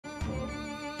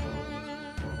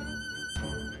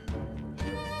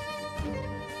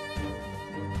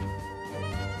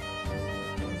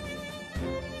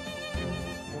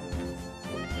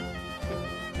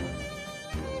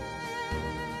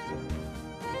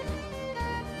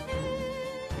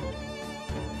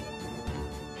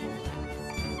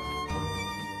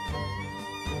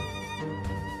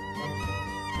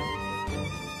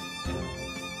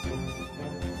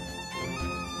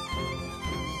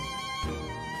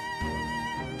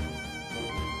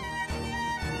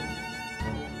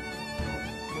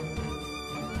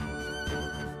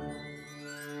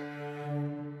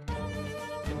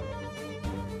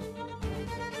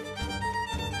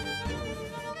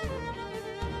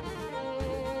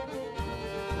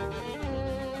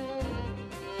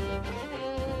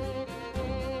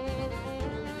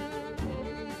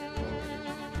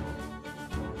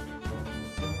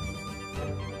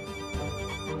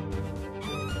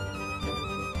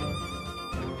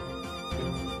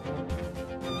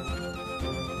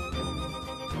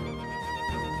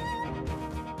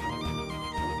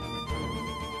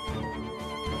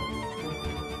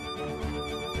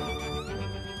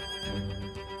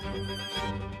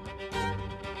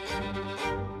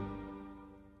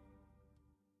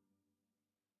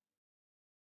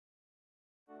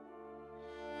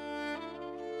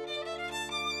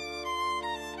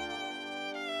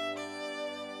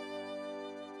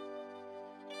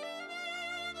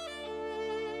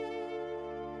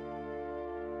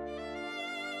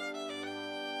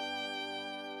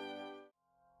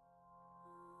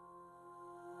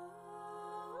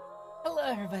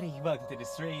everybody, welcome to the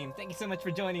stream. Thank you so much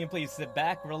for joining, and please sit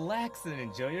back, relax, and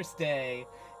enjoy your stay.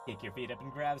 Kick your feet up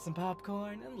and grab some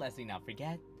popcorn, and lest we not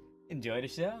forget, enjoy the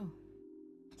show.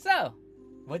 So,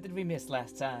 what did we miss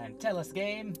last time? Tell us,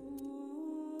 game.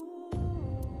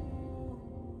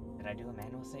 Did I do a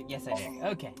manual save? Yes, I did.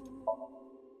 Okay.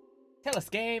 Tell us,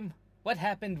 game. What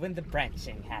happened when the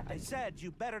branching happened? I said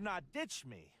you better not ditch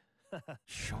me.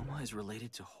 Shoma is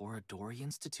related to Horadori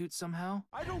Institute somehow?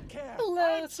 I don't care. Hello,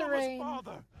 I'm Serene. Soma's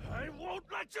father. I won't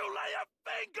let you lay a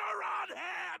finger on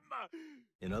him!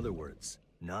 In other words,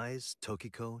 Nyes,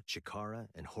 Tokiko, Chikara,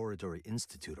 and Horadori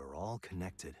Institute are all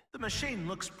connected. The machine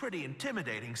looks pretty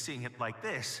intimidating seeing it like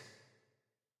this.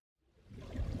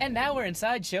 And now we're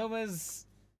inside Shoma's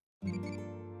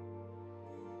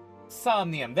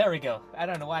Somnium. There we go. I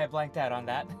don't know why I blanked out on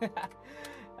that.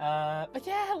 But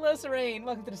yeah, hello Serene.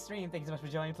 Welcome to the stream. Thank you so much for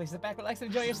joining. Please sit back, relax, and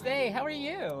enjoy your stay. How are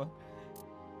you?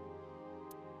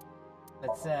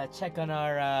 Let's check on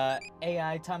our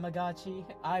AI Tamagotchi,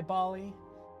 Eyebally.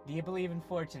 Do you believe in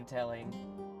fortune telling?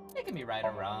 It can be right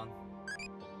or wrong.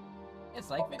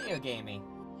 It's like video gaming.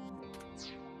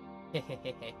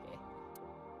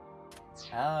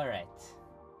 Alright.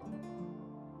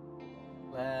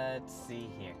 Let's see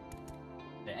here.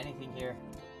 Is there anything here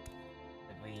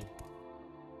that we...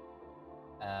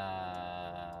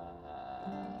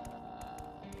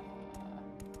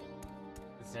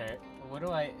 Is there... What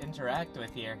do I interact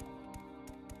with here?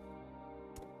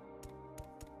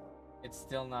 It's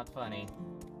still not funny.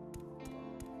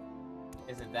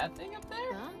 Is it that thing up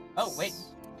there? Oh, wait.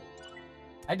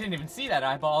 I didn't even see that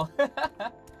eyeball.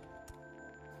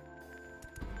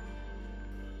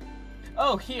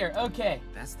 Oh, here, okay.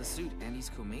 That's the suit Annie's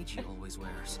Komeiji always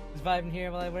wears. Just vibing here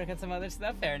while I work on some other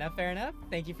stuff. Fair enough, fair enough.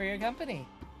 Thank you for your company.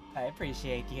 I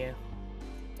appreciate you.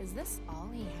 Is this all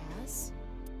he has?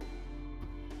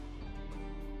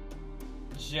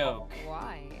 Joke.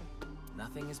 Why?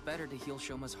 Nothing is better to heal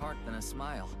Shoma's heart than a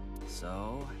smile.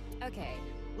 So... Okay,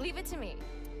 leave it to me.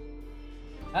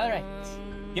 Alright.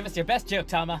 Give us your best joke,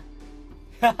 Tama.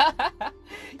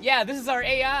 Yeah, this is our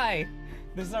AI.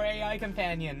 This is our AI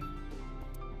companion.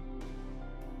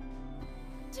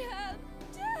 Dad!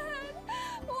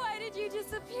 Why did you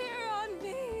disappear on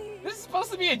me? This is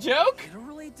supposed to be a joke?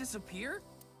 literally disappear?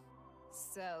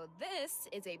 So this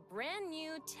is a brand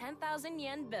new 10,000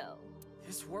 yen bill.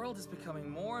 This world is becoming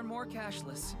more and more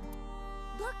cashless.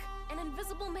 Look, an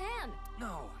invisible man.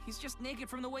 No, he's just naked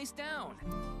from the waist down.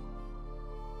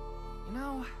 You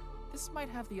know, this might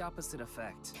have the opposite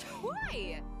effect.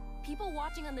 Why? People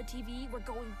watching on the TV were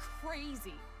going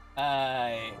crazy.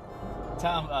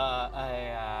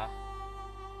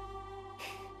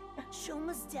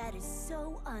 Shoma's dad is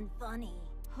so unfunny.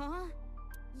 Huh?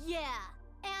 Yeah,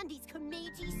 Andy's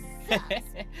Komeiji sucks.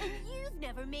 And you've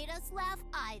never made us laugh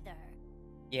either.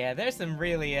 Yeah, there's some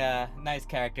really, nice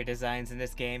character designs in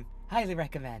this game. Highly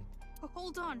recommend.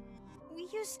 Hold on. We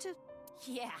used to...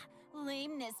 Yeah,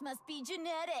 lameness must be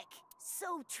genetic.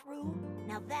 So true.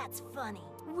 Now that's funny.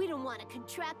 We don't want to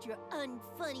contract your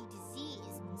unfunny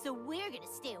disease, so we're gonna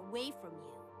stay away from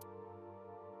you.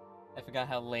 I forgot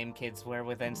how lame kids were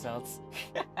with insults.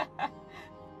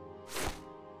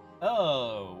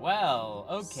 Oh, well,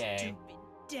 okay. Stupid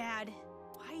dad.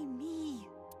 Why me?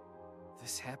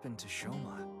 This happened to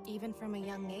Shoma. Even from a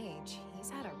young age, he's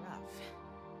had it rough.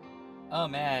 Oh,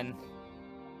 man.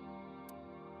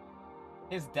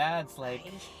 His dad's like... I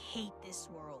hate this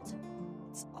world.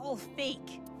 It's all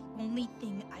fake. The only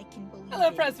thing I can believe Hello,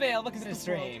 in Pressvale. Welcome is to the the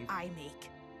stream. world I make.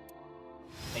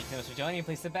 Thank you so much for joining.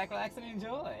 Please sit back, relax, and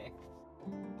enjoy.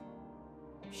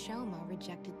 Shoma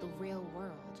rejected the real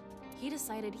world. He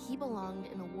decided he belonged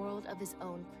in a world of his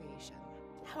own creation.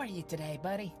 How are you today,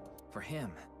 buddy? For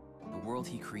him, the world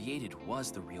he created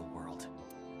was the real world.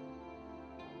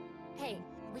 Hey,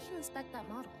 we can inspect that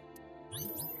model.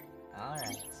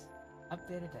 Alright.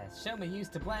 Updated as Shoma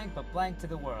used to blank, but blank to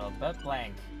the world, but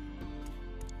blank.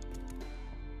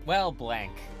 Well,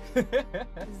 blank. Is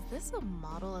this a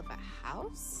model of a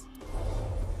house?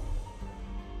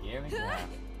 Here we go.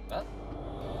 Oh.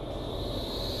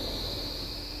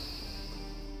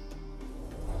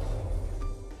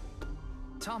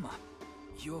 Tama,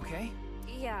 you okay?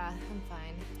 Yeah, I'm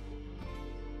fine.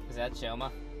 Is that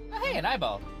Shoma? Oh, hey, an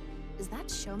eyeball. Is that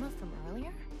Shoma from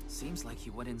earlier? Seems like he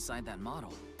went inside that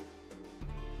model.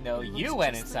 No, It you looks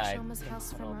went just like inside. Shoma's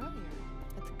house from earlier,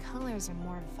 but the colors are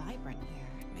more vibrant here.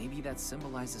 Maybe that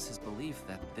symbolizes his belief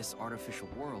that this artificial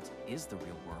world is the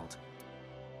real world.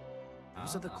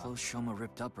 Those are the clothes Shoma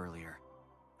ripped up earlier,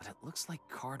 but it looks like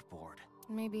cardboard.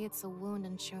 Maybe it's a wound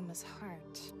in Shoma's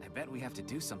heart. I bet we have to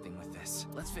do something with this.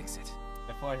 Let's fix it.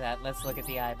 Before that, let's look at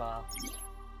the eyeball.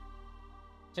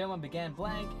 Shoma began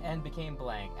blank and became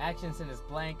blank. Actions in his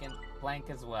blank and blank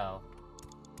as well.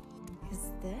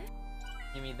 Is this?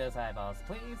 Give me those eyeballs,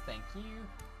 please. Thank you.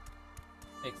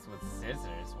 Fixed with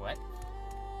scissors. What?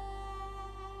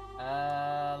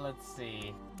 Let's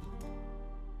see.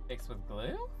 Fixed with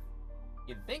glue?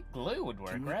 You'd think glue would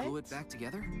work, Can we right? glue it back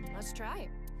together? Let's try.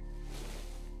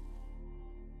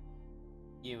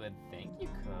 You would think you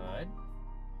could.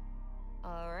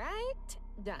 Alright,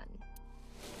 done.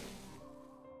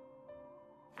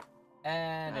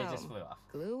 And it just Oh. flew off.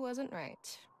 Glue wasn't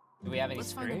right. Do we have any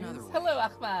Let's find screws? another way. Hello,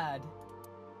 Ahmad!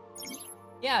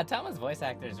 Yeah, Tama's voice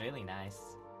actor is really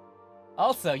nice.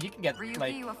 Also, you can get,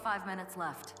 like... you have 5 minutes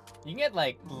left. You can get,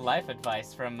 like, life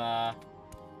advice from,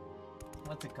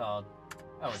 what's it called?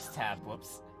 Oh, it's Tab,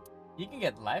 whoops. You can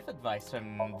get life advice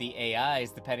from the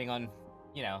AIs depending on,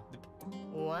 you know,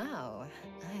 Wow,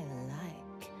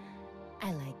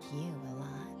 I like you a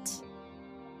lot.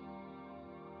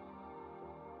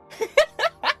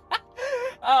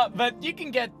 but you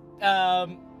can get,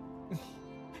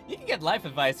 you can get life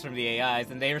advice from the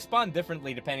AIs, and they respond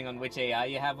differently depending on which AI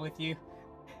you have with you.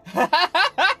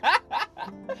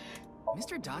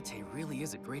 Mr. Date really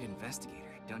is a great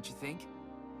investigator, don't you think?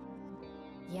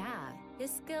 Yeah, his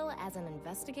skill as an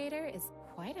investigator is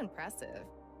quite impressive.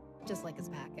 Just like his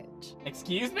package.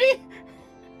 Excuse me?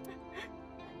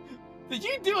 Did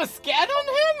you do a scan on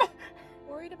him?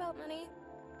 Worried about money?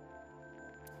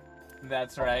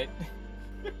 That's right.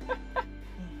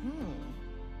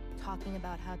 Talking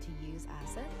about how to use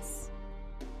assets?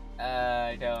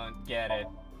 I don't get it.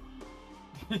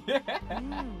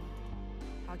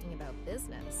 Talking about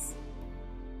business.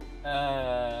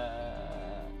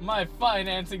 My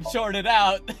financing shorted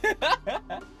out. You're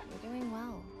doing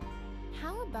well.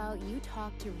 How about you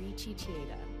talk to Richie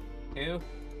Chieda? Who?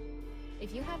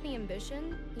 If you have the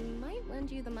ambition, he might lend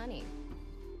you the money.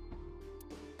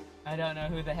 I don't know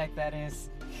who the heck that is.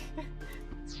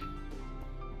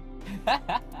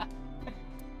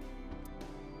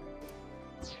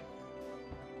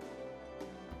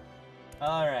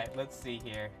 Alright, let's see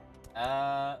here.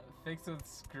 Fix with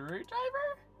screwdriver?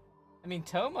 I mean,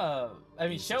 Shoma,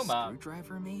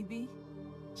 Screwdriver, maybe?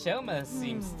 Shoma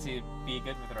seems to be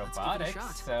good with Let's give it a robotics,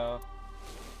 shot. so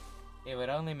it would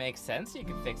only make sense you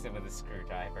could fix it with a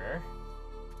screwdriver,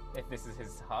 if this is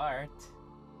his heart.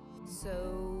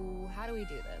 So, how do we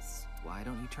do this? Why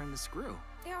don't you turn the screw?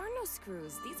 There are no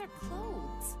screws. These are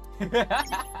clothes.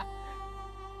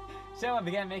 Shoma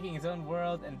began making his own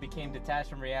world and became detached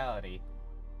from reality.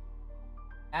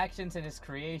 Actions in his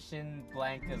creation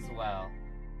blank as well.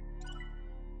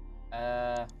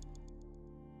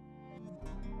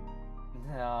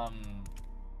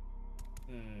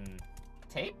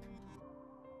 Tape?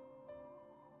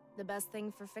 The best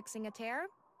thing for fixing a tear?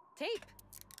 Tape.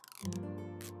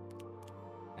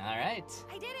 Alright.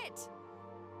 I did it!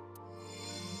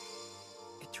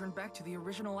 It turned back to the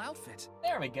original outfit.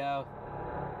 There we go.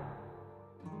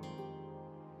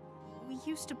 We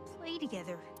used to play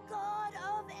together. God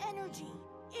of Energy,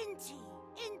 Inti,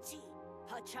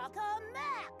 Pachaka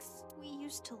Max. We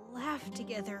used to laugh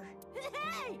together.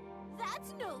 Hey,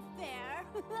 that's no fair.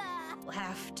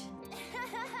 Laughed.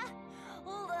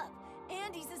 Hold up,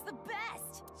 Andy's is the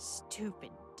best.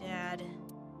 Stupid dad.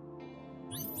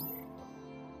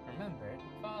 Remembered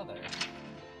father.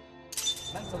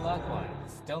 Meant to lock one.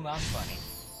 Still not funny.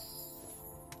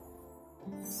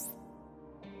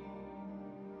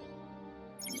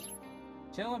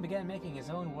 Shoma began making his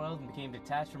own world and became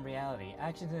detached from reality.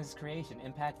 Actions in his creation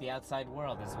impact the outside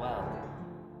world as well.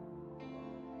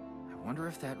 I wonder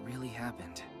if that really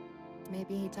happened.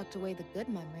 Maybe he tucked away the good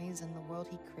memories in the world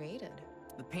he created.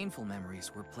 The painful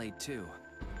memories were played too,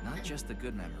 not just the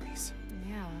good memories.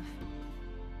 Yeah.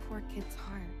 Poor kid's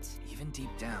heart. Even deep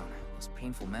down, those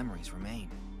painful memories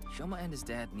remain. Shoma and his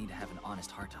dad need to have an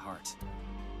honest heart-to-heart.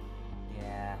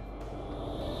 Yeah.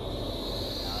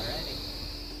 Alrighty.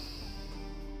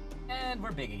 And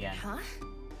we're big again. Huh?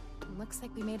 Looks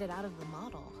like we made it out of the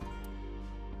model.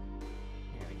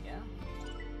 Here we go.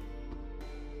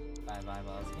 5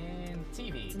 eyeballs in.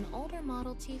 TV. It's an older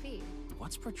model TV.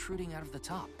 What's protruding out of the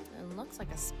top? It looks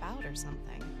like a spout or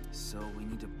something. So we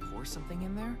need to pour something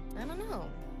in there? I don't know.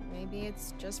 Maybe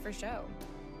it's just for show.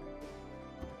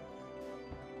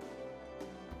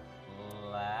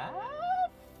 Laugh?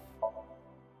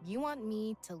 You want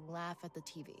me to laugh at the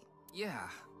TV? Yeah,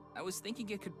 I was thinking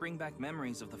it could bring back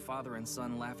memories of the father and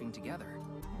son laughing together.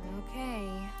 Okay.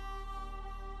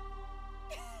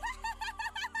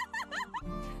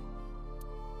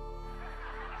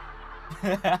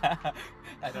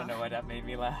 I don't know why that made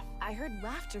me laugh. I heard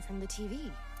laughter from the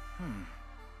TV.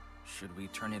 Should we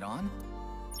turn it on?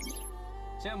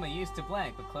 Shoma used to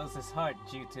blank, but closed his heart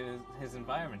due to his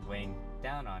environment weighing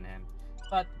down on him.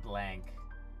 But blank.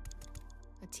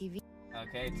 A TV.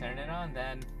 Okay, turn it on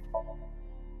then.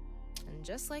 And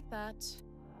just like that.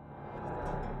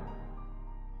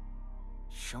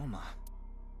 Shoma.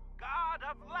 God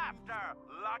of laughter,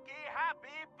 lucky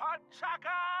happy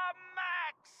Pachaka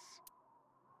Max!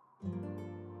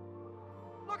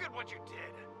 Look at what you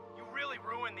did. You really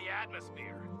ruined the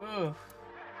atmosphere. Oof.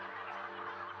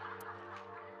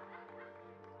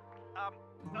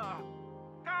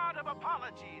 God of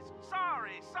apologies.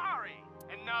 Sorry.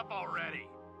 Enough already.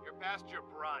 You're past your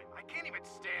prime. I can't even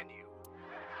stand you.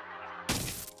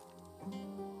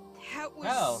 That was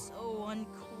Oh. so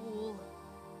uncool.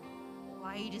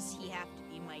 Why does he have to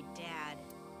be my dad?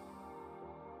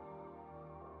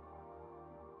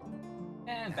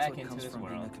 And That's back what into comes his from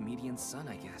being world. a comedian's son,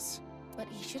 I guess. But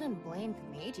he shouldn't blame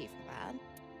Komeiji for that.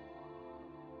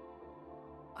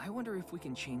 I wonder if we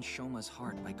can change Shoma's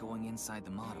heart by going inside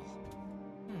the model.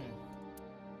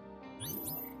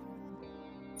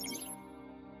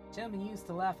 Shoma used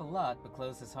to laugh a lot, but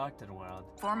closed his heart to the world.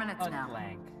 4 minutes But now.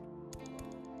 blank.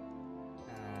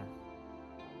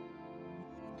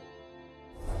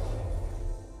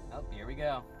 Oh, here we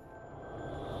go.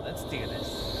 Let's do this.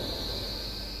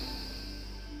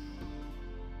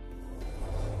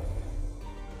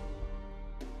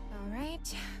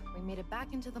 Alright, we made it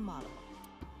back into the model.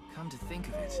 Come to think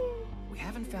of it, we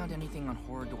haven't found anything on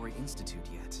Horodori Institute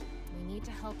yet. We need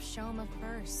to help Shoma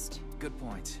first. Good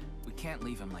point. We can't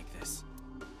leave him like this.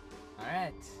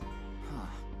 Alright. Huh.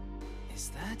 Is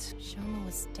that? Shoma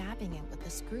was stabbing it with the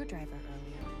screwdriver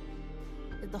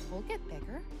earlier. Did the hole get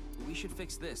bigger? We should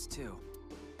fix this, too.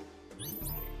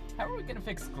 How are we gonna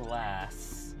fix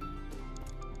glass?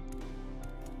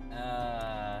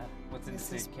 What's in the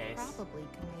This suitcase? is probably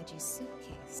Komeiji's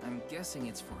suitcase. I'm guessing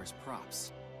it's for his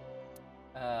props.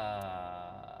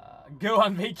 Go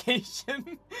on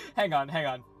vacation? hang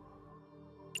on.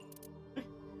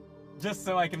 Just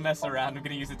so I can mess around, I'm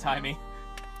gonna use a timey.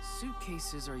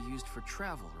 Suitcases are used for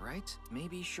travel, right?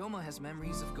 Maybe Shoma has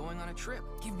memories of going on a trip.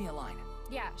 Give me a line.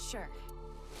 Yeah, sure.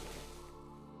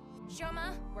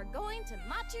 Shoma, we're going to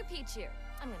Machu Picchu.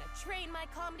 I'm gonna train my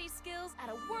comedy skills at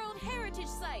a World Heritage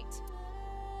Site.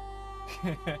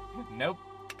 Nope.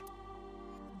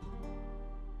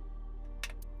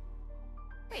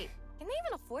 Wait, can they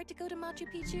even afford to go to Machu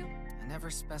Picchu? I never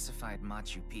specified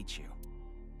Machu Picchu.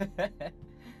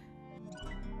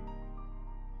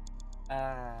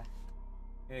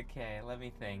 Okay, let me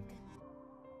think.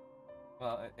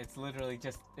 Well, it's literally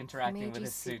just interacting with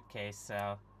his suitcase,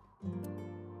 so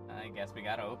I guess we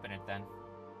gotta open it then.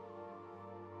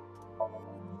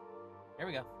 Here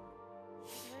we go.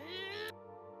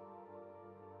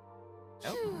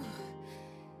 Nope.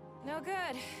 No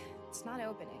good. It's not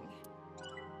opening.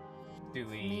 Do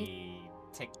we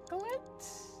tickle it?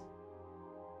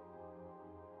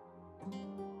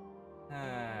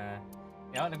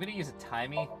 You know what? I'm gonna use a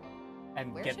timey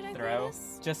and Where get should I throw throw,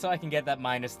 this? just so I can get that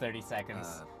minus 30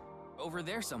 seconds. Over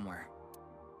there somewhere.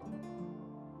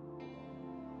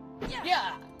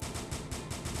 Yeah!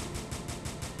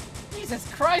 Jesus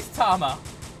Christ, Tama!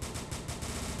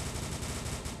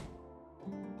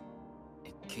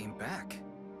 It came back.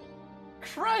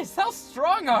 Christ, how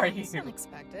strong are you? It's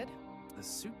unexpected. The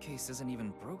suitcase isn't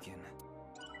even broken.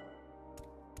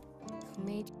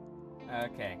 Komeiji.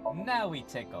 Okay, now we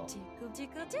tickle. Tickle,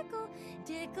 tickle, tickle.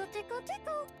 Tickle, tickle,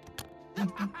 tickle.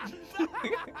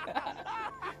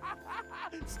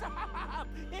 Stop!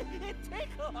 It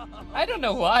tickles! I don't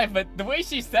know why, but the way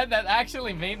she said that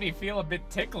actually made me feel a bit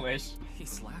ticklish.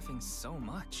 He's laughing so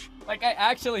much. Like, I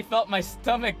actually felt my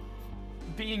stomach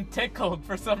being tickled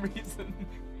for some reason.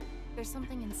 There's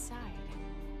something inside.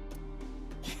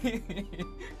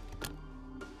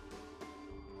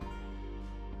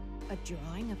 A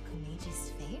drawing of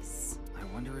Komeiji's face? I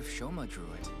wonder if Shoma drew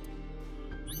it.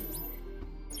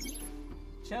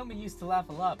 Shoma used to laugh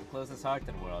a lot but closed his heart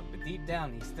to the world, but deep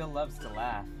down he still loves to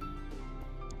laugh.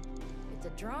 It's a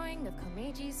drawing of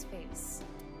Komeiji's face.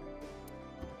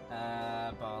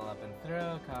 Ball up and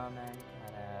throw, comment,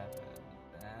 cut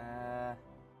out,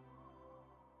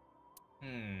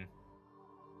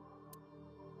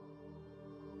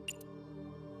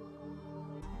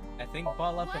 I think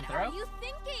ball up and What throw? are you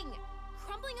thinking?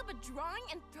 Crumpling up a drawing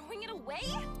and throwing it away?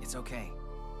 It's okay.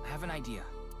 I have an idea.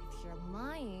 If you're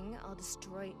lying, I'll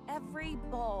destroy every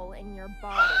ball in your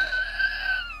body.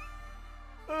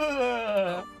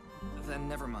 Then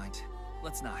never mind.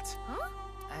 Let's not. Huh?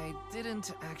 I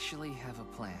didn't actually have a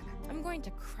plan. I'm going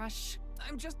to crush...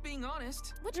 I'm just being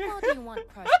honest. Which ball do you want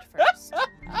crushed first?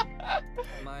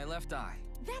 My left eye.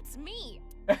 That's me.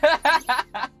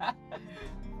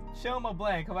 Shoma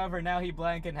blank, however, now he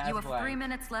blank and has You have blank. 3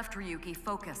 minutes left, Ryuki.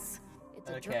 Focus. It's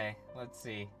a Okay, let's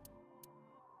see.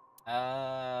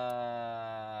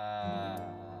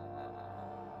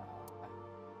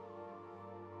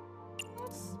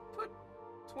 Let's put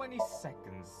 20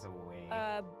 seconds away.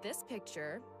 This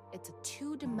picture, it's a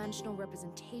two-dimensional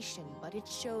representation, but it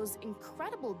shows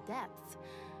incredible depth.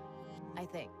 I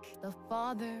think. The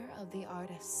father of the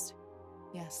artist.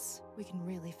 Yes, we can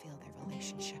really feel their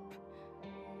relationship.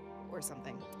 Or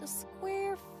something. The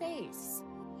square face.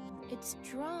 It's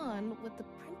drawn with the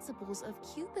principles of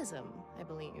Cubism, I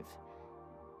believe.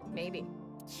 Maybe.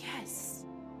 Yes!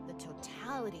 The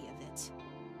totality of it.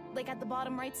 Like at the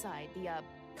bottom right side, the,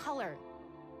 color.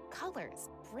 Colors.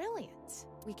 Brilliant.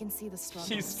 We can see the struggle.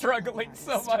 She's struggling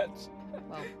so much.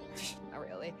 Well, not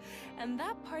really. And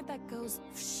that part that goes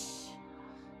whoosh,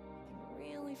 you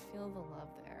can really feel the love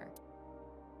there.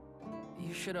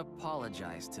 You should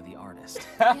apologize to the artist.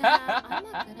 Yeah, I'm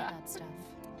not good at that stuff.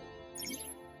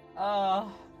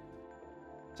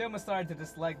 Shoma started to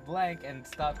dislike blank and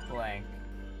stopped blank.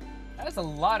 That's a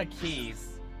lot of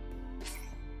keys.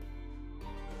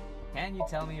 Can you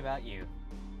tell me about you?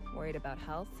 Worried about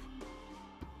health?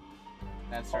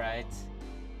 That's right.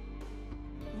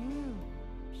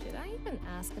 Should I even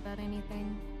ask about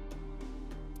anything?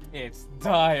 It's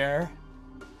dire.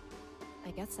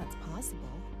 I guess that's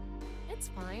possible. It's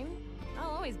fine.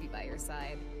 I'll always be by your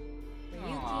side.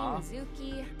 Ryuki, Aw.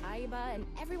 Mizuki, Aiba, and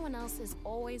everyone else is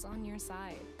always on your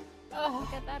side. You'll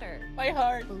get better. My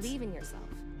heart. Believe in yourself.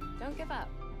 Don't give up.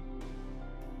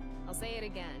 I'll say it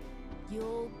again.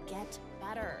 You'll get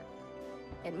better.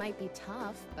 It might be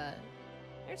tough, but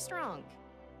you're strong.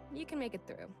 You can make it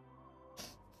through.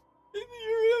 Did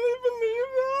you really believe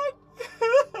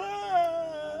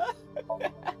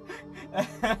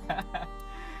that?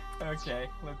 Okay,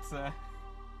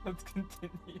 let's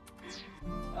continue.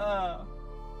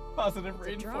 Positive It's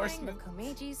a drawing reinforcement. of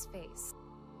Komeji's face.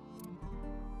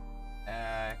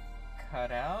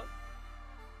 Cut out?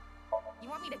 You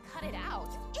want me to cut it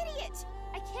out? Idiot!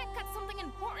 I can't cut something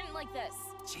important like this.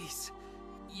 Jeez,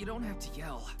 you don't have to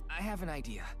yell. I have an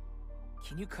idea.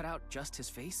 Can you cut out just his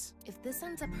face? If this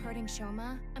ends up hurting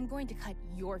Shoma, I'm going to cut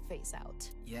your face out.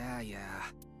 Yeah.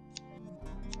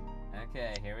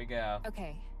 Okay, here we go.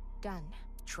 Okay, done.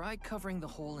 Try covering the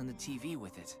hole in the TV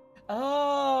with it.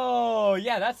 Oh,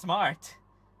 yeah, that's smart.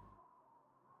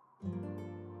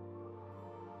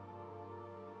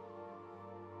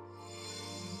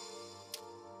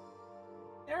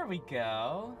 There we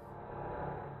go.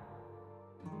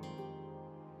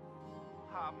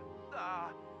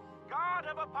 God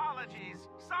of apologies.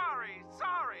 Sorry.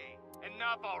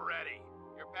 Enough already.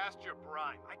 You're past your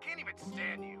prime. I can't even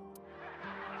stand you.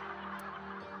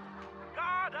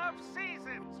 God of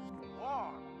seasons.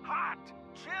 Warm, hot,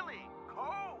 chilly,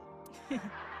 cold.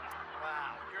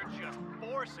 Wow, you're just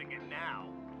forcing it now.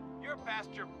 You're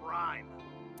past your prime.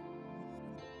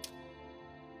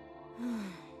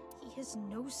 He has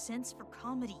no sense for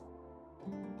comedy.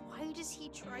 Why does he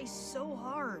try so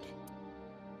hard?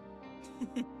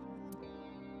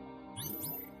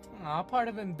 Aw, part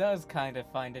of him does kind of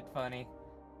find it funny.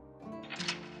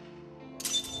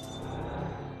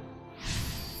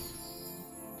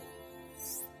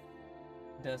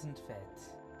 Doesn't fit.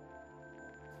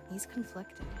 He's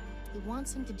conflicted. He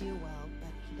wants him to do well, but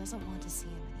he doesn't want to see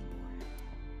him anymore.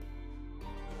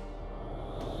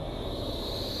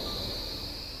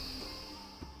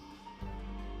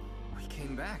 We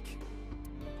came back.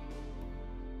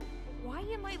 Why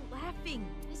am I laughing?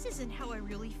 This isn't how I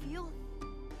really feel.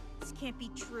 This can't be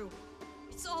true.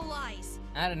 It's all lies.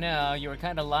 I don't know, you were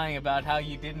kind of lying about how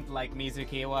you didn't like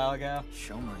Mizuki a while ago.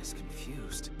 Shoma is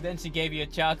confused. Then she gave you a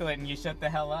chocolate and you shut the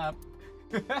hell up.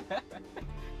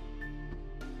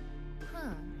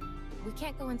 Huh. We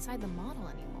can't go inside the model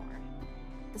anymore.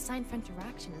 The sign for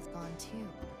interaction is gone too.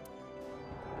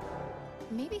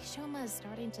 Maybe Shoma is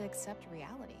starting to accept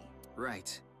reality.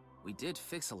 Right. We did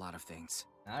fix a lot of things.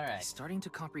 Alright, He's starting to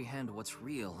comprehend what's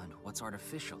real and what's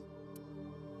artificial.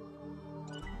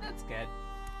 that's good.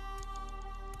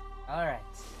 Alright.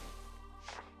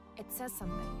 It says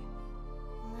something.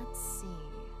 Let's see.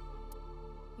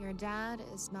 Your dad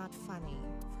is not funny.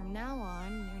 From now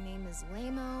on, your name is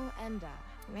Lamo Enda.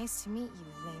 Nice to meet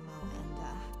you, Lamo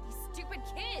Enda. You stupid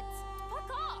kids!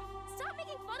 Fuck off! Stop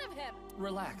making fun of him!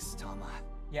 Relax, Tama.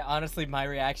 Yeah, honestly, my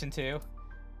reaction too.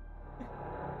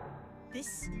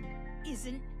 This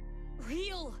isn't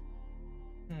real.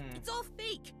 It's all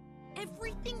fake.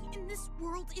 Everything in this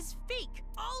world is fake.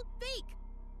 All fake.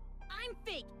 I'm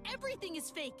fake. Everything is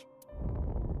fake.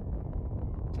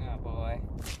 Oh boy.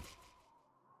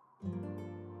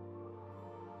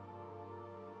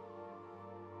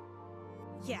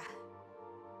 Yeah.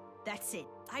 That's it.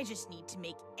 I just need to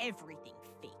make everything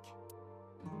fake.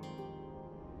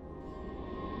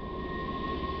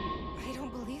 I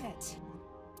don't believe it.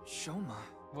 Shoma.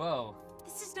 Whoa.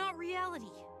 This is not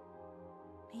reality.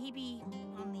 Maybe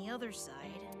on the other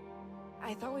side.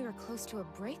 I thought we were close to a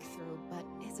breakthrough, but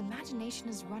his imagination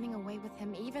is running away with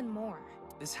him even more.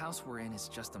 This house we're in is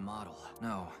just a model.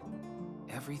 No.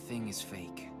 Everything is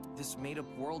fake. This made-up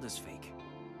world is fake.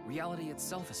 Reality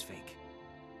itself is fake.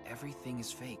 Everything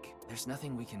is fake. There's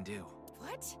nothing we can do.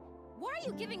 What? Why are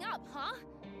you giving up, huh?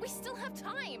 We still have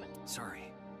time.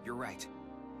 Sorry. You're right.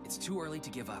 It's too early to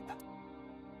give up.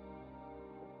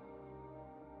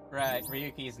 Right,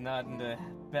 Ryuki's not in the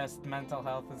best mental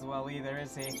health as well either,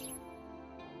 is he?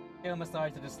 Shoma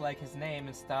started to dislike his name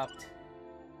and stopped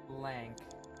blank.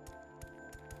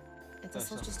 It's a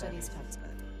social studies textbook.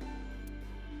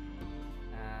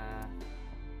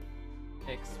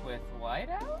 Fix with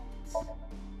whiteout?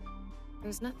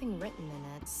 There's nothing written in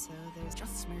it, so there's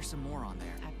Just smear some more on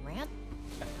there. at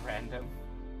Random.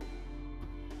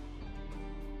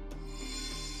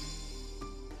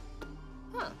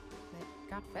 Huh. It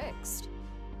got fixed.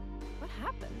 What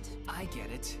happened? I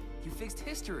get it. You fixed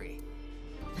history.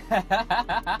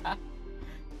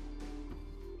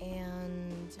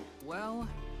 And Well,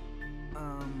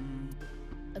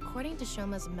 according to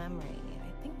Shoma's memory,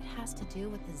 I think it has to do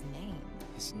with his name.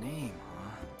 his name,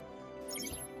 huh?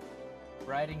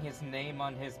 Writing his name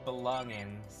on his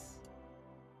belongings.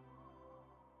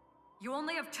 You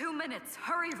only have 2 minutes.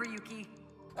 Hurry, Ryuki.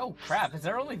 Oh crap, is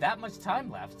there only that much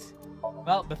time left?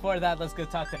 Well, before that, let's go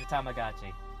talk to the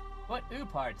Tamagotchi. What OO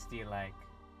parts do you like?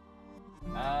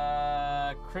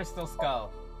 Crystal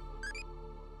Skull.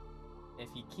 If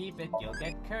you keep it, you'll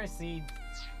get Cursied.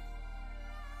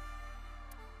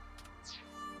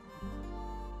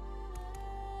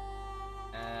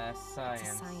 Science.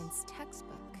 It's a science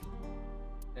textbook.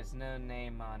 There's no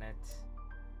name on it.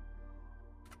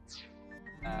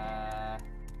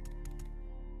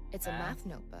 It's a math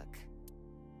notebook.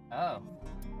 Oh.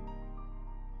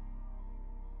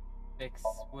 Fix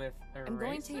with eraser? I'm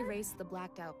going to erase the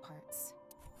blacked out parts.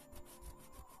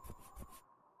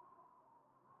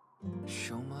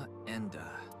 Shoma Enda.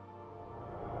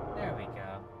 There we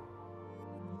go.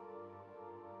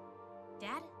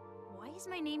 Dad, why is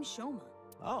my name Shoma?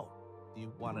 Oh,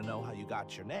 you want to know how you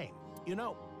got your name? You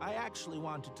know, I actually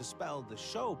wanted to spell the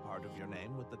show part of your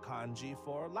name with the kanji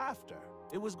for laughter.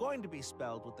 It was going to be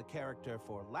spelled with the character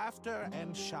for laughter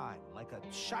and shine, like a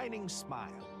shining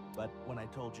smile. But when I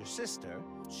told your sister,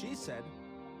 she said,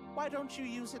 why don't you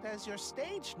use it as your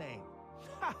stage name?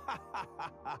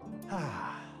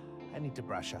 I need to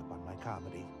brush up on my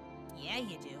comedy. Yeah,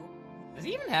 you do. Does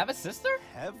he even have a sister?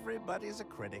 Everybody's a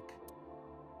critic.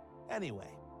 Anyway,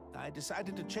 I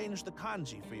decided to change the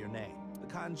kanji for your name. The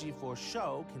kanji for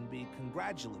show can be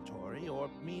congratulatory or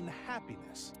mean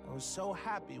happiness. I was so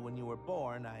happy when you were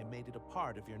born, I made it a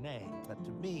part of your name. But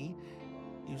to me,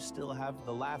 you still have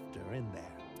the laughter in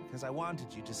there, because I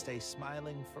wanted you to stay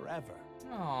smiling forever.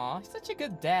 Aw, he's such a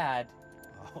good dad.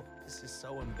 Oh, this is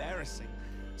so embarrassing.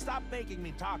 Stop making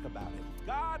me talk about it.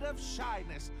 God of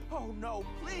shyness. Oh no,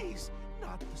 please,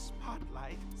 not the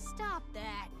spotlight. Stop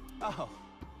that. Oh,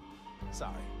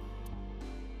 sorry.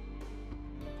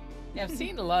 Yeah, I've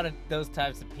seen a lot of those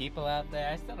types of people out there.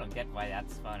 I still don't get why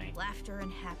that's funny. Laughter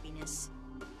and happiness.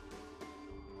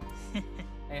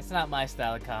 It's not my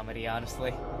style of comedy,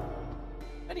 honestly.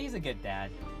 But he's a good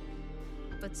dad.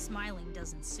 But smiling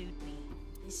doesn't suit me.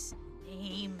 This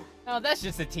name... Oh, that's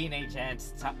just a teenage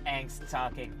angst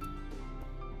talking.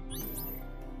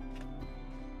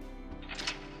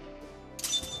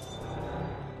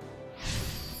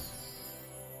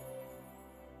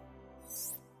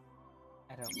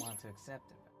 I don't want to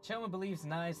accept it. Shoma believes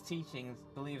Nai's teachings,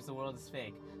 believes the world is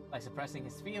fake. By suppressing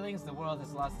his feelings, the world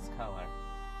has lost its color.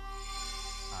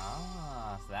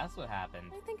 Ah, so that's what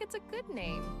happened. I think it's a good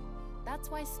name. That's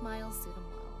why smiles suit him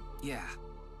well. Yeah.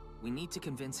 We need to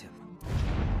convince him.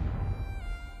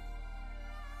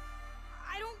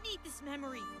 I don't need this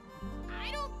memory.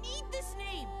 I don't need this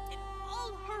name. It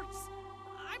all hurts.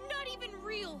 I'm not even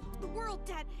real. The world,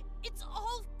 Dad, it's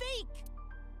all fake.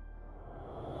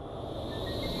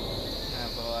 Oh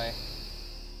boy.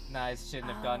 Nais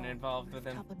shouldn't have gotten involved with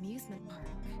him. Rooftop amusement park.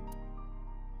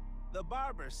 The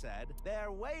barber said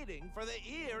they're waiting for the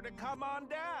ear to come on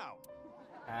down.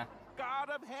 Huh? God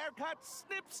of haircuts,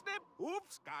 snip, snip.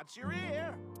 Oops, got your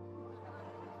ear.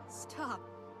 Stop.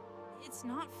 It's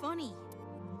not funny.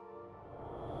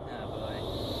 Oh boy.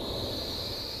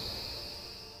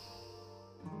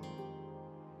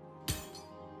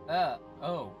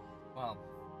 Oh, well.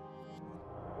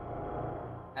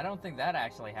 I don't don't think that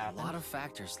actually A happened. lot of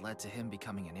factors led to him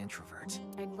becoming an introvert.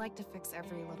 I'd like to fix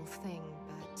every little thing,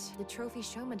 but the trophy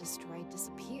Shoma destroyed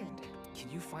disappeared. Can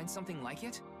you find something like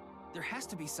it? There has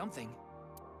to be something.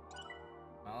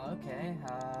 Oh, okay.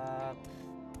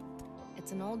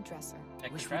 It's an old dresser.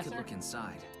 Check Wish the we could dresser? look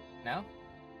inside. No?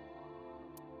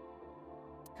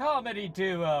 Comedy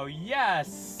duo,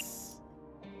 yes!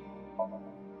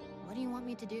 What do you want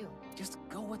me to do? Just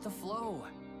go with the flow.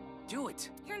 Do it.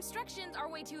 Your instructions are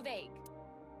way too vague.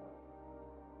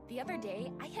 The other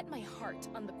day, I hit my heart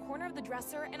on the corner of the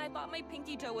dresser and I thought my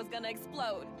pinky toe was gonna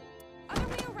explode. Other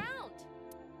way around.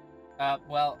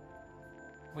 Well,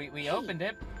 we Hey, opened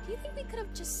it. Do you think we could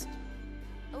have just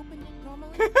opened it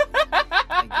normally?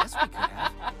 I guess we could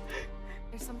have.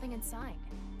 There's something inside.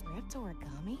 Ripped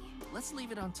origami? Let's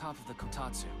leave it on top of the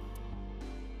kotatsu.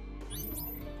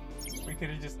 We could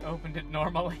have just opened it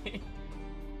normally.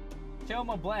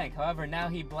 Shoma blank, however, now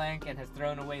he blank and has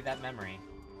thrown away that memory.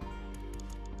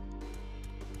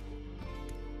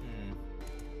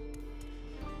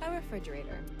 A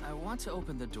refrigerator. I want to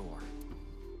open the door.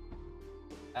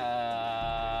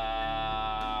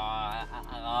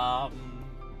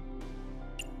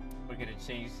 We're gonna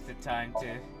change the time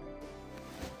to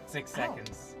 6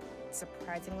 seconds.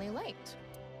 Surprisingly late.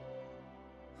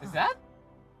 Is that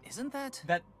Isn't that?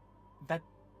 that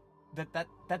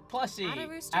plushie? Ada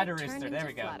Rooster turned there into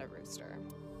we go. Flatter Rooster.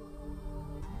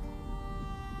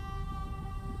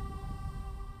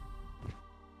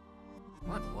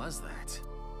 What was that?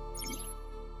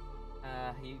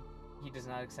 He does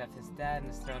not accept his dad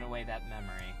and has thrown away that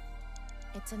memory.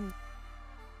 It's an...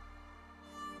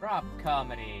 Drop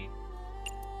comedy.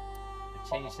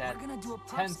 Change that We're gonna do a to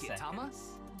prop 10 skit, Tama.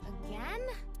 seconds. Again?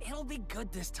 It'll be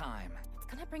good this time. It's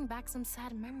gonna bring back some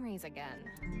sad memories again.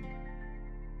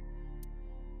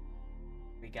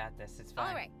 We got this, it's fine.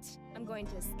 Alright, I'm going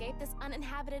to escape this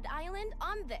uninhabited island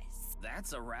on this.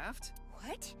 That's a raft?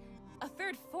 What? A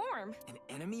third form? An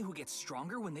enemy who gets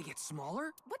stronger when they get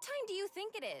smaller? What time do you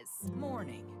think it is?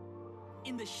 Morning.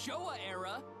 In the Showa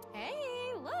era,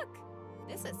 Hey, look!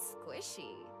 This is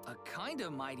squishy. a kind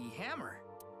of mighty hammer.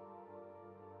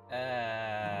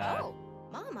 Oh,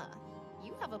 Mama,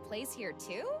 you have a place here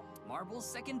too? Marble's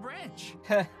second branch.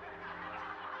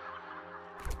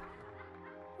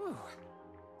 Whew.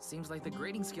 Seems like the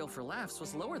grading scale for laughs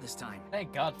was lower this time.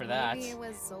 Thank God for that. Maybe it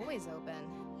was always open.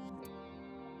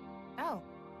 Oh,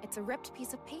 it's a ripped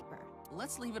piece of paper.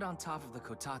 Let's leave it on top of the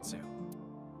kotatsu.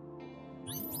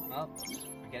 Well,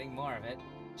 we're getting more of it.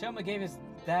 Shoma gave his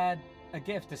dad a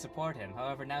gift to support him.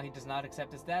 However, now he does not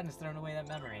accept his dad and has thrown away that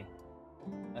memory.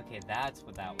 Okay, that's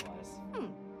what that was.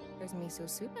 There's miso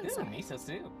soup Ooh, inside. miso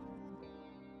soup.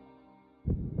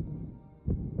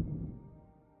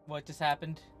 What just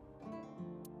happened?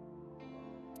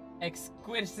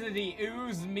 Exquisity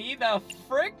ooze me the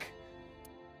frick?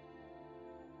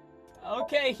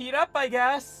 Okay, heat up, I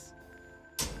guess.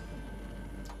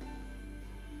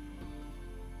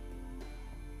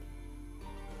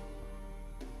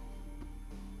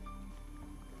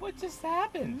 What just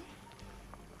happened?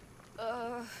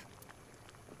 I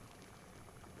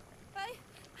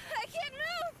can't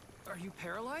move! Are you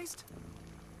paralyzed?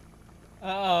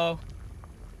 Uh-oh.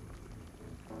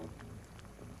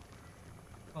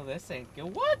 Well, this ain't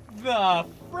good. What the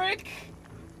frick?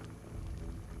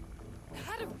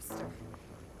 Ada Rooster.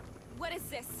 What is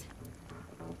this?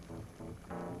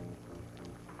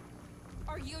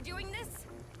 Are you doing this?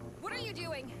 What are you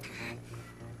doing?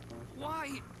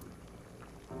 Why?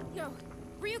 No.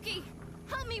 Ryuki!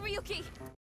 Help me, Ryuki!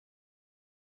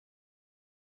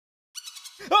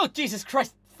 Oh, Jesus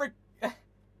Christ! Frick!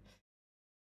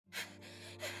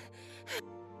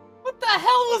 What the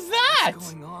hell was that?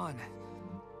 What's going on?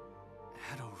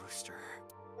 Ada Rooster.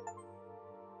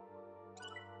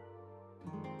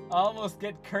 Almost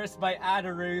get cursed by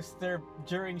Ada Rooster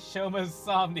during Shoma's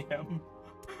Somnium.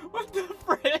 What the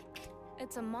frick?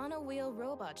 It's a mono-wheel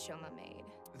robot Shoma made.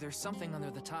 There's something under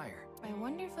the tire. I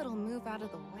wonder if it'll move out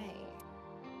of the way.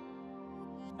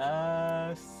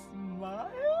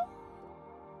 Smile?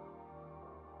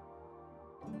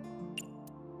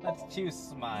 Let's choose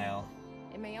smile.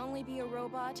 It may only be a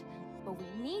robot, but we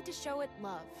need to show it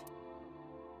love.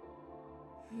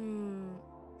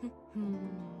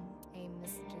 Hey,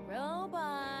 Mr.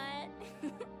 Robot.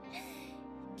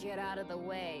 Get out of the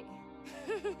way.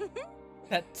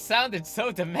 That sounded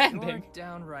so demanding. You're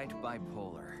downright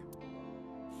bipolar.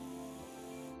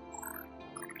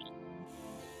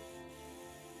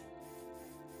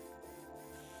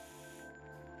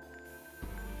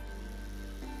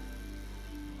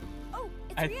 Oh,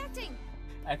 it's reacting.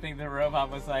 I think the robot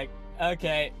was like,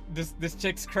 okay, this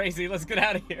chick's crazy, let's get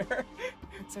out of here.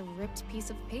 It's a ripped piece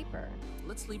of paper.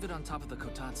 Let's leave it on top of the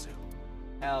kotatsu.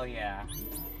 Hell yeah.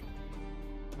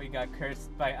 We got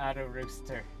cursed by Otto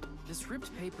Rooster. This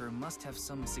ripped paper must have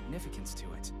some significance to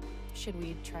it. Should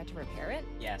we try to repair it?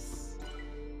 Yes.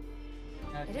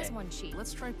 Okay. It is one sheet.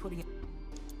 Let's try putting it...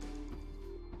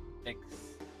 Fix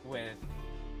with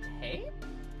tape?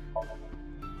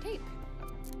 Tape.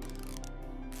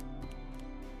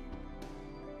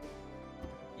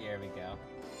 Here we go.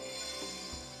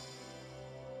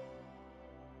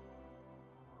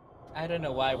 I don't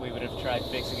know why we would have tried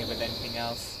fixing it with anything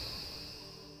else.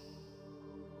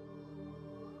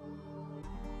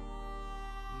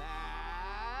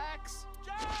 Max,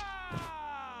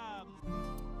 jump!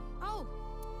 Oh.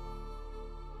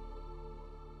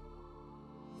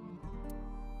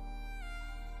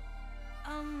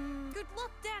 Good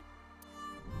luck, Dad.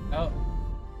 Oh.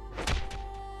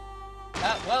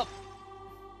 Ah, well.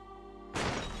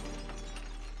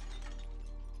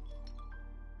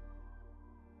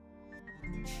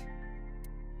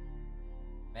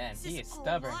 Man, he is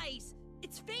stubborn. All lies.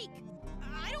 It's fake.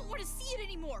 I don't want to see it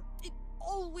anymore. It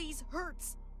always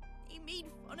hurts. They made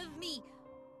fun of me.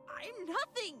 I'm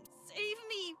nothing. Save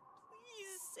me.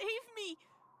 Please save me.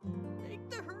 Make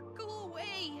the hurt go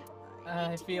away.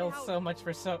 I feel so much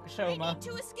for Shoma. I need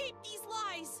to escape these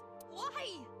lies.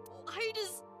 Why? Why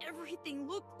does everything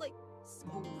look like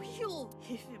so real?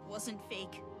 If it wasn't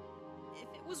fake.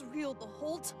 If it was real the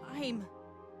whole time.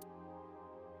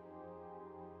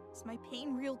 Is my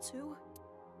pain real too?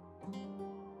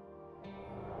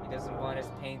 He doesn't want his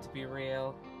pain to be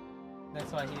real.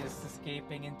 That's why he is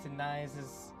escaping into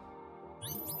Nice's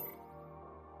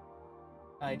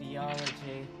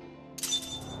ideology.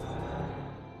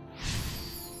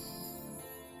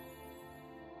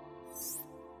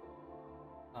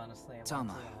 Honestly, I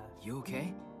Tama, want to laugh. you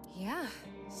okay? Yeah,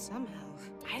 somehow.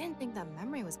 I didn't think that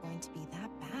memory was going to be that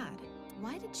bad.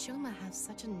 Why did Shoma have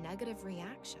such a negative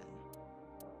reaction?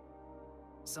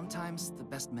 Sometimes the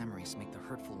best memories make the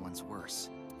hurtful ones worse.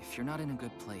 If you're not in a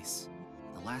good place,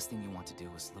 the last thing you want to do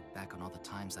is look back on all the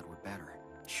times that were better.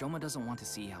 Shoma doesn't want to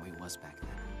see how he was back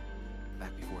then.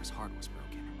 Back before his heart was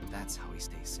broken. That's how he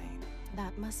stays sane.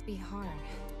 That must be hard.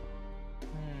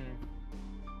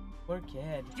 Poor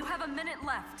kid. You have a minute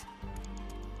left.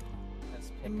 Let's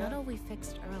The pick up. medal we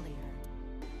fixed earlier.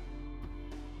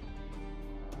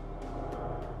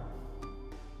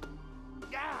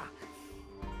 Yeah!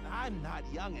 I'm not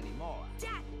young anymore.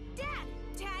 Dad!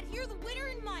 Dad, you're the winner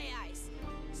in my eyes!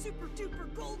 Super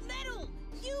duper gold medal!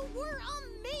 You were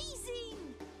amazing!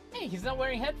 Hey, he's not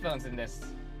wearing headphones in this.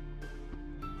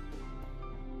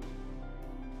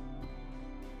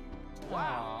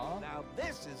 Wow! Aww. Now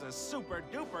this is a super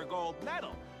duper gold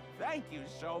medal. Thank you,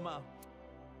 Shoma.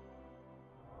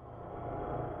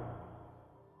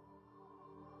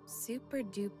 Super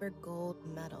duper gold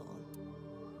medal.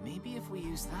 Maybe if we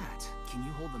use that, can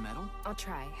you hold the medal? I'll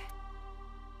try.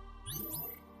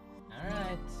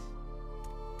 Alright.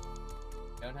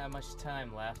 Don't have much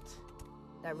time left.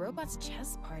 That robot's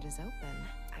chest part is open.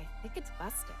 I think it's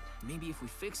busted. Maybe if we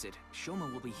fix it,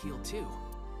 Shoma will be healed too.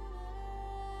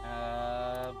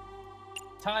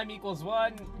 Time equals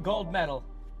 1, gold medal.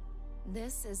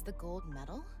 This is the gold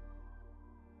medal?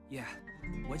 Yeah,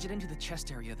 wedge it into the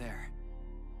chest area there.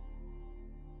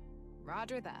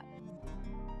 Roger that.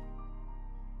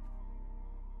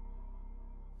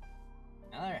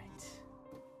 Alright.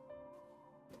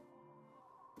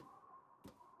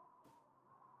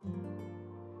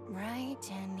 Right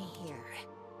in here.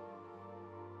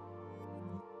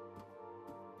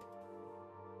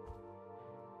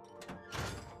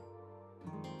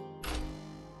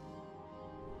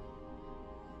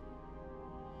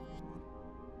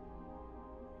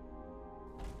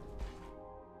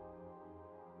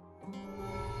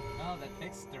 Oh, that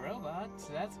fixed the robot,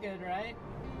 so that's good, right?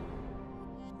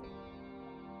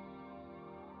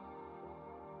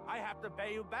 I have to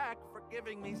pay you back for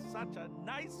giving me such a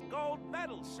nice gold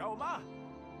medal, Shoma.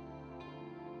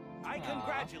 I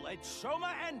congratulate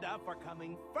Shoma Enda for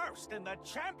coming first in the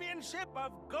championship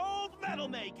of gold medal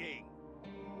making.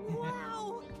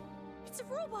 Wow! It's a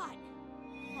robot!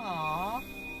 Aww.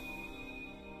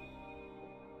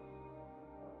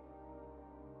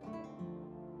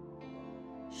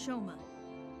 Shoma,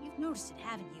 you've noticed it,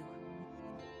 haven't you?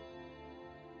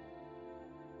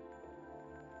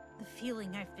 The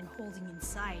feeling I've been holding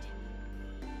inside.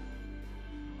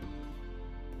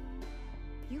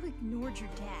 You ignored your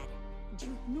dad, and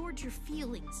you ignored your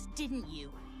feelings, didn't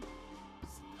you?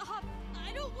 Stop!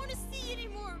 I don't want to see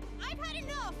anymore! I've had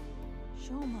enough!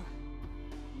 Shoma,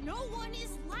 no one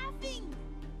is laughing!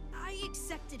 I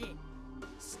accepted it.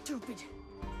 Stupid.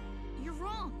 You're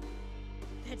wrong.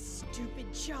 That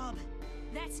stupid job.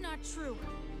 That's not true.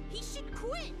 He should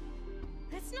quit.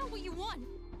 That's not what you want.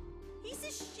 He's a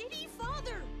shitty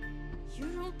father. You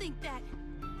don't think that.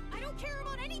 I don't care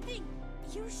about anything.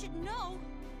 You should know.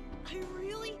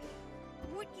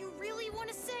 What you really want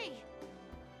to say.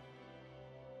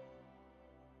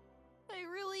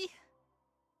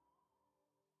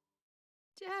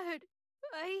 Dad,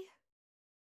 I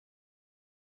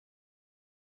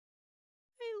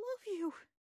love you.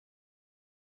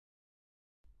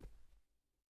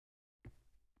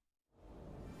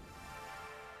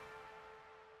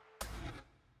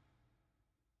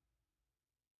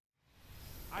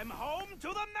 I'm home to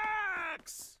the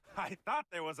max! I thought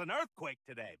there was an earthquake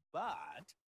today,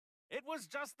 but it was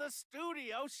just the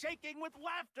studio shaking with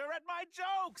laughter at my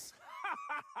jokes!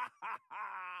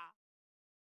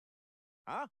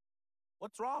 Huh?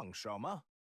 What's wrong, Shoma?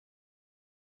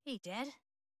 Hey, Dad.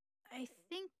 I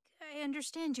think I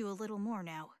understand you a little more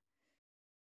now.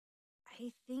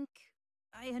 I think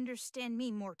I understand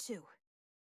me more, too.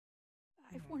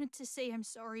 I've wanted to say I'm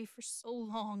sorry for so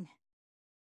long.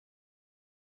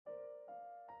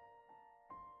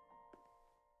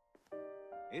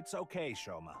 It's okay,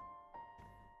 Shoma.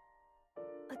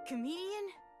 A comedian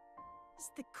is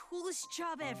the coolest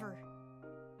job ever.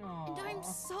 Aww. And I'm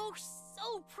so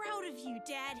proud of you,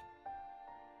 Dad.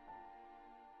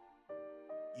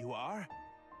 You are?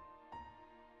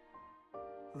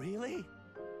 Really?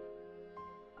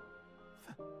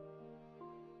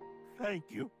 Thank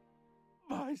you,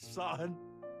 my son.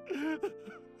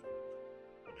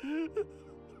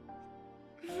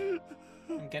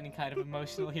 I'm getting kind of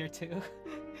emotional here too.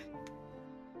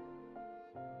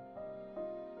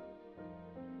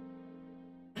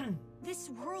 This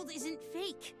world isn't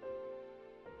fake.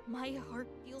 My heart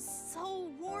feels so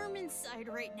warm inside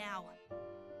right now.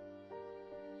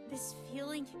 This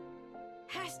feeling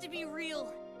has to be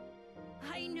real.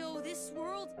 I know this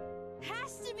world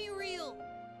has to be real.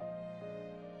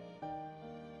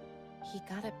 He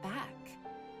got it back.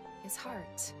 His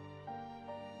heart.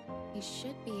 He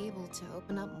should be able to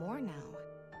open up more now.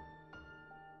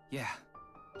 Yeah,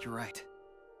 you're right.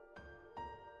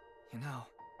 You know,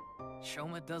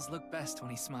 Shoma does look best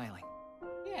when he's smiling.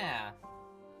 Yeah.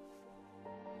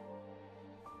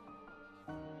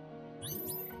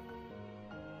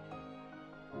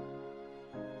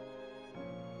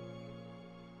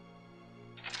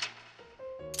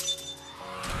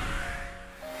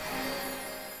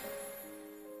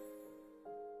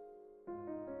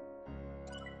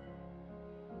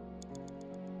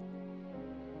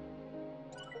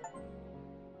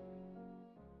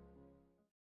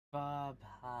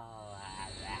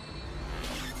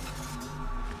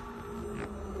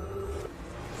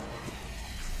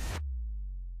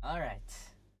 Alright.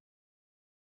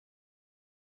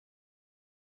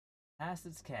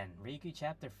 Acids Ken, Riku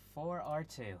Chapter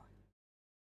 4R2.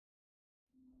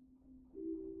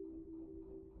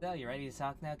 So, you ready to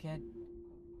talk now, kid?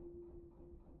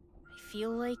 I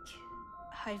feel like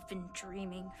I've been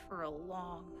dreaming for a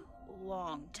long,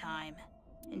 long time.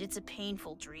 And it's a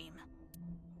painful dream.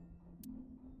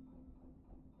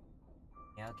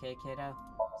 You okay, kiddo?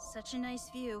 Such a nice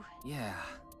view. Yeah.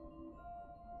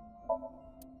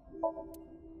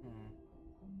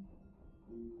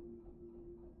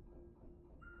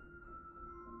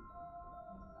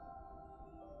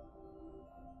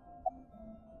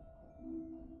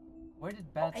 Where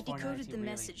did Bats I decoded the really...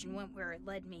 message and went where it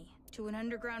led me. To an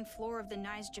underground floor of the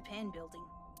Nice Japan building.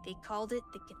 They called it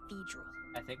the Cathedral.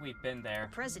 I think we've been there.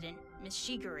 The president, Miss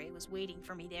Shigure, was waiting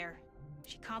for me there.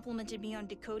 She complimented me on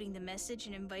decoding the message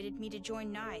and invited me to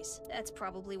join NICE. That's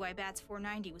probably why Bats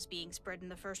 490 was being spread in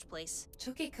the first place.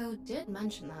 Tokiko did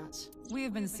mention that. We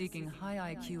have been seeking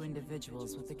high IQ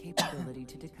individuals with the capability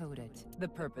to decode it. The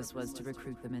purpose was to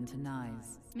recruit them into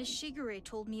NICE. Miss Shigure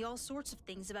told me all sorts of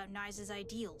things about NICE's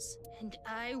ideals, and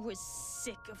I was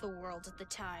sick of the world at the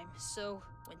time, so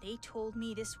when they told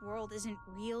me this world isn't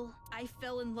real, I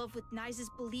fell in love with NICE's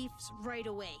beliefs right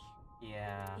away.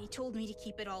 Yeah. They told me to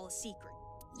keep it all a secret.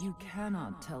 You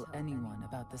cannot tell anyone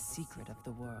about the secret of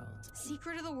the world.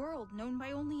 Secret of the world, known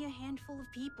by only a handful of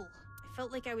people. I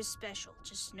felt like I was special,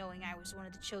 just knowing I was one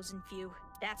of the chosen few.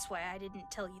 That's why I didn't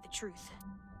tell you the truth.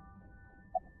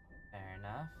 Fair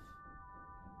enough.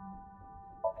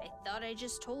 I thought I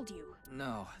just told you.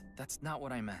 No, that's not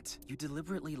what I meant. You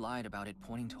deliberately lied about it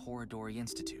pointing to Horodori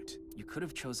Institute. You could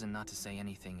have chosen not to say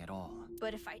anything at all.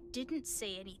 But if I didn't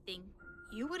say anything,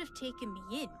 you would have taken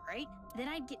me in, right? Then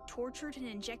I'd get tortured and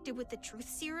injected with the truth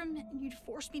serum, and you'd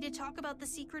force me to talk about the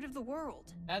secret of the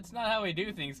world. That's not how we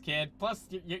do things, kid. Plus,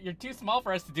 you're too small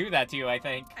for us to do that to you, I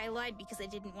think. I lied because I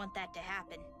didn't want that to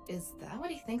happen. Is that what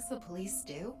he thinks the police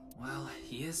do? Well,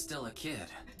 he is still a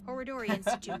kid. Horadori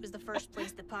Institute was the first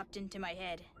place that popped into my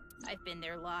head. I've been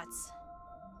there lots.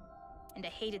 And I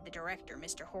hated the director,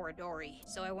 Mr. Horadori,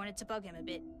 so I wanted to bug him a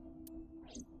bit.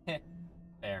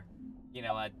 Fair. You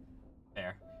know what?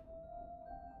 Fair.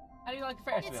 How do you like the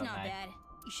Ferris wheel? It's not bad.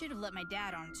 You should have let my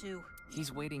dad on, too.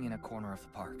 He's waiting in a corner of the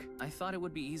park. I thought it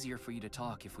would be easier for you to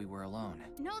talk if we were alone.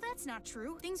 No, that's not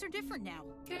true. Things are different now.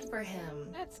 Good for him.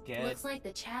 That's good. Looks like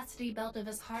the chastity belt of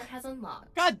his heart has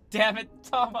unlocked. God damn it,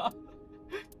 Tama!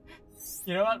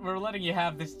 You know what? We're letting you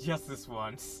have this just this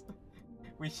once.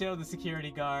 We showed the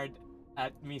security guard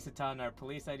at Misatan our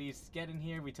police IDs to get in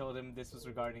here. We told him this was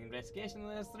regarding investigation and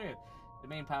let us through. The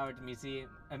main power to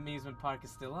amusement park is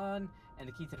still on, and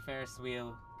the key to the Ferris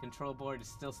wheel control board is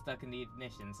still stuck in the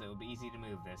ignition, so it'll be easy to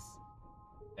move this.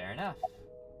 Fair enough.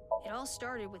 It all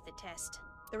started with the test.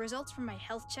 The results from my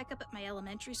health checkup at my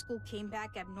elementary school came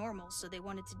back abnormal, so they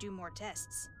wanted to do more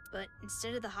tests. But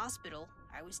instead of the hospital,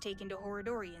 I was taken to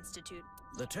Horadori Institute.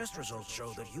 The test results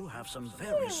show that you have some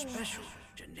very special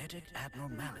genetic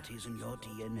abnormalities in your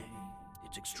DNA.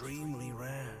 It's extremely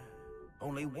rare.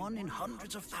 Only 1 in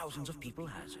hundreds of thousands of people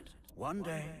has it. One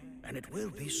day, and it will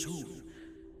be soon,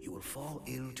 you will fall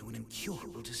ill to an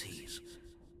incurable disease,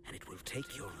 and it will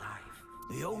take your life.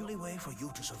 The only way for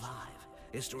you to survive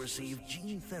is to receive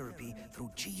gene therapy through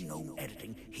genome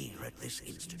editing here at this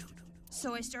institute.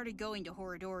 So I started going to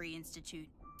Horadori Institute,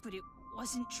 but it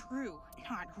wasn't true.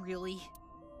 Not really.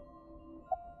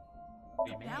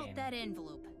 About that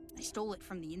envelope. I stole it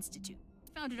from the institute.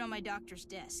 Found it on my doctor's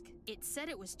desk. It said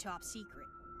it was top secret,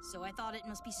 so I thought it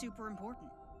must be super important.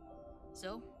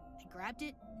 So, I grabbed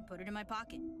it and put it in my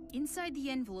pocket. Inside the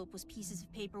envelope was pieces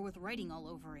of paper with writing all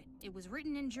over it. It was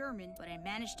written in German, but I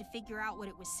managed to figure out what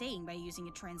it was saying by using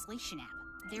a translation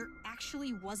app. There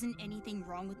actually wasn't anything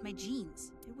wrong with my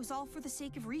genes. It was all for the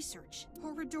sake of research.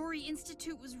 Horadori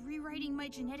Institute was rewriting my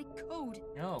genetic code.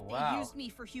 Oh, wow. They used me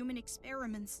for human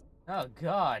experiments. Oh,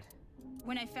 God.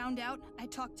 When I found out, I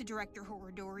talked to Director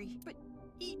Horadori, but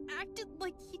he acted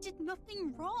like he did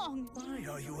nothing wrong. Why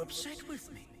are you upset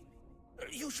with me?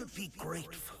 You should be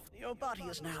grateful. Your body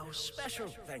is now special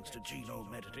thanks to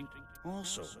genome editing.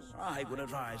 Also, I would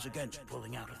advise against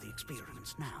pulling out of the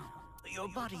experiments now. Your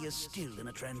body is still in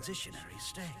a transitionary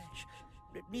stage.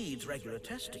 It needs regular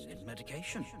testing and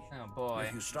medication. Oh, boy.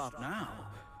 If you stop now,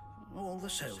 all the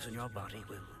cells in your body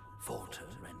will falter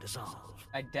and dissolve.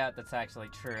 I doubt that's actually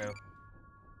true.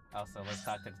 Also, let's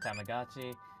talk to the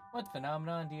Tamagotchi. What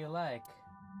phenomenon do you like?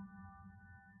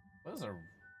 Those are...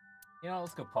 You know,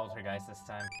 let's go Poltergeist this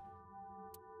time.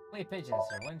 Play pigeons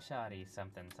are one-shotty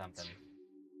something something.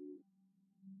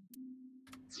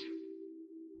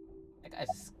 That guy's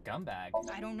a scumbag.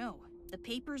 I don't know. The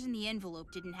papers in the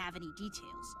envelope didn't have any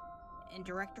details. And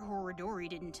Director Horadori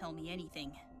didn't tell me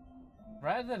anything.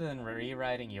 Rather than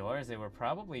rewriting yours, they were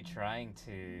probably trying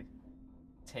to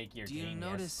take your genius. Do you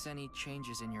notice any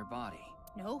changes in your body?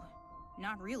 No,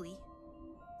 not really.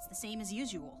 It's the same as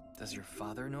usual. Does your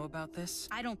father know about this?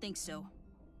 I don't think so.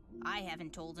 I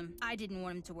haven't told him. I didn't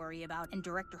want him to worry about, and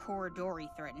Director Horadori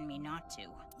threatened me not to.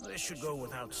 This should go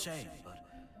without saying, but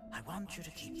I want you to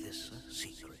keep this a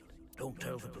secret. Don't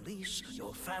tell the police,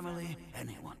 your family,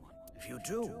 anyone. If you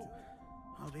do,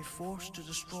 I'll be forced to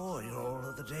destroy all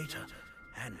of the data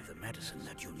and the medicine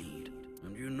that you need.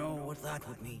 And you know what that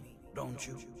would mean, don't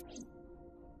you?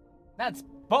 That's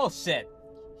bullshit!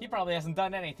 He probably hasn't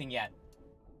done anything yet.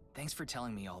 Thanks for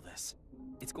telling me all this.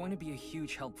 It's going to be a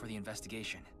huge help for the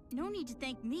investigation. No need to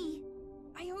thank me.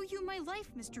 I owe you my life,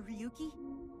 Mr. Ryuki.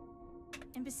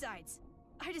 And besides,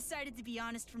 I decided to be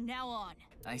honest from now on.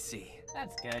 I see.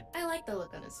 That's good. I like the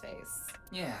look on his face.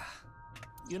 Yeah.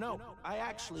 You know, I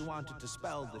actually wanted to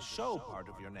spell the show part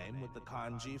of your name with the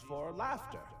kanji for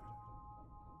laughter.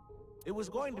 It was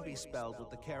going to be spelled with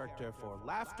the character for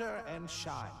laughter and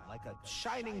shine, like a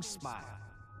shining smile.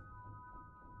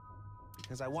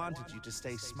 Because I wanted you to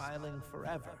stay smiling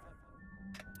forever.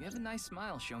 You have a nice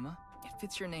smile, Shoma. It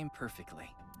fits your name perfectly.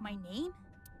 My name?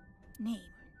 Name.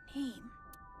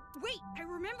 Wait, I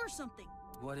remember something.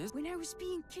 What is? When I was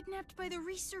being kidnapped by the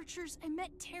researchers, I met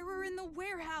Terror in the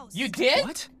warehouse. You did?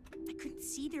 What? I couldn't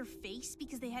see their face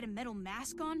because they had a metal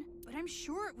mask on, but I'm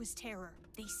sure it was Terror.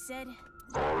 They said...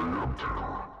 I am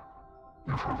Terror.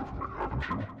 You've heard of me, haven't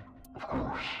you? Of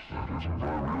course, that isn't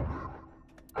my real name.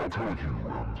 I'll tell you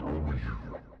and only you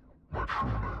my true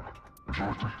name. Would you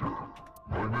like to hear?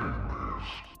 My name is...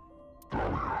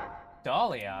 Dahlia.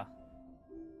 Dahlia?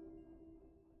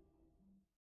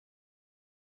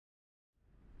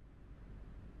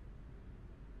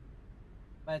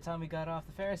 By the time we got off,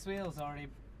 the Ferris wheel is already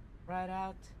right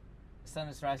out. The sun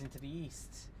is rising to the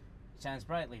east. shines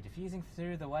brightly, diffusing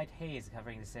through the white haze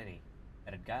covering the city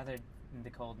that had gathered in the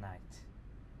cold night.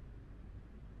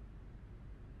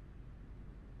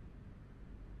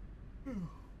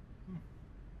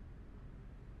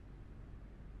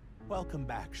 Welcome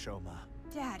back, Shoma.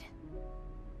 Dad.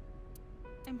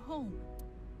 I'm home.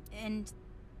 And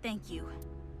thank you.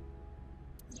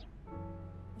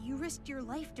 You risked your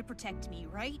life to protect me,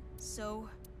 right? So...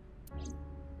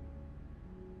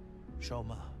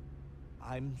 Shoma,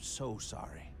 I'm so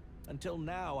sorry. Until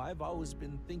now, I've always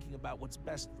been thinking about what's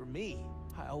best for me.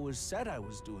 I always said I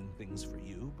was doing things for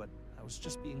you, but I was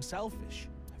just being selfish.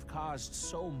 I've caused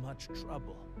so much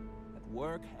trouble. At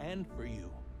work and for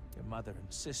you. Your mother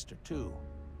and sister, too.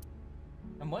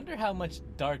 I wonder how much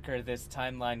darker this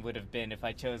timeline would have been if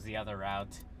I chose the other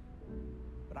route.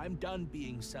 But I'm done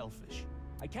being selfish.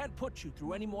 I can't put you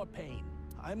through any more pain.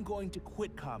 I'm going to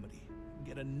quit comedy and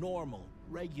get a normal,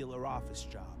 regular office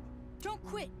job. Don't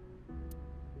quit!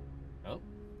 Oh?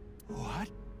 What?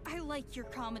 I like your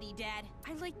comedy, Dad.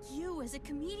 I like you as a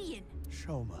comedian.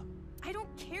 Shoma. I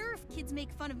don't care if kids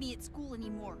make fun of me at school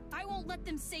anymore. I won't let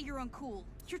them say you're uncool.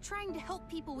 You're trying to help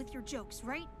people with your jokes,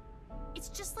 right? It's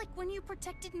just like when you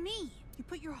protected me. You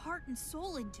put your heart and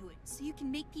soul into it so you can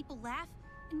make people laugh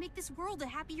and make this world a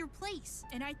happier place.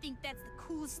 And I think that's the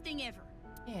coolest thing ever.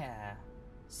 Yeah.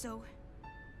 So,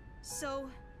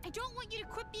 I don't want you to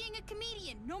quit being a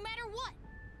comedian, no matter what.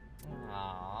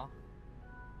 Aww.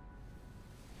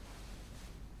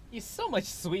 He's so much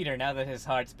sweeter now that his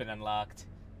heart's been unlocked.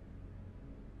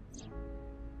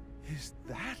 Is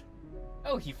that?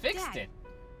 Oh, he fixed Dad, it.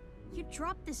 You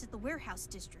dropped this at the warehouse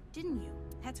district, didn't you?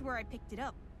 That's where I picked it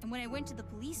up. And when I went to the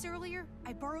police earlier,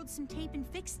 I borrowed some tape and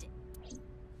fixed it.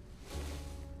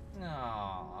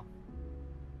 Aww.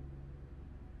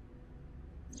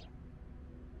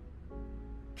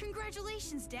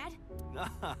 Congratulations, Dad!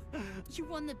 You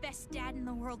won the Best Dad in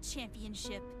the World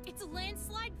Championship. It's a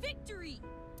landslide victory!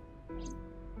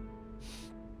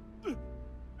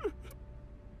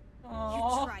 Aww.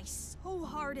 You try so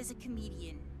hard as a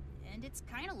comedian, and it's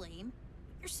kinda lame.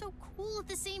 You're so cool at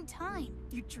the same time.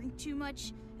 You drink too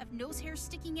much, have nose hair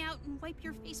sticking out, and wipe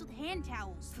your face with hand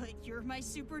towels. But you're my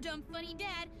super dumb funny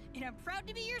dad, and I'm proud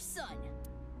to be your son.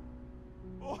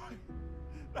 Boy,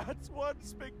 that's one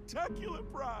spectacular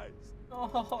prize.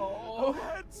 Oh. A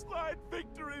landslide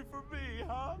victory for me,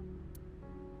 huh?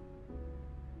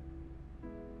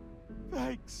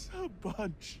 Thanks a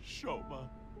bunch, Shoma.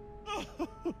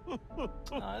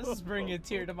 This is bringing a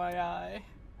tear to my eye.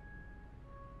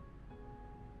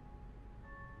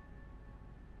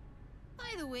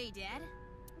 By the way, Dad,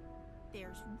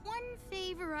 there's one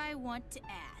favor I want to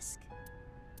ask.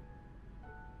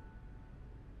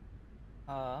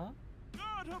 God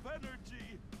of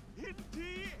energy,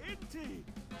 Inti,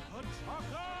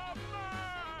 Pachaka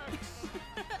Max!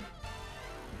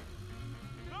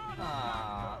 God of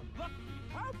laughter, lucky,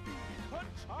 happy,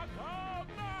 Pachaka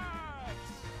Max!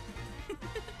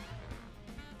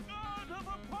 God of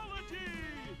apology!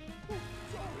 Oh,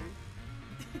 sorry.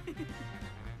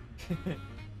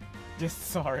 Just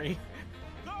sorry.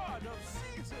 God of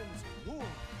seasons,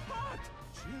 warm, hot,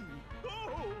 chill,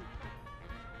 cold!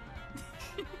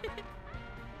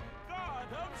 God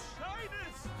of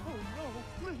shyness! Oh no,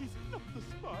 please, not the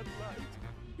spotlight!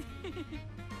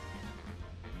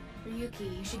 Ryuki,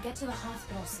 you should get to the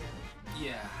hospital soon.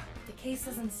 Yeah. The case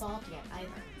isn't solved yet,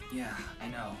 either. Yeah, I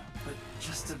know. But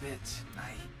just a bit.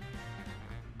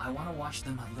 I want to watch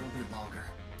them a little bit longer.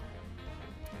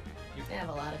 They have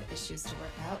a lot of issues to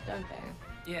work out, don't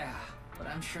they? Yeah, but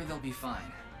I'm sure they'll be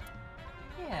fine.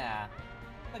 Yeah.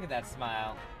 Look at that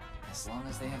smile. As long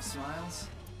as they have smiles,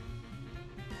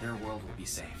 their world will be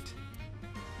saved.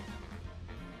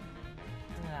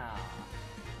 Aww.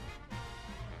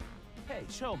 Hey,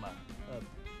 Shoma,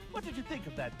 what did you think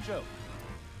of that joke?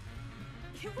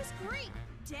 It was great,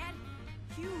 Dad.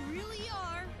 You really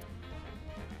are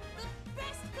the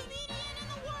best comedian in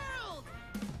the world!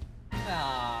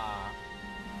 Aww.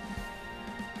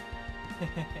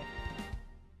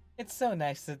 It's so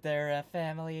nice that they're a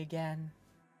family again.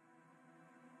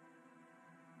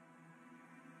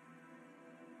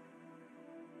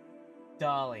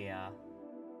 Dahlia.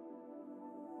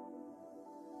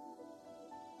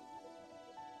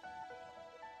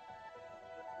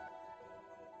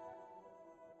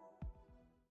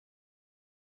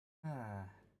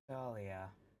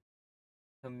 Dahlia.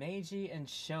 So Meiji and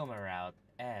Shoma route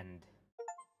end.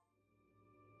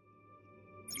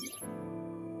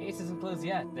 Case isn't closed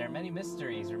yet. There are many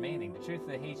mysteries remaining. The truth of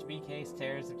the HB case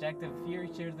tears objective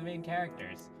future of the main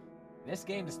characters. In this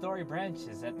game, the story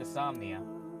branches at the Somnia.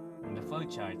 From the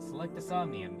flowchart, select the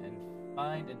Somnium and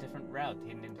Find a different route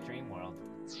hidden in the dream world.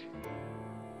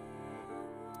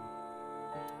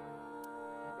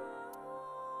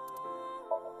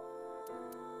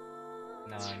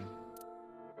 None.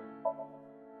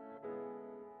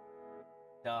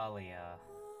 Dahlia.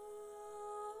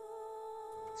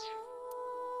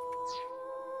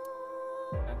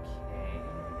 Okay.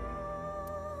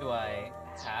 Do I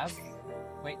have?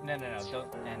 Wait, no,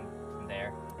 don't end from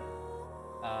there.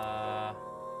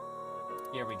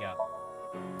 Here we go.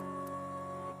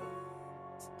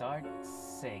 Start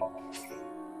sync.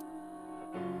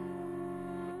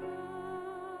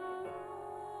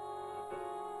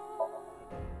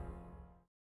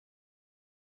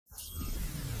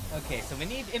 Okay, so we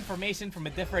need information from a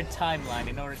different timeline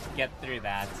in order to get through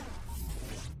that.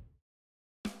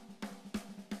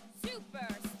 Super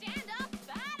stand-up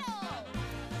battle!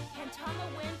 Can Tama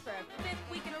win for a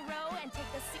 5th week in a row and take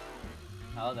the seat?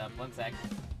 Hold up, one sec.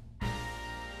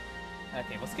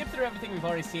 Okay, we'll skip through everything we've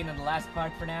already seen in the last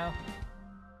part for now.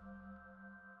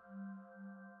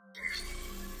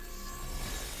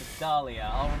 It's Dahlia,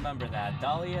 I'll remember that.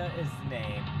 Dahlia is the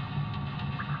name.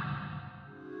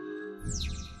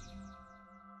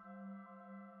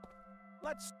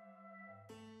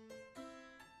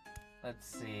 Let's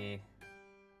see.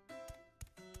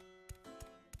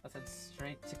 Let's head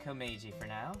straight to Komeiji for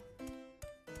now.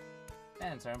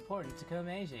 Fans are important to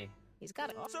Komeiji. He's got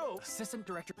it. So, Assistant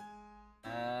Director.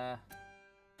 No,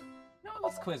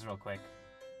 let's quiz real quick.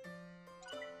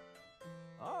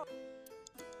 Oh.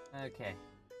 Okay.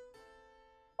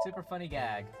 Super funny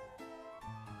gag.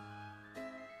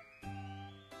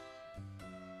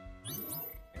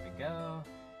 Here we go.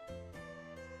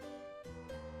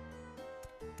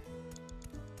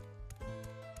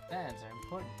 Fans are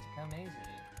important to Komeiji.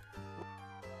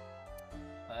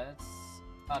 Let's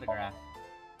autograph.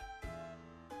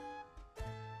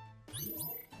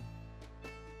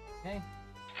 Okay.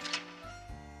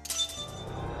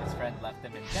 His friend left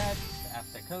him in debt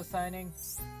after co-signing.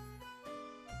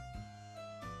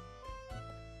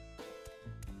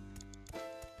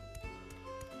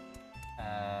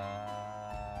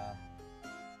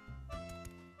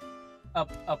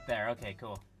 Up there. Okay,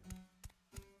 cool.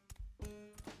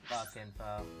 Lock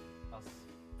info.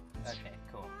 Okay,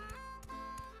 cool.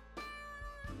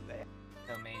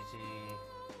 Komeiji.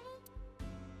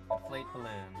 Inflate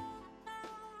balloon.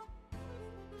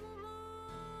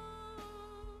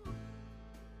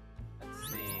 Let's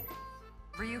see.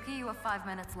 Ryuki, you have 5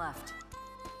 minutes left.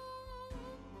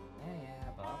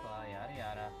 Yeah, blah blah, yada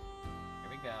yada.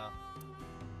 Here we go.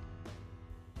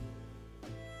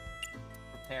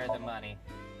 Prepare the money.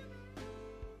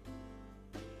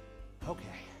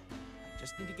 Okay. I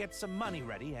just need to get some money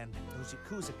ready, and those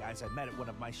Yakuza guys I met at one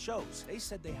of my shows, they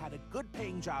said they had a good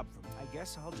paying job for me. I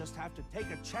guess I'll just have to take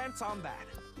a chance on that.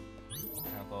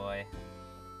 Oh boy.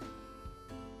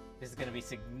 This is gonna be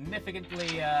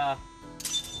significantly,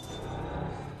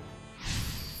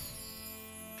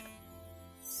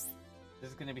 This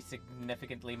is gonna be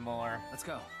significantly more... Let's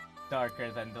go.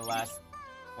 ...darker than the last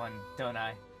one, don't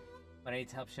I? What I need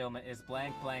to help Shoma is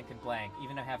blank, blank, and blank.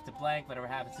 Even if I have to blank, whatever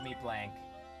happens to me, blank.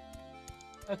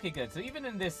 Okay, good. So even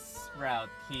in this route,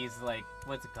 he's like...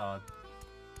 What's it called?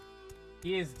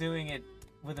 He is doing it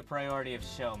with the priority of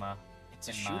Shoma. It's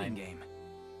a shooting game.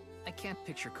 I can't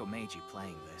picture Komeiji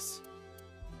playing this.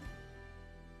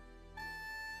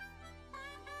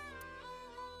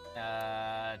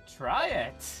 Try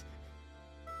it!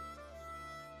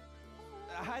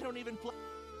 I don't even play.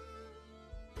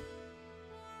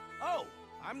 Oh,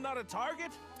 I'm not a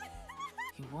target?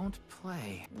 He won't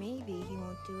play. Maybe he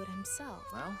won't do it himself.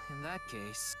 Well, in that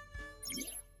case...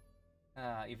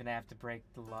 Even have to break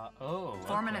the law. Oh,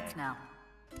 4 minutes now.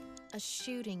 A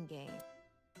shooting game.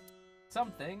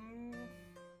 Something...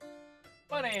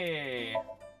 funny!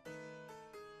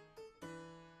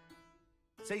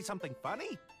 Say something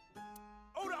funny?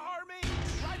 Oda Army!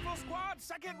 Rifle Squad,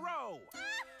 second row!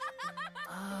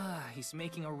 Ah, he's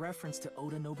making a reference to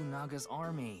Oda Nobunaga's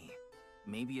army.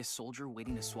 Maybe a soldier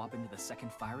waiting to swap into the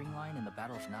second firing line in the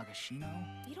Battle of Nagashino?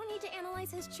 You don't need to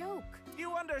analyze his joke.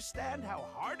 You understand how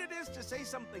hard it is to say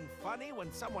something funny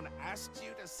when someone asks you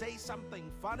to say something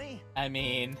funny? I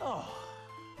mean... Oh,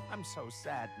 I'm so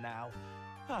sad now.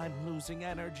 I'm losing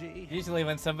energy. Usually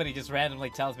when somebody just randomly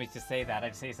tells me to say that,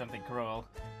 I'd say something cruel.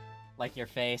 Like your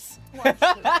face. What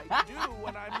should I do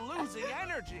when I'm losing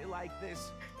energy like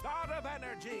this? God of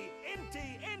energy,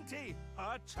 Inti,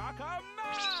 Pachaka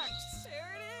Max!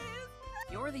 There it is!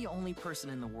 You're the only person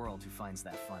in the world who finds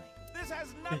that funny. This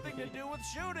has nothing to do with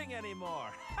shooting anymore.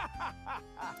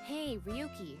 Hey,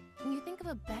 Ryuki, can you think of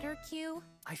a better cue?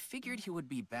 I figured he would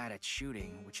be bad at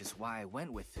shooting, which is why I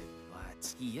went with it.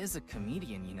 But he is a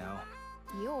comedian, you know.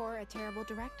 You're a terrible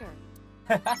director.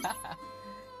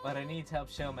 But I need to help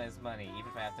Shoma his money, even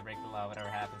if I have to break the law, whatever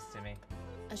happens to me.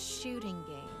 A shooting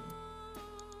game.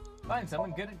 Find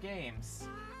someone good at games.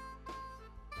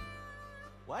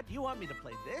 What? You want me to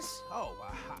play this? Oh,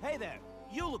 hey there.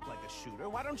 You look like a shooter.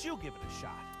 Why don't you give it a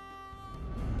shot?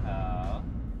 Oh.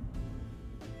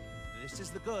 This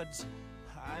is the goods.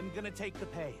 I'm gonna take the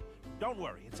pay. Don't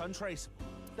worry, it's untraceable.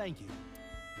 Thank you.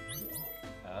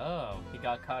 Oh, he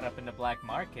got caught up in the black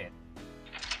market.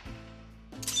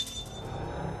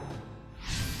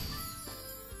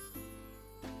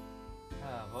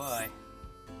 Oh boy.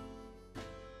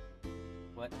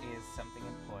 What is something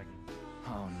important?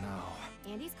 Oh no.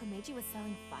 Andy's Komeiji was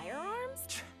selling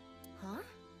firearms? Huh?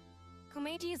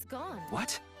 Komeiji is gone.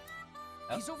 What?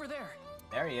 Oh. He's over there.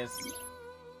 There he is.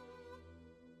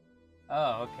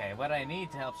 Oh, okay. What I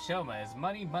need to help Shoma is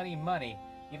money, money, money.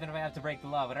 Even if I have to break the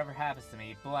law, whatever happens to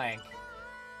me, blank.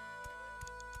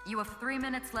 You have 3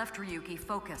 minutes left, Ryuki.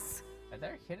 Focus. Are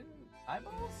there hidden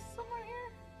eyeballs somewhere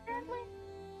here, apparently?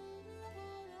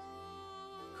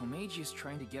 Komeiji is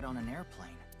trying to get on an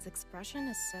airplane. His expression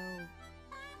is so...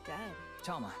 dead.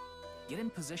 Talma, get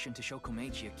in position to show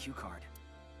Komeiji a cue card.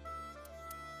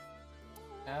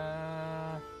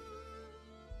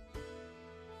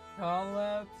 Call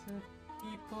out to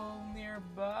people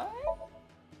nearby?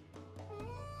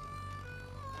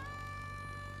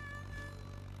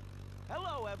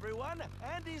 Hello, everyone.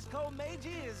 Andy's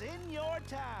Komeiji is in your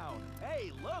town.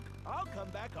 Hey, look, I'll come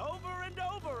back over and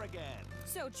over again.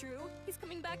 So true. He's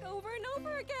coming back over and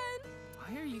over again.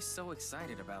 Why are you so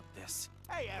excited about this?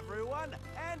 Hey, everyone.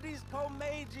 Andy's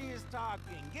Komeiji is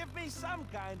talking. Give me some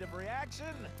kind of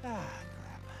reaction. Ah,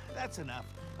 crap. That's enough.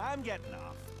 I'm getting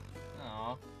off.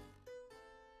 Aw.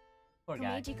 Poor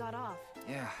guy. Komeiji got off.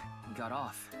 Yeah, he got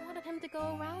off. I wanted him to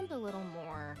go around a little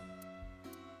more.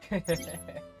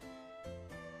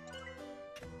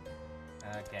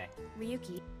 Okay.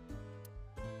 Ryuki.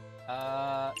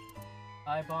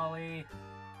 Eyebally.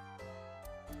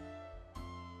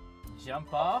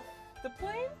 Jump off the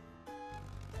plane?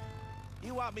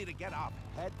 You want me to get off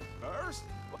head first?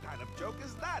 What kind of joke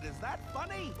is that? Is that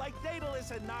funny? Like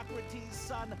Daedalus and Nocrates'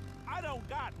 son? I don't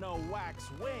got no wax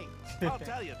wings. I'll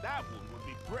tell you, that one would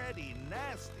be pretty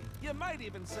nasty. You might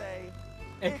even say...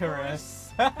 Icarus.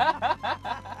 I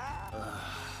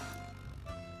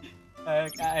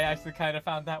actually kind of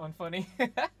found that one funny.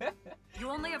 You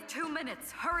only have 2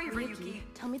 minutes. Hurry, Ryuki.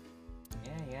 Tell me...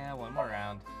 Yeah, one more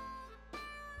round.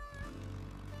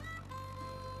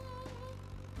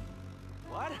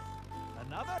 What?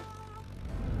 Another?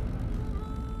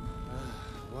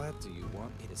 What do you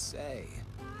want me to say?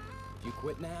 If you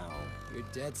quit now, your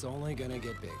debt's only gonna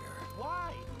get bigger.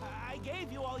 Why? I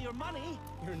gave you all your money.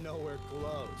 You're nowhere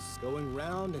close. Going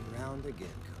round and round again,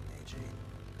 Komeiji.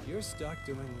 You're stuck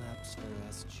doing laps for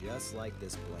us just like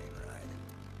this plane ride.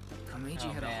 Komeiji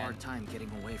had a hard time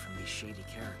getting away from these shady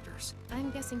characters.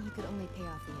 I'm guessing he could only pay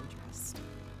off the interest.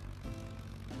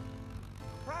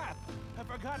 Crap! I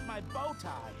forgot my bow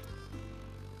tie.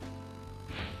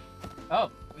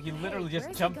 Oh, he literally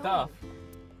just jumped off.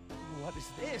 What is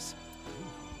this?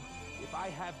 If I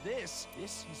have this,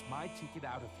 this is my ticket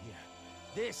out of here.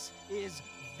 This is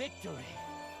victory.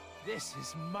 This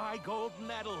is my gold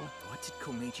medal. What did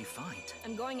Komeiji find?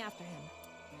 I'm going after him.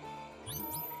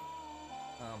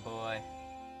 Oh boy.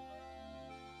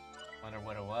 Wonder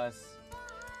what it was.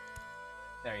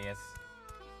 There he is.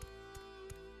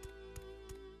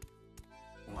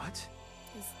 What?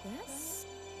 Is this?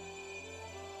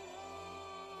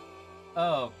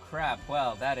 Oh crap,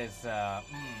 well that is,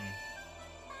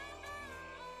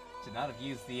 should not have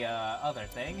used the, other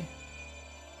thing.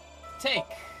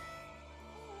 Take!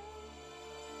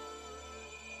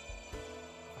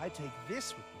 If I take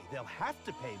this with me, they'll have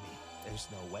to pay me. There's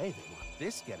no way they want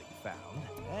this getting found.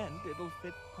 And it'll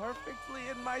fit perfectly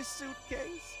in my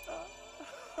suitcase.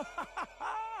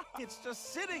 It's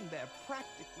just sitting there,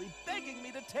 practically begging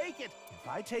me to take it. If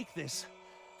I take this,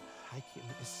 I can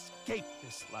escape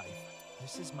this life.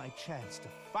 This is my chance to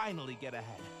finally get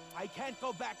ahead. I can't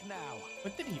go back now.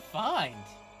 What did he find?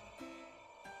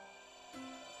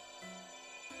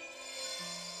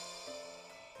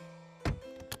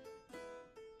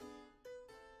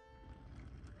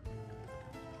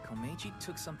 Komeiji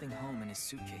took something home in his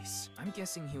suitcase. I'm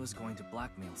guessing he was going to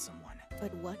blackmail someone.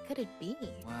 But what could it be?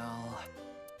 Well...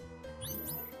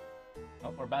 Oh,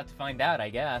 we're about to find out, I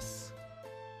guess.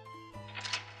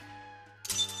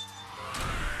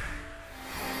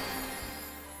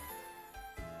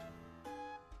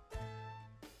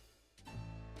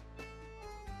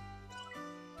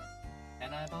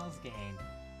 10 eyeballs gained.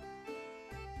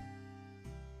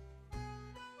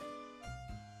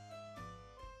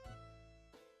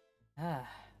 Ah.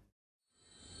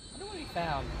 What do we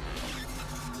found?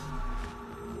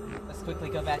 Let's quickly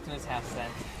go back to his house then.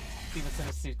 See what's in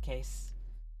his suitcase.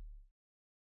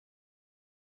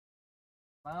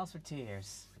 Smiles for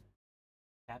Tears.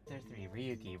 Chapter 3,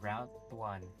 Ryuki, Route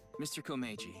 1. Mr.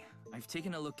 Komeiji, I've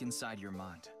taken a look inside your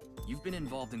mind. You've been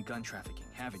involved in gun trafficking,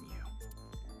 haven't you?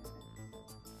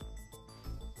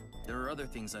 There are other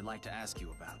things I'd like to ask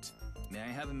you about. May I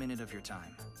have a minute of your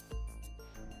time?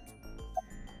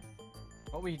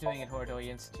 What were you doing at Horodori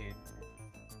Institute?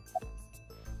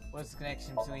 What's the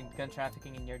connection between gun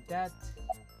trafficking and your debt?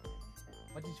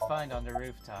 What did you find on the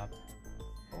rooftop?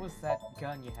 What was that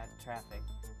gun you had trafficked?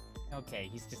 Okay,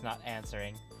 he's just not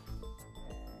answering.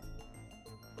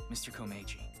 Mr.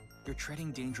 Komeiji, you're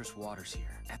treading dangerous waters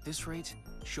here. At this rate,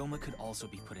 Shoma could also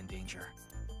be put in danger.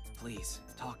 Please,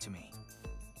 talk to me.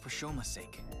 For Shoma's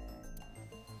sake.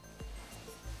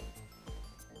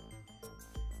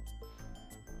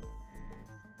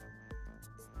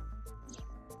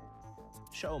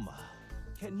 Shoma,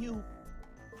 can you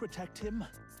protect him?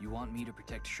 You want me to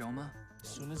protect Shoma? As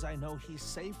soon as I know he's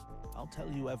safe, I'll tell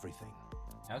you everything.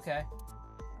 Okay.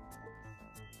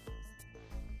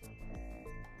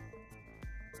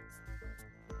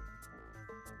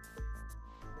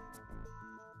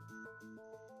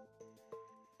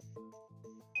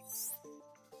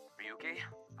 Ryuki,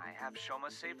 I have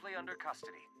Shoma safely under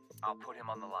custody. I'll put him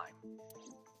on the line.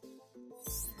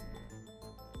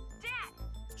 Dad!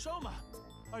 Shoma,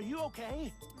 are you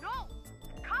okay? No!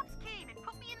 The cops came and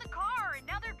put me in the car, and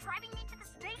now they're driving me to the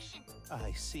station.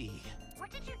 I see. What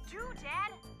did you do,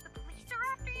 Dad? The police are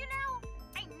after you now?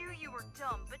 I knew you were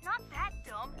dumb, but not that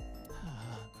dumb.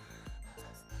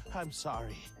 I'm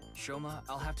sorry. Shoma,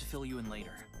 I'll have to fill you in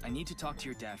later. I need to talk to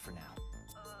your dad for now.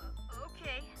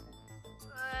 Okay.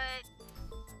 But...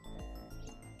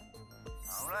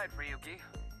 All right, Ryuki.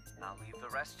 I'll leave the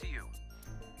rest to you.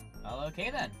 Well,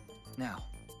 okay then. Now,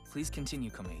 please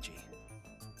continue, Komeiji.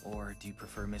 Or do you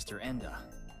prefer Mr. Enda?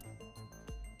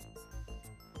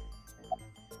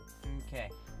 Okay.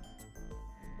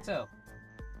 So,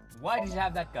 why did you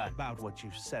have that gun? About what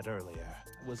you said earlier.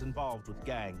 I was involved with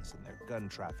gangs and their gun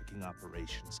trafficking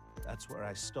operations. That's where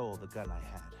I stole the gun I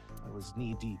had. I was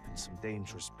knee-deep in some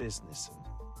dangerous business, and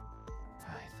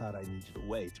I thought I needed a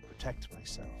way to protect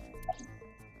myself.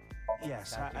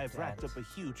 Yes, I've racked up a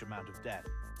huge amount of debt.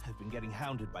 I've been getting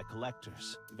hounded by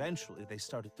collectors. Eventually, they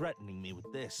started threatening me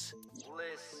with this.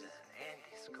 Listen,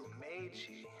 Andy's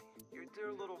Komeiji. Your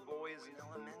dear little boy is in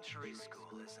elementary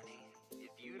school, isn't he?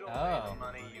 If you don't pay the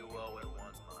money you owe in 1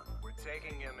 month, we're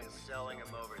taking him and selling him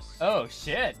overseas. Oh,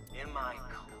 shit. Am I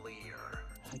clear?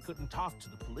 I couldn't talk to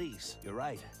the police. You're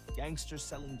right. Gangsters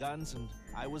selling guns, and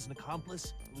I was an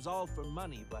accomplice. It was all for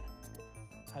money, but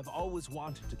I've always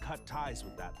wanted to cut ties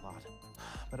with that lot.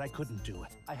 But I couldn't do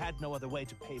it. I had no other way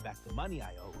to pay back the money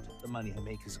I owed. The money I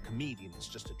make as a comedian is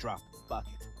just a drop in the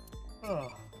bucket. Oh.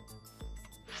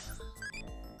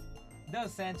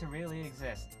 Does Santa really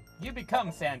exist? You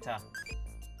become Santa.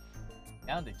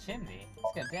 Down the chimney?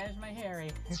 It's gonna damage my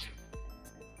Harry.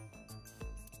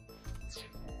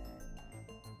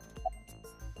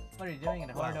 What are you doing at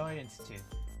the Horodori Institute?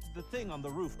 The thing on the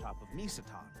rooftop of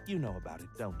Misatan. You know about it,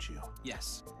 don't you?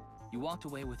 Yes. You walked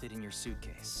away with it in your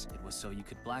suitcase. It was so you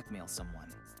could blackmail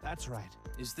someone. That's right.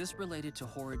 Is this related to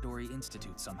Horodori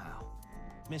Institute somehow?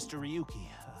 Mr. Ryuki,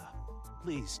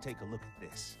 please take a look at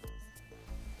this.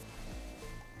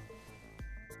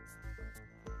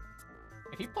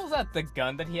 If he pulls out the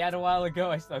gun that he had a while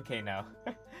ago, okay, no.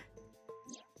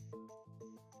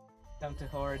 Come to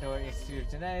Horodori Institute of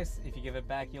Genetics. If you give it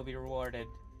back, you'll be rewarded.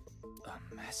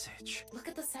 A message. Look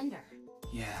at the sender.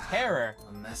 Yeah. Terror.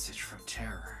 A message from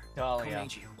Terror. Dahlia.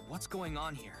 Komeiji, what's going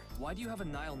on here? Why do you have a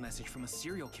Nile message from a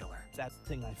serial killer? That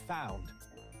thing I found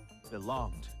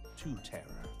belonged to Terror.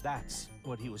 That's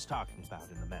what he was talking about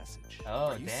in the message.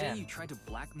 Oh, Are you saying you tried to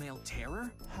blackmail Terror?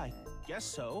 I guess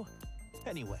so.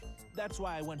 Anyway, that's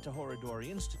why I went to Horodori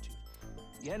Institute.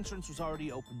 The entrance was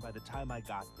already open by the time I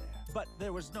got there. But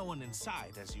there was no one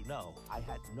inside, as you know. I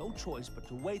had no choice but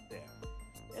to wait there.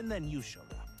 And then you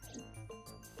showed up.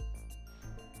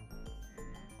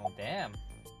 Oh, damn.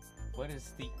 What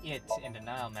is the it in the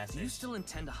Nile message? Do you still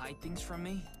intend to hide things from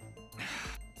me?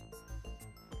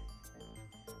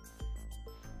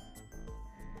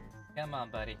 Come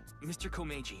on, buddy. Mr.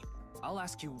 Komeiji, I'll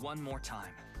ask you one more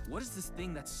time. What is this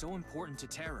thing that's so important to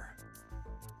Terror?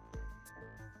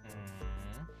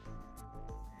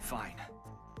 Fine.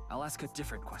 I'll ask a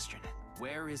different question.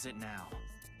 Where is it now?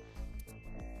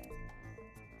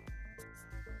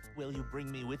 will you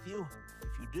bring me with you? If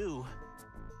you do,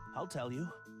 I'll tell you.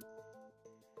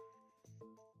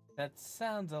 That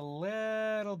sounds a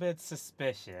little bit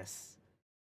suspicious.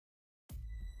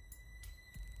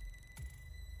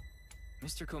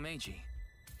 Mr. Komeiji,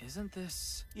 isn't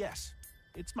this... Yes,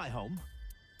 it's my home.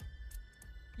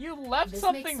 You left This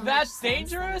something makes so that much sense that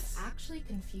dangerous? it's actually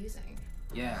confusing.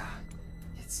 Yeah,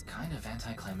 it's kind of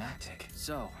anticlimactic.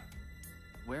 So,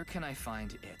 where can I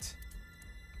find it?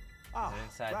 Ah,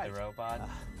 inside right. the robot?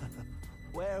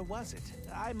 Where was it?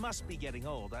 I must be getting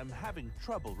old. I'm having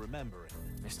trouble remembering.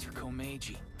 Mr.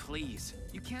 Komeiji, please.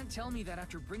 You can't tell me that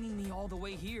after bringing me all the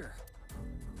way here.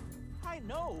 I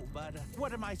know, but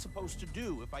what am I supposed to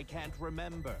do if I can't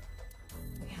remember?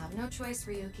 We have no choice,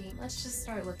 Ryuki. Let's just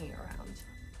start looking around.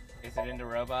 Is it in the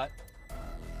robot?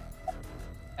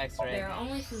 X-ray. There are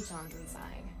only futons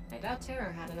inside. I doubt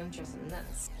Terror had an interest in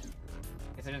this.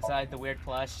 Is it inside the weird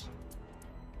plush?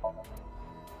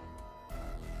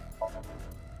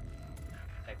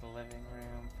 Check the living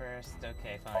room first.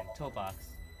 Okay, fine. Toolbox.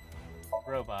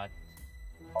 Robot.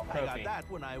 I got Trophy. that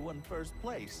when I won first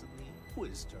place in the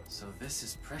quiz tournament. So this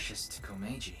is precious to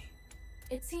Komeiji.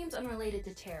 It seems unrelated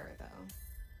to Terror, though.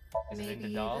 Is it in Maybe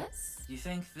the doll? this? You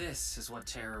think this is what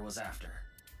Terror was after?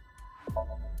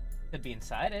 Could be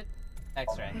inside it.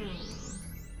 X-ray.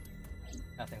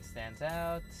 Nothing stands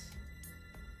out.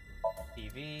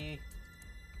 TV.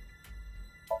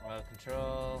 Remote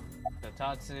control.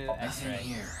 Kotatsu. Nothing X-ray.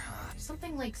 here. There's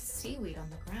something like seaweed on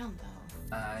the ground,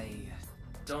 though. I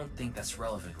don't think that's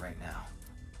relevant right now.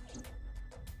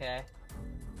 Okay.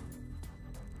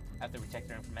 After we checked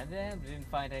the room from Enden, we didn't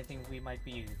find anything we might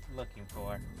be looking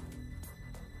for.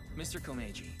 Mr.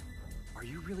 Komeiji, are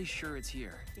you really sure it's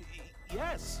here?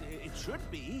 Yes, it should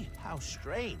be. How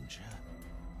strange.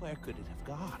 Where could it have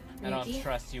gone? I don't Ryuki,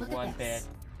 trust you look at one bit. this.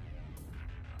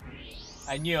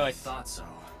 I knew I it. thought so.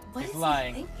 What He's is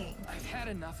lying. he thinking? I've had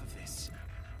enough of this.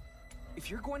 If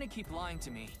you're going to keep lying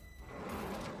to me...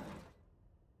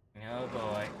 Oh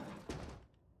boy.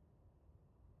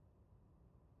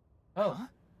 Oh. Huh?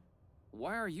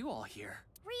 Why are you all here?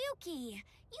 Ryuki,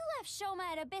 you left Shoma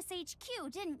at Abyss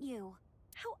HQ, didn't you?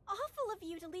 How awful of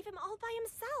you to leave him all by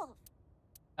himself.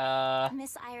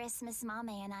 Miss Iris, Miss Mame,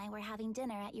 and I were having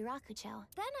dinner at Yurakucho.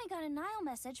 Then I got a Nile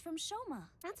message from Shoma.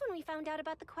 That's when we found out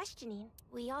about the questioning.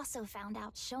 We also found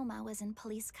out Shoma was in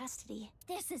police custody.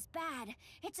 This is bad.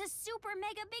 It's a super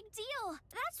mega big deal.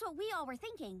 That's what we all were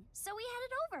thinking, so we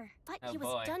headed over. But Oh, he was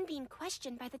boy. done being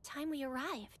questioned by the time we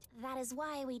arrived. That is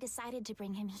why we decided to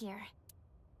bring him here.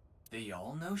 They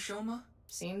all know Shoma?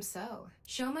 Seems so.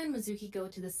 Shoma and Mizuki go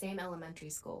to the same elementary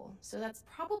school, so that's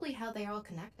probably how they're all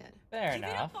connected. Fair Give it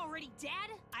enough. up already,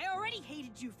 Dad! I already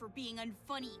hated you for being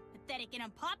unfunny, pathetic, and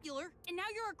unpopular, and now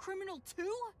you're a criminal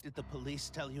too? Did the police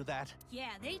tell you that? Yeah,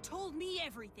 they told me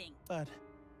everything. But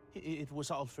it was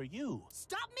all for you.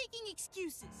 Stop making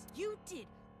excuses. You did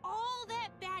all that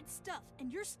bad stuff,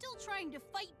 and you're still trying to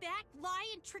fight back, lie,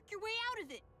 and trick your way out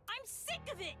of it. I'm sick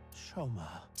of it! Shoma.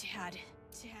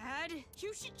 Dad,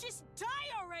 you should just die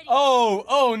already!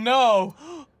 Oh no!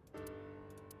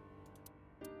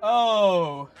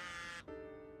 Oh!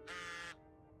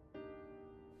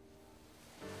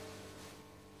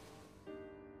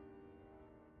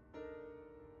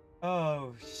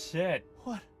 Oh shit.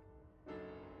 What?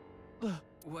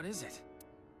 What is it?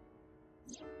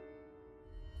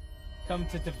 Come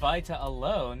to Devita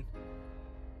alone?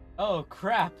 Oh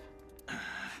crap.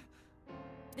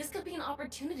 This could be an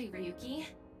opportunity, Ryuki.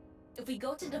 If we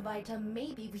go to Devita,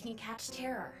 maybe we can catch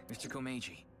Terror. Mr.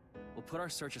 Komeiji, we'll put our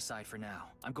search aside for now.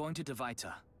 I'm going to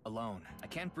Devita, alone. I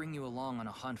can't bring you along on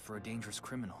a hunt for a dangerous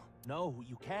criminal. No,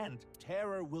 you can't.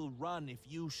 Terror will run if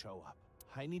you show up.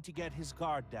 I need to get his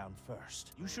guard down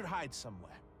first. You should hide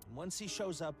somewhere. And once he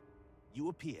shows up, you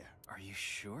appear. Are you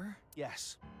sure?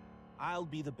 Yes. I'll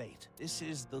be the bait. This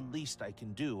is the least I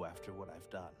can do after what I've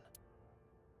done.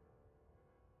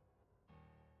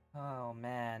 Oh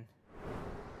man.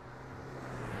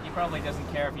 He probably doesn't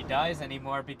care if he dies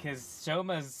anymore because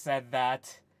Shoma's said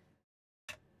that.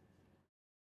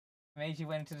 Meiji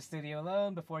went into the studio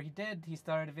alone. Before he did, he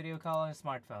started a video call on his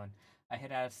smartphone. I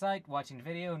hid out of sight, watching the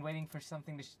video and waiting for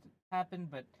something to happen,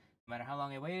 but no matter how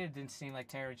long I waited, it didn't seem like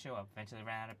Terror would show up. Eventually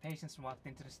ran out of patience and walked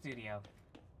into the studio.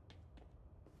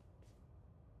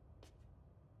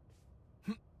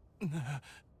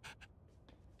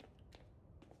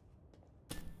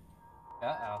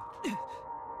 Uh-oh.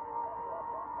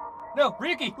 No,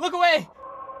 Ryuki, look away!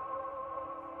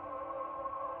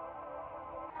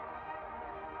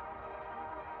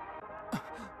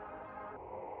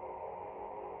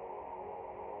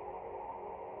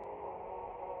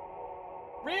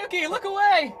 Ryuki, look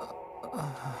away!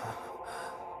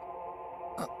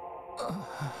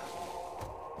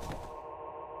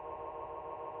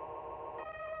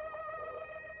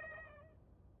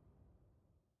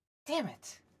 Damn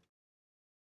it.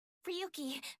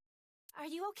 Ryuki, are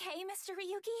you okay, Mr.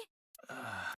 Ryuki?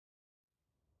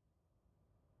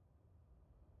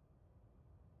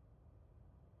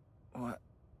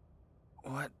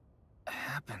 What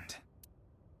happened?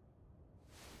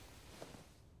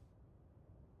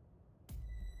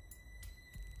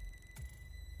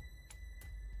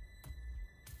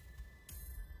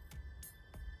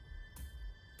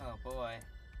 Oh boy.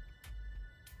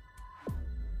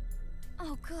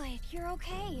 Oh good, you're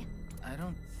okay. I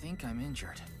don't think I'm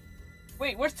injured.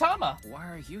 Wait, where's Tama? Why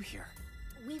are you here?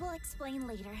 We will explain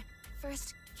later.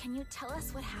 First, can you tell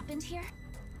us what happened here?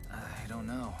 I don't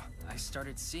know. I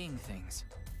started seeing things.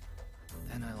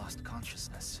 Then I lost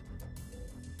consciousness.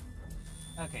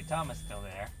 Okay, Tama's still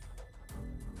there.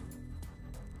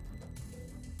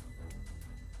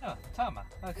 Oh, Tama.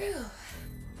 Okay. Phew.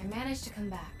 I managed to come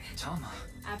back. Tama.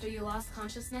 After you lost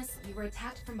consciousness, you were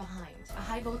attacked from behind. A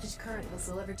high voltage current was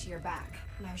delivered to your back,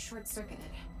 and I was short-circuited.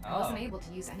 I wasn't able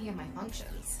to use any of my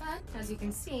functions. But, as you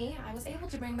can see, I was able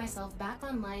to bring myself back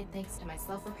online thanks to my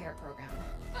self-repair program.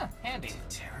 Huh, handy. Did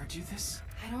Terra do this?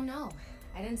 I don't know.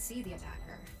 I didn't see the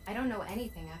attacker. I don't know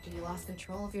anything after you lost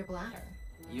control of your bladder.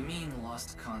 You mean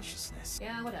lost consciousness?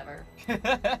 Yeah, whatever.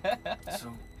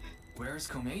 So, where's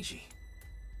Komeiji?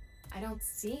 I don't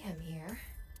see him here.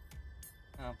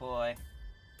 Oh boy.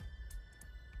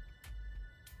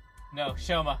 No,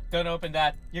 Shoma, don't open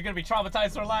that. You're gonna be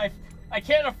traumatized for life. I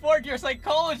can't afford your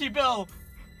psychology bill.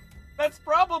 That's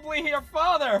probably your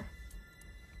father.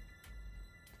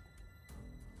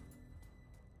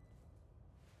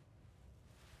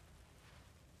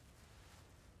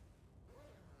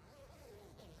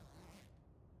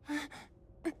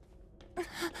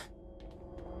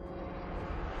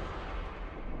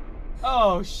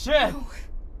 Oh shit! No.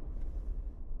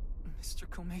 Mr.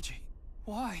 Komeiji,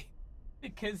 why?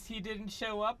 Because he didn't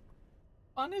show up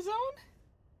on his own?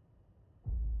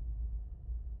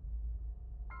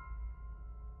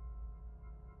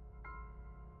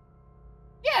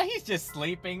 Yeah, he's just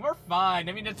sleeping. We're fine.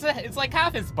 I mean, it's like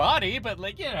half his body, but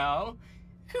like, you know,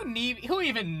 who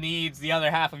even needs the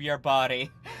other half of your body?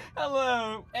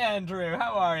 Hello, Andrew.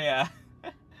 How are ya?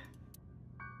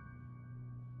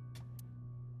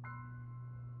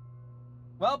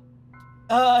 Well,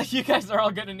 you guys are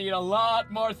all gonna need a lot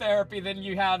more therapy than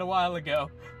you had a while ago.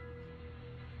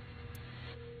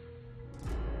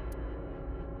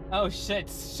 Oh shit,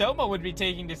 Shoma would be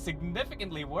taking this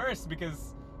significantly worse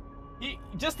because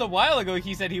just a while ago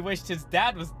he said he wished his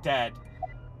dad was dead.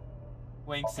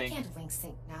 Wink I sync. can't wing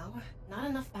sync now. Not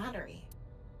enough battery.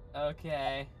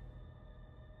 Okay.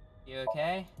 You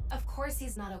okay? Of course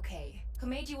he's not okay.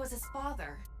 Komeiji was his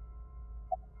father.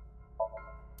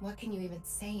 What can you even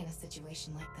say in a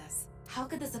situation like this? How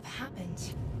could this have happened?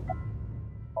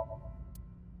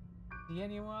 See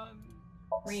anyone?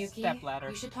 Ryuki, Stepladder.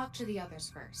 you should talk to the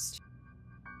others first.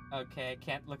 Okay,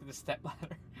 can't look at the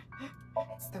stepladder.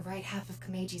 It's the right half of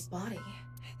Komeiji's body.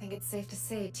 I think it's safe to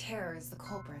say Terror is the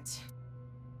culprit.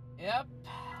 Yep.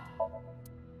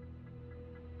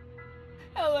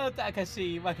 Hello,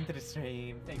 Takashi. Welcome to the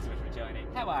stream. Thanks so much for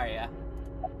joining. How are ya?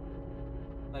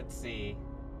 Let's see.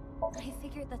 I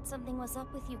figured that something was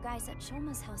up with you guys at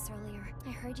Shoma's house earlier.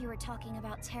 I heard you were talking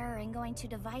about Terror and going to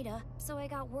Divida, so I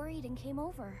got worried and came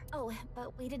over. Oh,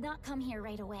 but we did not come here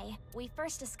right away. We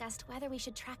first discussed whether we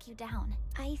should track you down.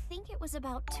 I think it was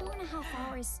about 2.5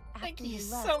 hours after Thank you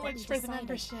left so that much we for the decided.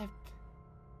 membership.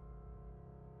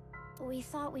 We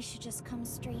thought we should just come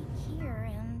straight here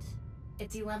and...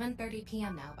 It's 11:30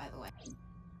 p.m. now, by the way.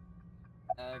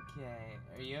 Okay,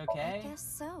 are you okay? I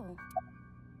guess so.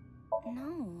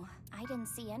 No, I didn't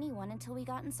see anyone until we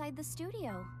got inside the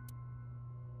studio.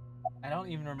 I don't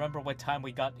even remember what time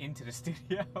we got into the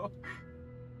studio.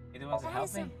 You the ones that That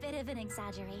helped is me? a bit of an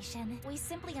exaggeration. We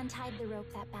simply untied the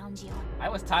rope that bound you. I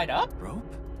was tied up?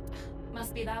 Rope?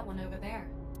 Must be that one over there.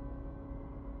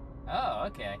 Oh,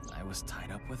 okay. I was tied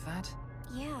up with that?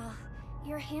 Yeah,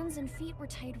 your hands and feet were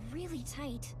tied really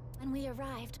tight. When we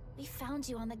arrived, we found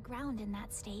you on the ground in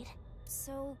that state.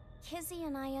 So, Kizzy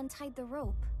and I untied the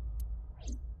rope.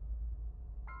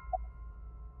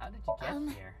 How did you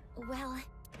get here? Well...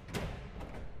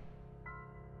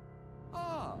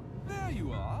 Ah, there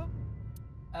you are.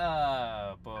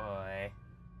 Oh, boy.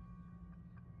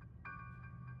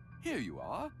 Here you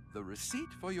are, the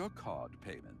receipt for your card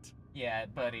payment. Yeah,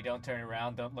 buddy, don't turn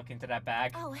around. Don't look into that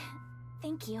bag. Oh,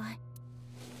 thank you.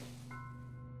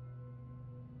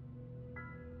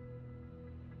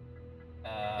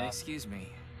 Excuse me,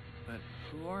 But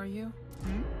who are you?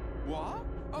 What?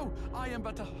 Oh, I am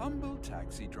but a humble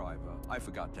taxi driver. I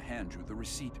forgot to hand you the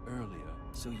receipt earlier.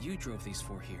 So you drove these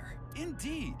four here?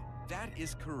 Indeed. That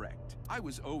is correct. I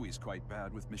was always quite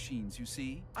bad with machines, you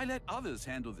see. I let others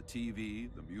handle the TV,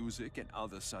 the music, and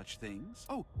other such things.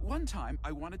 Oh, one time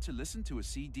I wanted to listen to a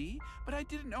CD, but I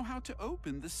didn't know how to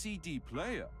open the CD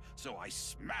player, so I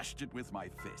smashed it with my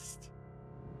fist.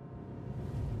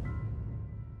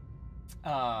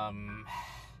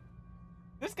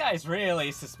 This guy's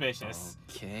really suspicious.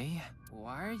 Okay.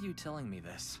 Why are you telling me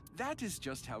this? That is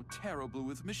just how terrible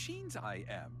with machines I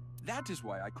am. That is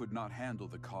why I could not handle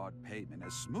the card payment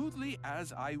as smoothly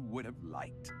as I would have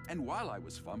liked. And while I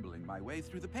was fumbling my way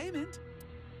through the payment...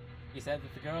 He said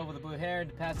that the girl with the blue hair in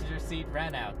the passenger seat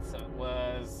ran out, so it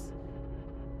was...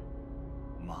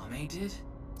 Mame did?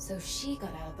 So she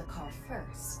got out of the car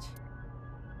first.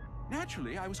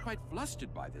 Naturally, I was quite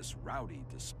flustered by this rowdy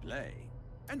display.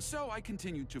 And so I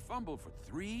continued to fumble for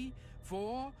 3,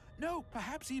 4, no,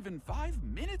 perhaps even 5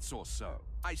 minutes or so.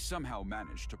 I somehow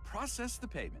managed to process the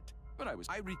payment, but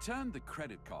I returned the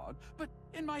credit card, but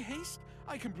in my haste,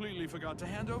 I completely forgot to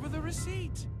hand over the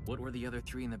receipt. What were the other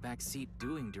three in the back seat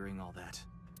doing during all that?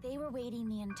 They were waiting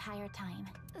the entire time.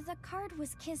 The card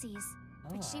was Kizzy's,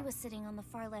 but she was sitting on the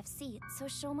far left seat, so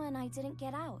Shoma and I didn't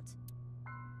get out.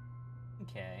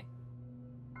 Okay.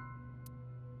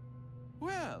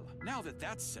 Well, now that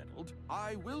that's settled,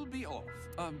 I will be off.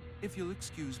 If you'll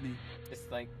excuse me.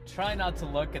 Just like, try not to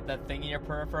look at that thing in your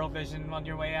peripheral vision on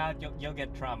your way out. You'll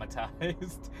get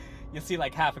traumatized. You'll see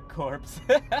like half a corpse.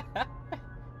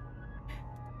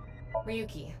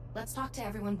 Ryuki, let's talk to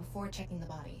everyone before checking the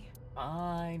body.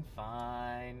 Fine,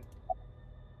 fine.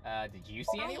 Did you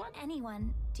see anyone?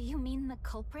 Anyone? Do you mean the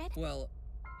culprit? Well,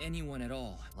 anyone at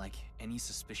all. Like, any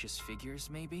suspicious figures,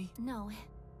 maybe? No.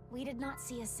 We did not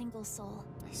see a single soul.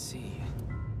 I see.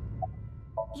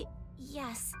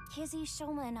 Yes, Kizzy,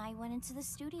 Shoma, and I went into the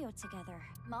studio together.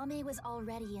 Mame was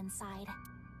already inside.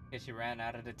 Because she ran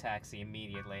out of the taxi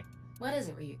immediately. What is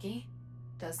it, Ryuki?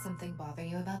 Does something bother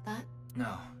you about that?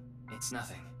 No, it's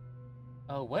nothing.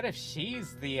 Oh, what if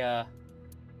she's the,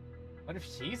 what if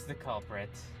she's the culprit?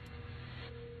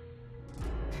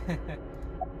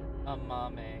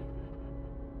 Mame.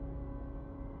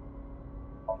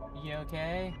 You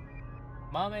okay?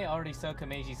 Mame already saw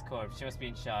Kameji's corpse. She must be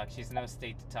in shock. She's in no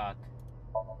state to talk.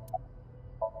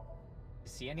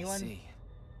 See anyone? I see.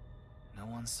 No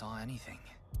one saw anything.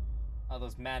 All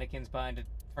those mannequins behind a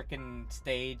frickin'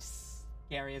 stage,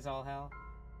 scary as all hell.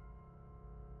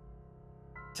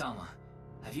 Tama,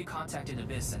 have you contacted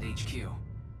Abyss at HQ?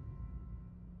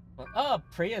 Well, oh,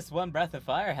 Prius One Breath of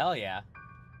Fire? Hell yeah.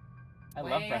 I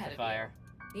love Way Breath ahead of Fire.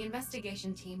 The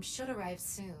investigation team should arrive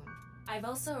soon. I've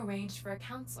also arranged for a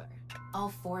counselor. All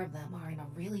 4 of them are in a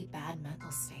really bad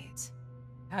mental state.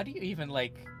 How do you even,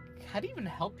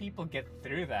 help people get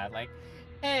through that? Like,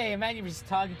 hey, a man you were just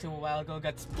talking to a while ago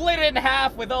got split in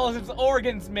half with all of his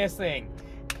organs missing.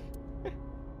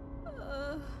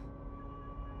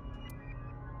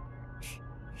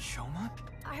 Shoma?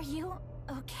 Are you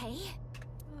okay?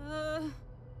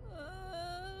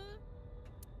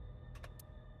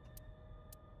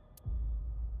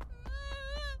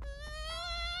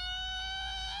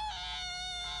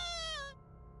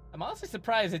 I'm also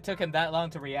surprised it took him that long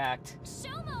to react.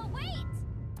 Shoma, wait!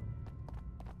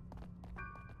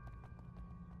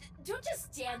 Don't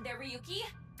just stand there, Ryuki.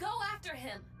 Go after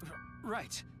him.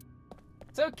 Right.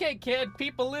 It's okay, kid.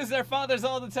 People lose their fathers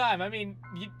all the time. I mean,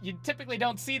 you typically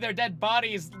don't see their dead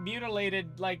bodies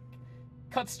mutilated, like,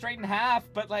 cut straight in half,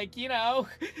 but, like, you know.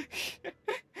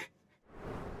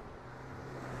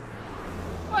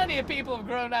 Plenty of people have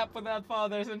grown up without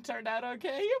fathers and turned out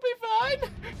okay. You'll be fine.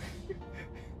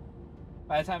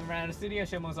 By the time around the studio,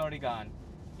 Shoma was already gone.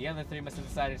 The other 3 must have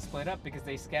decided to split up because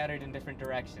they scattered in different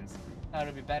directions. Thought it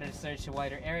would be better to search a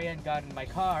wider area and got in my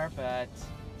car, but...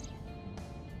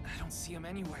 I don't see him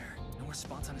anywhere. No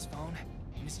response on his phone,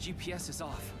 and his GPS is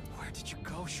off. Where did you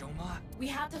go, Shoma? We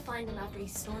had to find him after he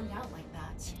stormed out like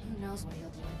that. Who knows what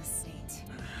he'll do in this state.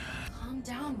 Calm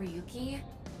down, Ryuki.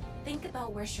 Think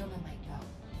about where Shoma might go.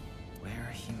 Where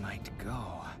he might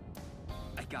go.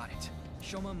 I got it.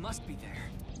 Shoma must be there.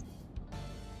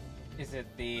 Is it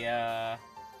the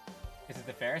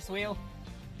Ferris wheel?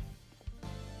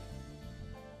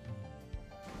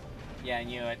 Yeah, I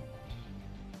knew it.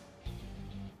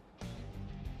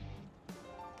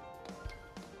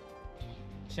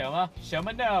 Shoma?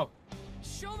 Shoma, no!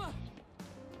 Shoma!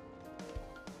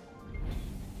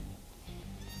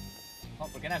 Oh,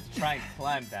 we're gonna have to try and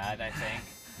climb that, I think.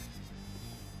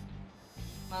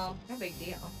 Well, no big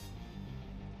deal.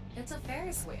 It's a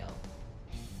Ferris wheel.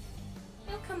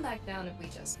 He'll come back down if we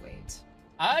just wait.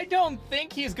 I don't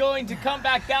think he's going to come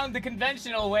back down the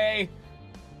conventional way.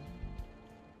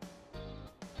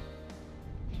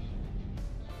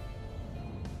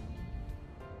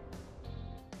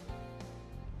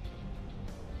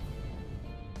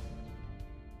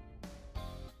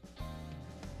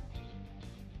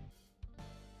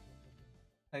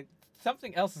 Like,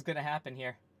 something else is gonna happen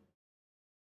here.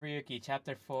 Ryuki,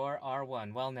 Chapter 4,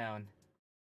 R1, well known.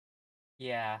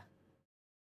 Yeah.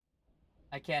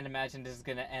 I can't imagine this is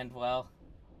gonna end well.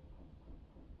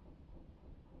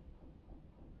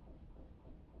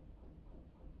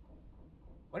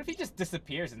 What if he just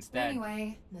disappears instead?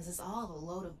 Anyway, this is all a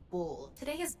load of bull.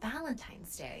 Today is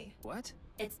Valentine's Day. What?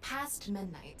 It's past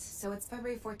midnight, so it's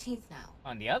February 14th now.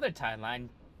 On the other timeline,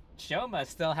 Shoma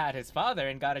still had his father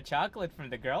and got a chocolate from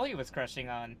the girl he was crushing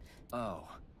on. Oh,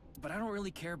 but I don't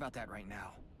really care about that right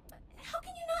now. How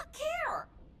can you not care?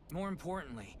 More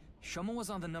importantly, Shoma was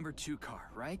on the number 2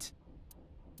 car, right?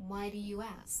 Why do you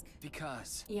ask?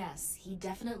 Because... Yes, he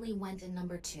definitely went in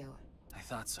number 2. I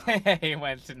thought so. He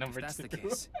went to number 2. If that's the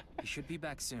case, he should be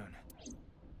back soon.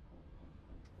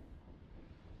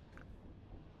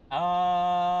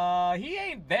 He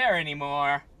ain't there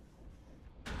anymore.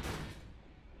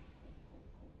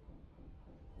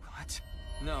 What?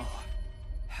 No.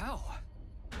 How?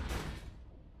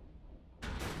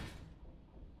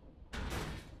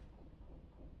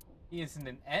 He isn't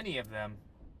in any of them.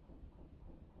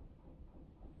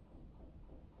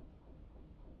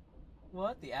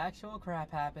 What the actual crap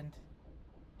happened?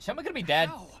 Shoma gonna be dead.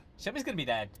 How? Shoma's gonna be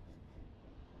dead.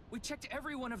 We checked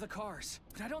every one of the cars,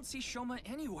 but I don't see Shoma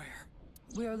anywhere.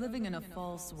 We are living in a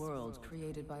false world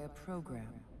created by a program.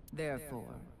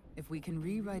 Therefore, if we can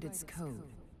rewrite its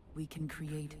code, we can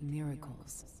create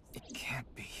miracles. It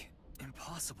can't be.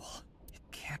 Impossible. It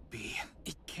can't be.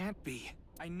 It can't be.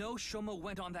 I know Shoma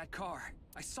went on that car.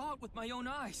 I saw it with my own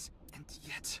eyes. And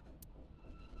yet...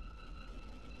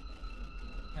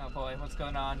 Oh boy, what's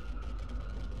going on?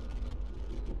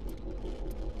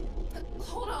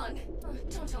 Hold on.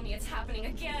 Don't tell me it's happening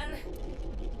again.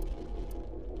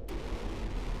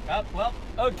 Oh, well,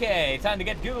 okay. Time to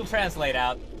get Google Translate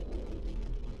out.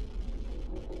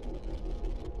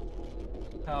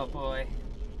 Oh boy.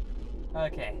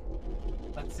 Okay.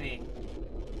 Let's see.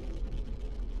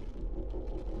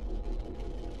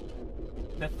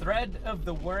 The thread of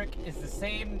the work is the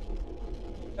same...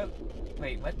 Oh,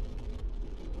 wait, what?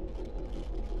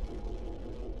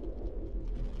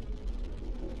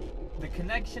 The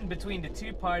connection between the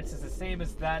two parts is the same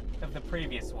as that of the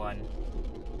previous one.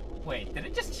 Wait, did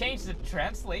it just change the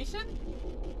translation?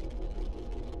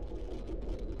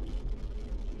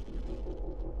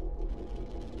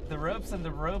 The ropes and the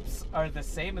ropes are the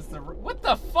same as the what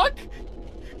the fuck?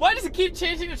 Why does it keep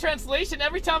changing the translation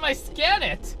every time I scan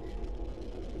it?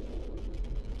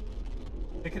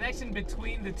 The connection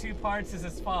between the two parts is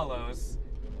as follows.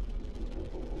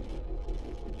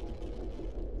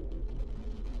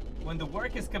 When the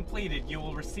work is completed, you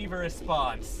will receive a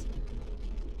response.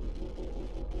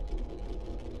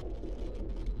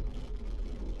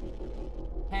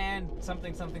 Hand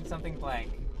something something something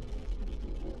blank.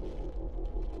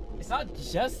 It's not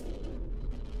just...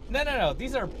 No.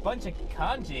 These are a bunch of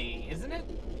kanji, isn't it?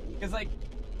 Because, like,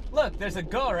 look, there's a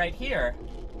go right here.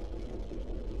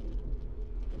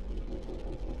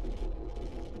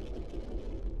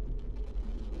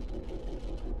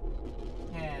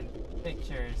 And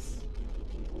pictures.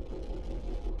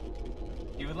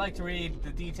 If you would like to read the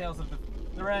details of the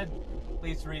thread,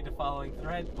 please read the following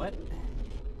thread. What?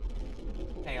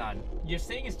 Hang on. You're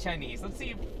saying it's Chinese. Let's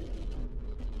see if...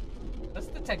 Let's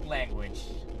detect language.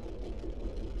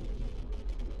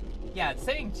 Yeah, it's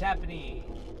saying Japanese.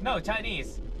 No,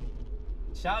 Chinese.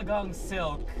 Shagong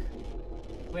silk.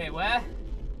 Wait, what?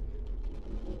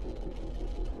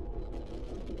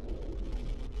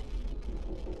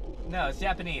 No, it's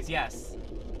Japanese, yes.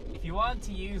 If you want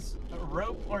to use a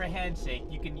rope or a handshake,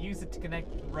 you can use it to connect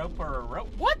rope or a rope.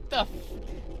 What the f...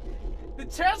 The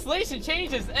translation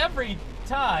changes every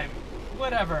time.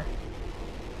 Whatever.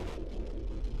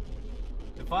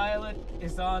 The violet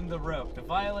is on the rope. The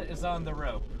violet is on the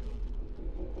rope.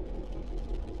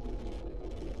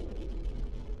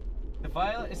 The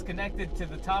violet is connected to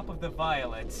the top of the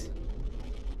violet.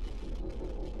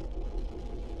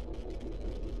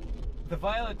 The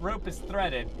violet rope is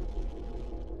threaded.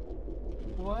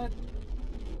 What?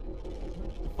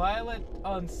 Violet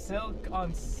on silk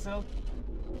on silk.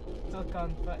 Silk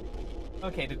on...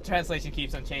 Okay, the translation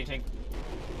keeps on changing.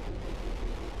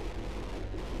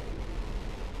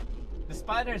 The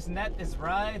spider's net is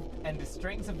writhed and the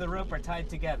strings of the rope are tied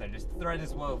together. This thread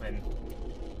is woven.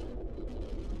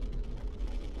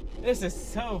 This is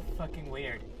so fucking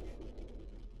weird.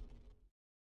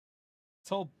 This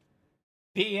whole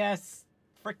BS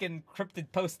frickin'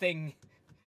 cryptid posting.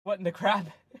 What in the crap?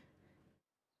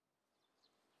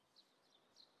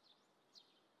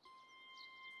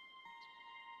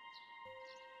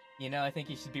 You know, I think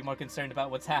you should be more concerned about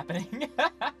what's happening.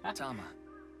 Tama,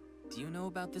 do you know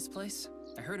about this place?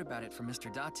 I heard about it from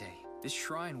Mr. Date. This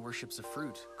shrine worships a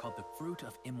fruit called the Fruit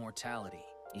of Immortality.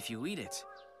 If you eat it,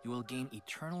 you will gain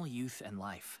eternal youth and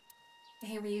life.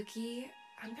 Hey, Ryuki,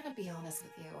 I'm gonna be honest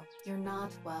with you. You're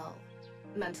not well.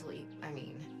 Mentally, I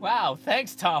mean. Wow,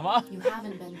 thanks, Tama. You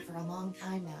haven't been for a long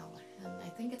time now, and I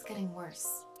think it's getting worse.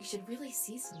 You should really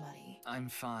see somebody. I'm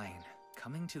fine.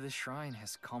 Coming to this shrine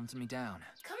has calmed me down.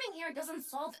 Coming here doesn't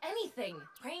solve anything.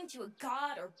 Praying to a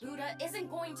god or Buddha isn't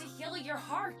going to heal your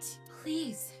heart.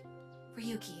 Please,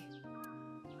 Ryuki.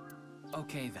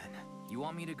 Okay then. You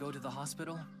want me to go to the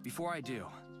hospital? Before I do,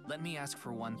 let me ask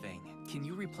for one thing. Can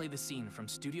you replay the scene from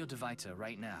Studio Devita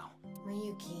right now?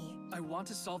 Ryuki. I want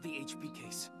to solve the HP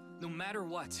case, no matter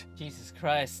what. Jesus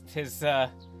Christ, his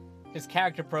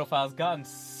character profile's gotten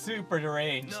super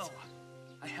deranged. No,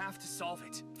 I have to solve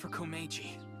it for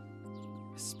Komeiji.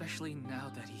 Especially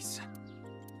now that he's...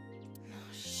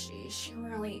 Oh, sheesh,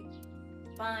 really...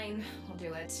 Fine, I'll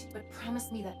do it. But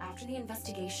promise me that after the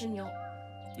investigation, you'll...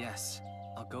 Yes,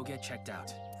 I'll go get checked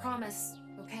out. Promise,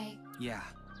 okay? Yeah,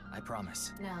 I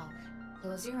promise. Now,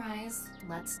 close your eyes.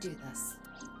 Let's do this.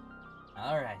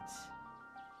 Alright.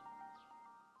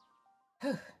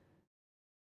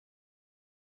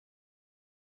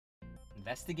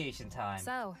 Investigation time.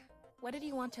 So, what did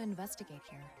you want to investigate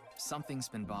here? Something's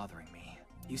been bothering me.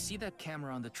 You see that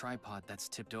camera on the tripod that's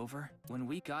tipped over? When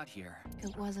we got here...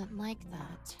 It wasn't like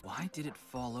that. Why did it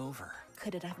fall over?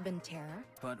 Could it have been terror?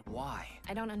 But why?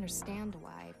 I don't understand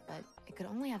why, but it could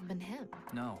only have been him.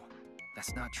 No,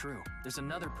 that's not true. There's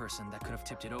another person that could have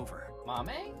tipped it over.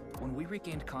 Mame? When we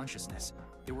regained consciousness,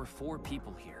 there were 4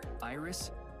 people here.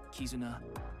 Iris, Kizuna,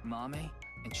 Mame,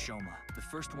 and Shoma. The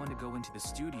first one to go into the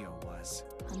studio was...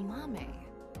 Mame.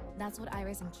 That's what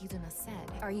Iris and Kizuna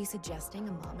said. Are you suggesting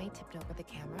Mame tipped over the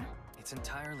camera? It's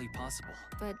entirely possible.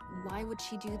 But why would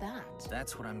she do that?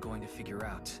 That's what I'm going to figure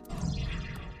out.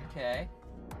 Okay.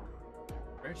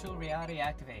 Virtual reality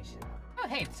activation. Oh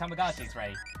hey, the Tamagotchi's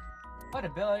ready. What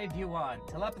ability do you want?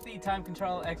 Telepathy, time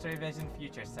control, X-ray vision,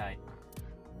 future sight.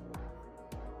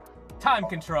 Time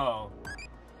control!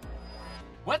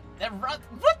 What the what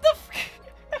the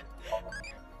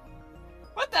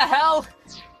what the hell?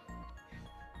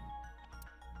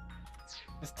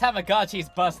 This Tamagotchi's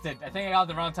busted. I think I got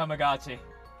the wrong Tamagotchi.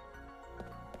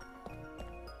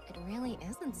 It really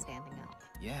isn't standing up.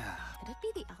 Yeah. Could it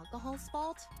be the alcohol's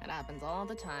fault? It happens all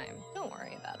the time. Don't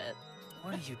worry about it.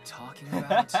 What are you talking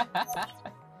about?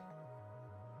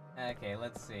 Okay,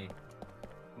 let's see.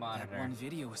 Monitor. That one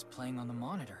video was playing on the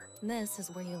monitor. This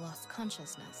is where you lost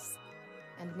consciousness.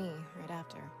 And me, right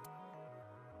after.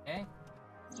 Okay.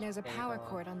 There's a power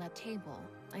cord on that table.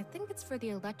 I think it's for the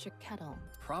electric kettle.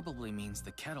 Probably means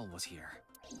the kettle was here.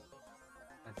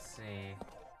 Let's see.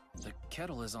 The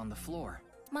kettle is on the floor.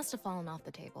 Must have fallen off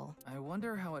the table. I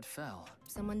wonder how it fell.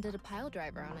 Someone did a pile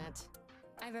driver on it.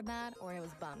 Either that or it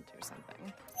was bumped or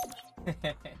something.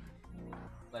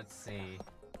 Let's see.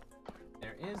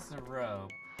 There is a rope.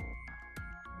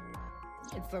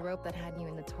 It's the rope that had you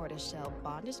in the tortoiseshell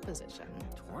bondage position.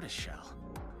 Tortoiseshell?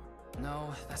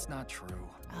 No, that's not true.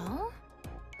 Oh?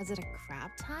 Was it a crab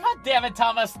tie? God damn it,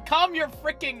 Thomas! Calm your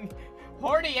freaking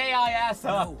horny AI ass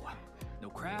up! No. No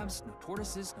crabs, no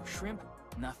tortoises, no shrimp,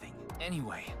 nothing.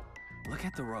 Anyway, look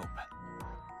at the rope.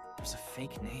 There's a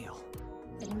fake nail.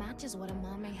 It matches what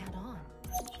Amame had on.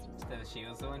 So she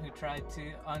was the one who tried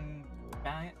to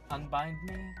unbind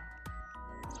me?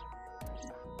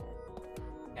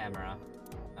 Camera.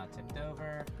 Not tipped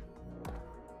over.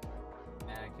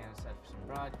 Mannequin set for some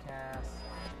broadcast.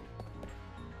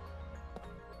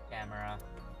 Camera.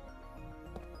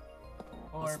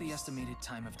 What's the estimated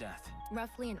time of death?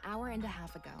 Roughly an hour and a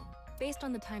half ago. Based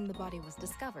on the time the body was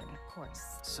discovered, of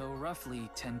course. So roughly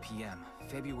 10 p.m.,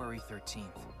 February 13th.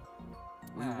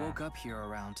 We woke up here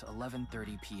around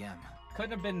 11:30 p.m.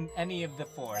 Couldn't have been any of the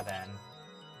 4 then.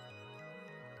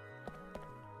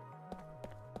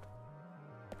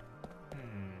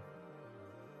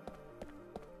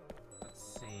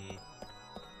 Let's see.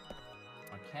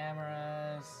 More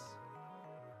cameras.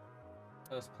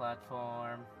 Post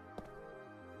platform.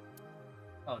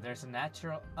 Oh, there's a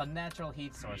natural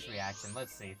heat source reaction.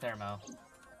 Let's see, thermo.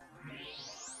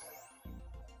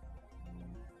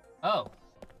 Oh,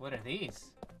 what are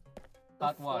these?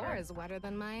 Hot the water. floor is wetter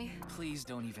than my... Please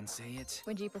don't even say it.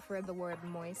 Would you prefer the word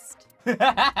moist?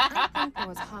 I think there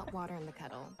was hot water in the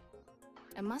kettle.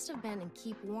 It must have been in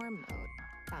keep warm mode.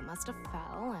 That must have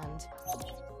fell and...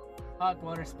 Hot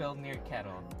water spilled near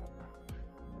kettle.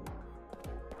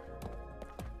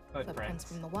 Footprints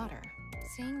from the water.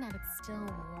 Seeing that it's still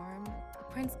warm, the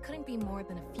prints couldn't be more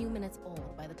than a few minutes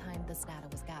old by the time this data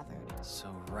was gathered.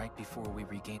 So right before we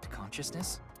regained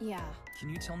consciousness? Yeah. Can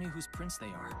you tell me whose prints they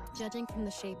are? Judging from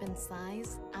the shape and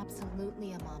size,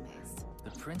 absolutely Amame's.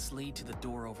 The prints lead to the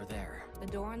door over there. The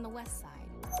door on the west side.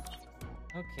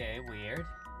 Okay, weird.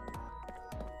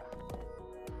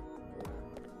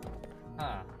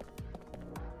 Huh.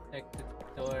 Check the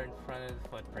door in front of the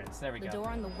footprints. There we go. The door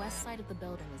on the west side of the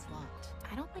building is locked.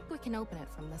 I don't think we can open it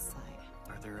from this side.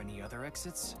 Are there any other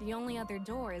exits? The only other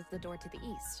door is the door to the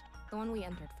east, the one we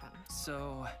entered from.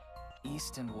 So,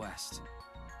 east and west.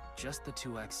 Just the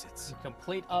two exits.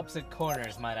 Complete opposite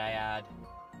corners, might I add.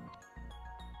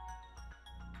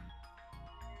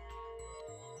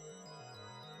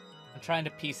 I'm trying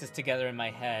to piece this together in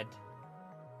my head.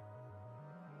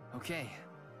 Okay.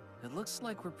 It looks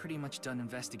like we're pretty much done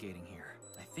investigating here.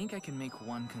 I think I can make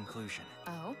one conclusion.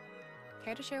 Oh?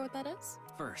 Care to share what that is?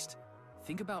 First,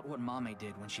 think about what Mame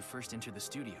did when she first entered the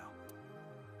studio.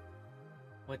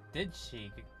 What did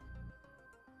she?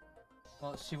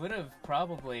 Well, she would have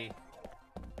probably...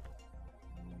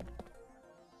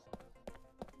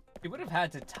 She would have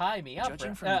had to tie me up,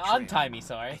 Judging from the trail, untie me,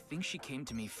 sorry. I think she came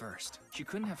to me first. She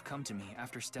couldn't have come to me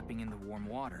after stepping in the warm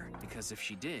water, because if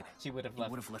she did, she would have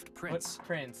left prints.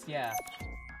 Prints, yeah.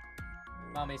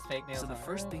 Mommy's fake nails. So the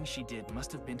first thing she did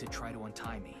must have been to try to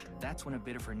untie me. That's when a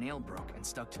bit of her nail broke and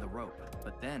stuck to the rope.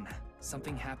 But then,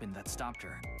 something happened that stopped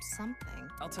her. Something?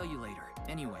 I'll tell you later.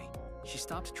 Anyway, she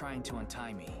stopped trying to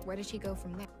untie me. Where did she go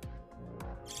from there?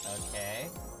 Okay.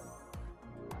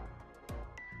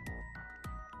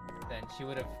 Then she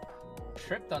would have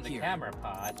tripped on the camera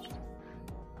pod.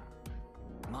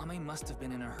 Mame must have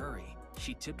been in a hurry.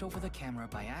 She tipped over the camera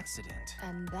by accident.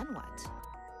 And then what?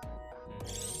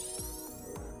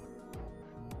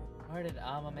 Where did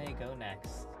Amame go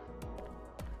next?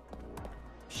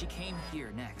 She came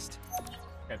here next.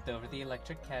 Tripped over the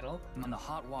electric kettle. And the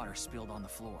hot water spilled on the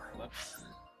floor. Whoops.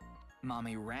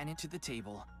 Mame ran into the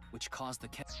table, which caused the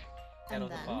kettle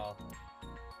to fall.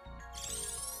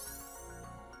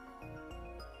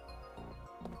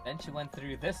 Then she went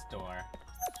through this door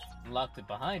and locked it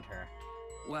behind her.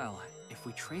 Well, if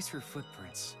we trace her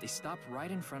footprints, they stopped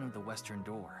right in front of the western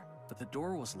door. But the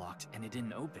door was locked and it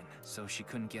didn't open, so she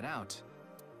couldn't get out.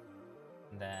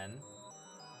 Then...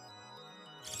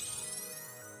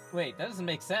 Wait, that doesn't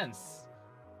make sense.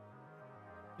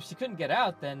 If she couldn't get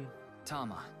out, then...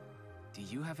 Tama, do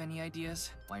you have any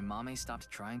ideas why Mame stopped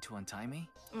trying to untie me?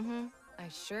 I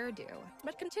sure do.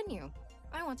 But continue.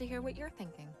 I want to hear what you're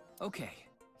thinking. Okay,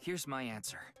 here's my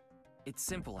answer. It's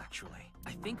simple, actually.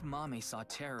 I think Mame saw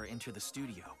Terror enter the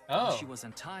studio. While she was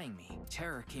untying me,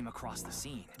 Terror came across the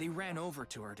scene. They ran over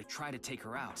to her to try to take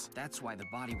her out. That's why the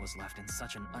body was left in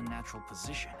such an unnatural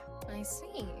position. I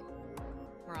see.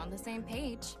 We're on the same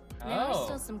page. There are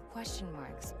still some question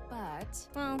marks, but,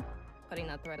 well, putting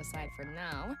that thread aside for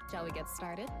now, shall we get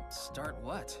started? Start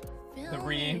what? The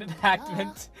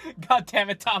reenactment. God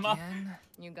damn it, Tama. Again?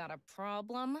 You got a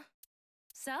problem?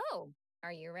 So,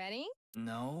 are you ready?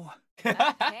 No.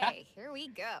 Okay, here we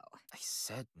go. I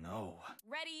said no.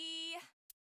 Ready?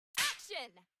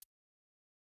 Action!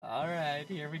 Alright,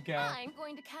 here we go. I'm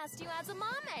going to cast you as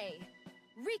Amame.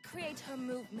 Recreate her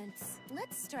movements.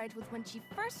 Let's start with when she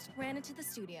first ran into the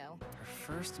studio. Her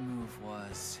first move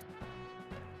was...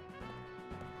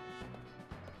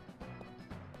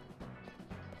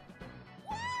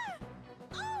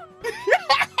 Oh,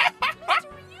 Mr.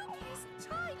 Ryuki's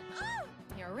tied up!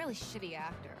 You're a really shitty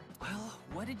actor. Well,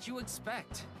 what did you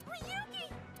expect? Ryuki!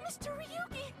 Mr.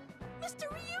 Ryuki! Mr.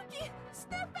 Ryuki!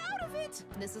 Snap out of it!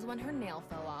 This is when her nail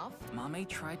fell off. Mame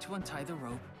tried to untie the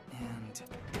rope, and...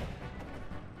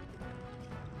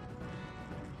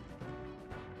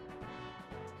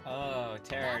 Oh,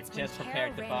 Terror just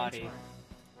prepared the body.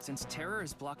 Since Terror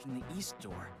is blocking the east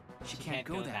door, she can't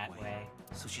go that way.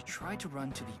 So she tried to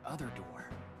run to the other door.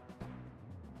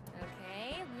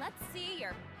 Okay, let's see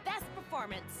your best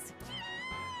performance.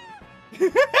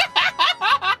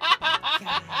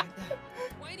 God.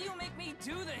 Why do you make me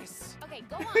do this? Okay,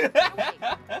 go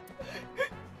on.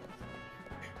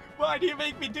 Why do you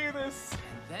make me do this?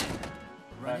 And then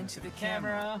run into the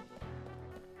camera.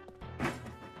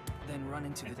 Then run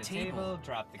into the table,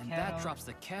 drop the and kettle. that drops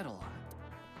the kettle.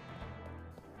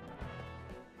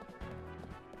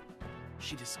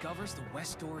 She discovers the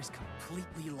west door is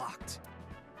completely locked.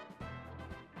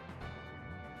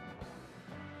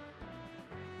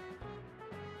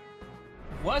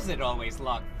 Was it always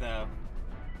locked, though?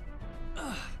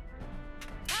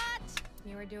 Cut!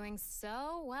 You were doing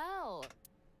so well.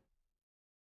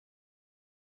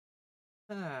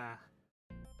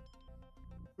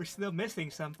 We're still missing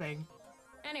something.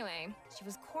 Anyway, she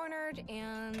was cornered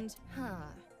and...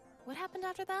 What happened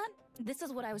after that? This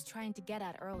is what I was trying to get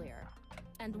at earlier.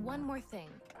 And one more thing.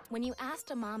 When you asked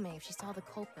Amame if she saw the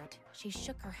culprit, she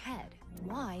shook her head.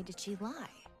 Why did she lie?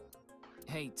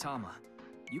 Hey, Tama.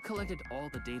 You collected all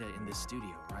the data in this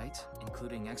studio, right?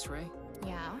 Including X-ray?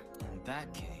 Yeah. In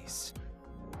that case...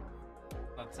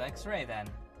 What's X-ray, then?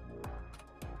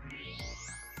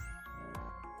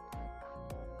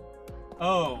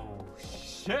 Oh,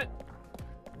 shit!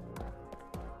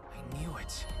 I knew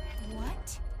it.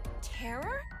 What?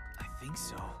 Terror? I think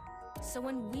so. So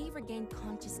when we regained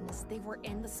consciousness, they were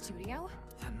in the studio?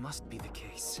 That must be the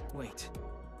case. Wait,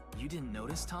 you didn't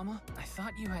notice, Tama? I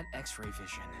thought you had X-ray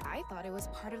vision. I thought it was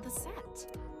part of the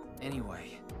set.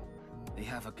 Anyway, they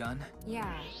have a gun?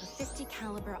 Yeah, a 50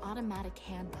 caliber automatic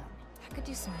handgun. That could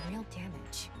do some real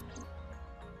damage.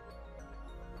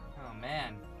 Oh,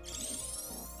 man.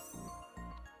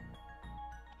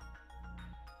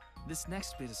 This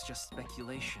next bit is just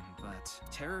speculation, but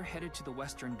Terror headed to the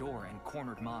western door and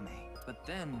cornered Mame, but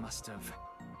then must have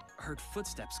heard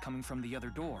footsteps coming from the other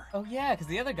door. Oh yeah, because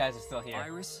the other guys are still here.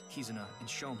 Iris, Kizuna, and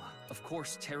Shoma. Of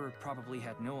course, Terror probably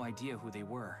had no idea who they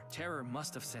were. Terror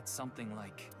must have said something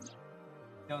like,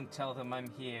 "Don't tell them I'm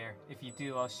here. If you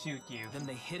do, I'll shoot you." Then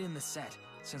they hid in the set,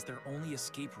 since their only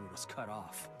escape route was cut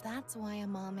off. That's why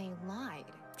Amame lied.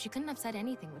 She couldn't have said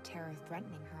anything with Terror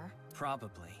threatening her.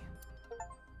 Probably.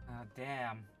 Oh,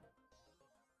 damn.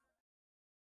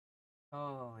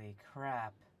 Holy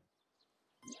crap.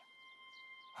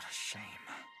 What a shame.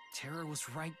 Terror was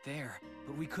right there,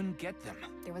 but we couldn't get them.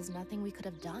 There was nothing we could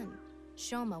have done.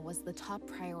 Shoma was the top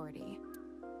priority.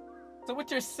 So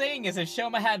what you're saying is if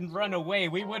Shoma hadn't run away,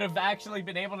 we would have actually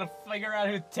been able to figure out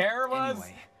who Terror was?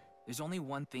 Anyway, there's only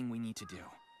one thing we need to do.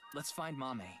 Let's find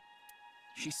Mame.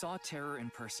 She saw Terror in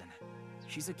person.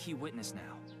 She's a key witness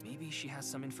now. Maybe she has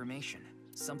some information.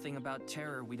 Something about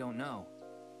Terror we don't know.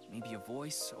 Maybe a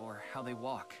voice or how they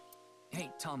walk. Hey,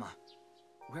 Tama.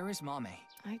 Where is Mame?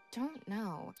 I don't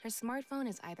know. Her smartphone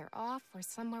is either off or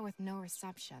somewhere with no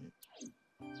reception.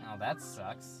 Oh, that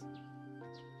sucks.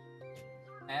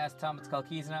 I asked Tama to call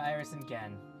Kizuna, Iris, and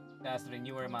Gen. I asked if they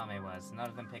knew where Mame was. None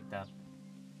of them picked up.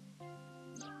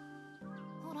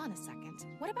 Hold on a second.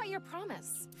 What about your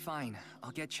promise? Fine,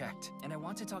 I'll get checked. And I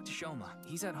want to talk to Shoma.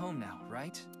 He's at home now,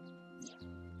 right?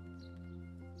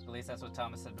 At least that's what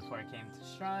Thomas said before I came to the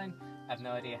shrine. I have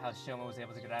no idea how Shoma was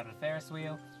able to get out of the Ferris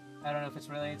wheel. I don't know if it's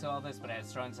related to all this, but I had a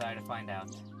strong desire to find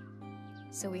out.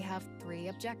 So we have 3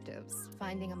 objectives.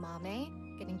 Finding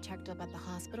Amame, getting checked up at the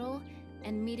hospital,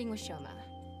 and meeting with Shoma,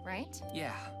 right?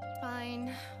 Yeah.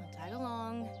 Fine, I'll tag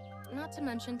along. Not to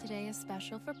mention today is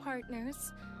special for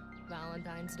partners.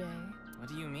 Valentine's Day. What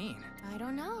do you mean? I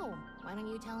don't know. Why don't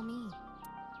you tell me?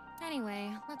 Anyway,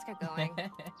 let's get going.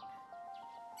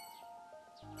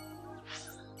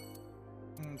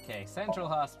 Okay, Central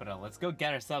Hospital. Let's go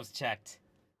get ourselves checked.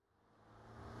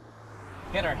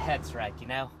 Get our heads right, you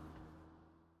know?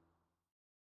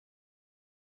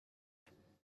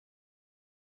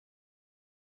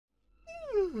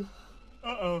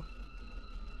 Uh-oh.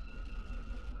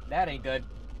 That ain't good.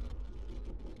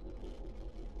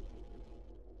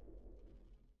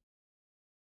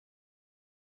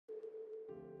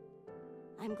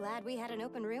 I'm glad we had an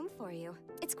open room for you.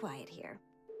 It's quiet here.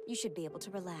 You should be able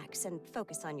to relax and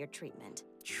focus on your treatment.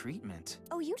 Treatment?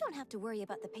 Oh, you don't have to worry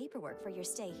about the paperwork for your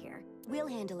stay here. We'll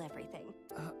handle everything.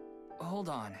 Hold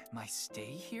on. My stay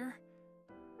here?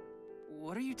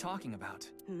 What are you talking about?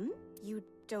 You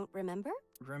don't remember?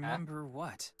 Remember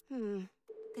what?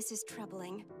 This is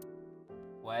troubling.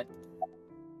 What?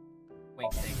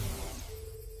 Wait, say.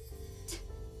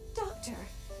 Doctor,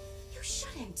 you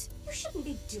shouldn't. You shouldn't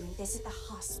be doing this at the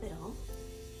hospital.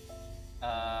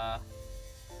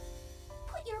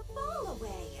 Put your ball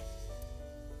away.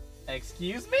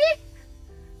 Excuse me?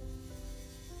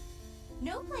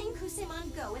 No playing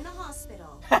Kuseman Go in the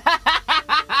hospital.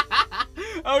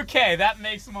 Okay, that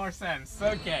makes more sense.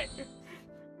 Okay.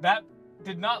 That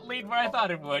did not lead where I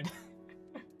thought it would.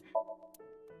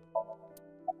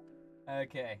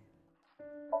 Okay.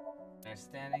 They're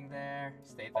standing there.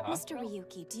 Stay at the hospital. Mr.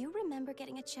 Ryuki, do you remember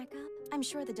getting a checkup? I'm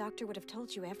sure the doctor would have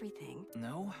told you everything.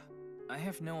 No, I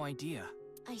have no idea.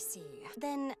 I see.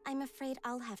 Then I'm afraid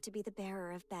I'll have to be the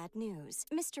bearer of bad news.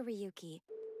 Mr. Ryuki,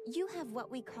 You have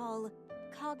what we call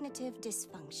cognitive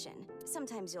dysfunction.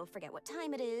 Sometimes you'll forget what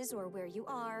time it is or where you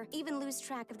are, even lose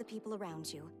track of the people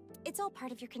around you. It's all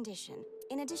part of your condition.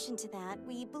 In addition to that,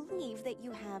 we believe that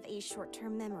you have a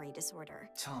short-term memory disorder.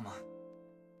 Tama,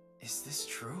 is this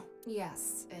true?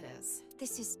 Yes, it is.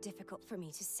 This is difficult for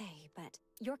me to say, but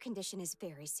your condition is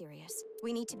very serious.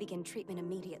 We need to begin treatment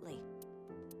immediately.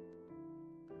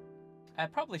 I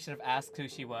probably should have asked who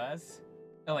she was.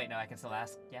 Oh wait, no, I can still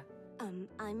ask, yeah?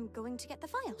 I'm going to get the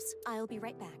files. I'll be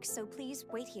right back, so please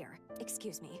wait here.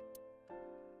 Excuse me.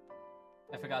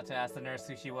 I forgot to ask the nurse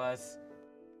who she was.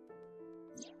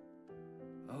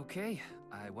 Okay,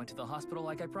 I went to the hospital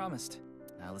like I promised.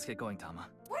 Now let's get going, Tama.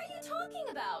 What are you talking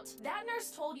about? That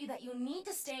nurse told you that you need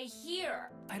to stay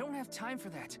here. I don't have time for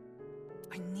that.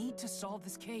 I need to solve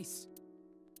this case.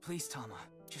 Please, Tama,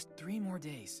 just 3 more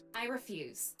days. I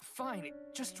refuse. Fine,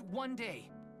 just 1 day.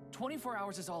 24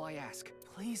 hours is all I ask.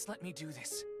 Please let me do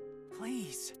this.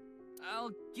 Please.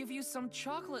 I'll give you some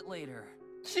chocolate later.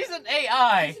 She's an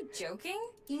AI! Are you joking?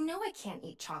 You know I can't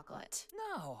eat chocolate.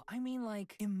 No, I mean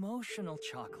like emotional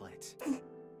chocolate.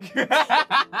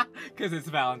 Because it's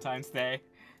Valentine's Day.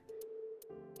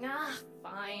 Ah,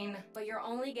 fine. But you're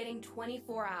only getting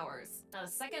 24 hours. Not a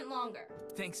second longer.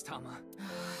 Thanks, Tama.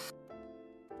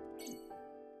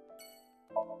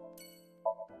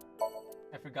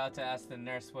 I forgot to ask the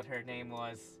nurse what her name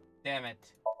was. Damn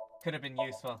it. Could have been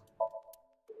useful.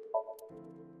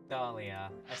 Dahlia.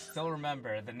 I still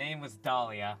remember. The name was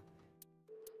Dahlia.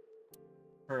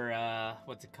 For,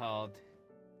 what's it called?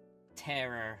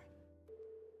 Terror.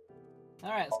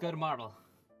 Alright, let's go to Marble.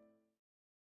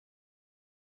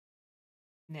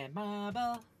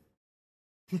 Marble.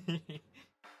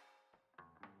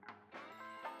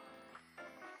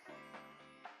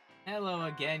 Hello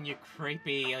again, you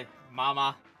creepy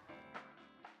mama.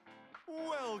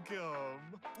 Welcome.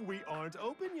 We aren't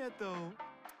open yet, though.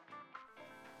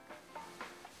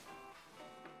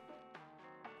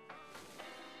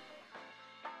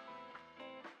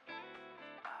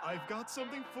 I've got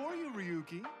something for you,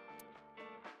 Ryuki.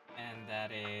 And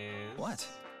that is... What?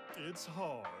 It's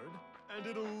hard, and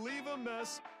it'll leave a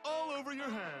mess all over your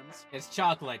hands. It's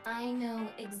chocolate. I know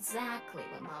exactly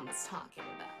what Mama's talking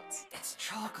about. It's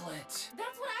chocolate.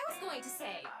 That's what I was going to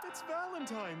say. It's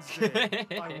Valentine's Day.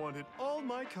 I wanted all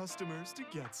my customers to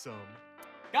get some.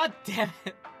 God damn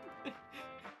it.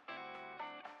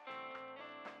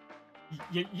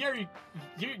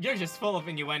 You're just full of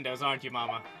innuendos, aren't you,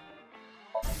 Mama?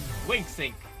 Wink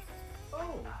sink.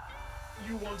 Oh,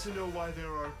 you want to know why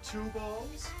there are 2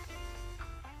 balls?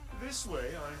 This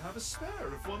way, I have a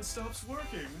spare if one stops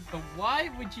working. But why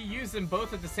would you use them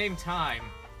both at the same time?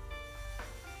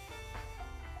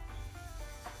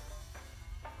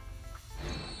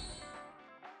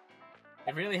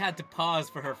 I really had to pause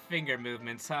for her finger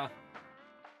movements, huh?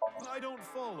 I don't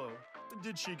follow.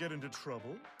 Did she get into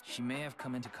trouble? She may have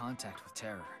come into contact with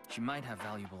terror. She might have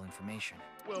valuable information.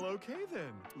 Well, okay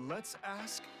then. Let's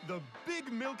ask the big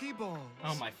milky balls.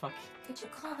 Oh my fuck. Could you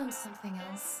call them something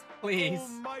else? Please.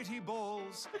 Almighty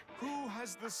balls. Who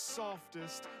has the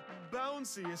softest,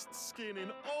 bounciest skin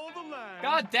in all the land?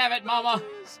 God damn it, Mama.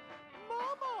 That is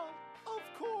Mama, of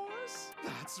course.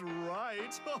 That's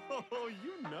right. Oh,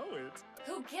 you know it.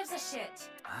 Who gives a shit?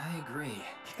 I agree.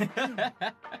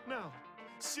 Now,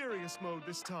 serious mode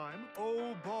this time.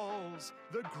 Oh, balls,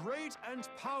 the great and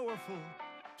powerful.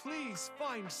 Please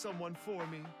find someone for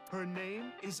me. Her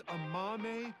name is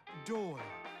Amame Doyle.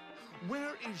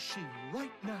 Where is she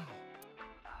right now?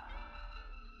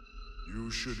 You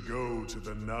should go to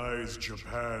the Nice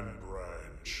Japan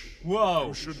branch. Whoa!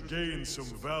 You should gain some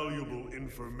valuable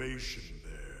information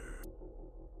there.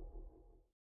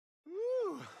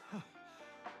 Ooh.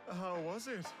 How was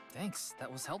it? Thanks,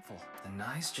 that was helpful. The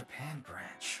Nice Japan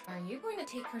branch. Are you going to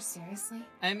take her seriously?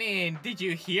 I mean, did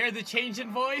you hear the change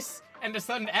in voice? And the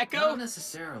sudden echo? Not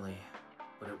necessarily,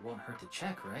 but it won't hurt to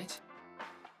check, right?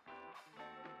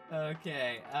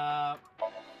 Okay, well,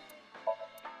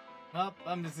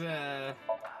 I'm just, I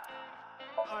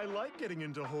like getting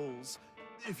into holes,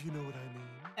 if you know what I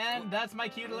mean. And that's my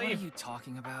cue to leave. What are you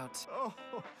talking about? Oh,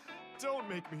 don't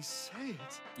make me say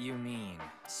it. You mean?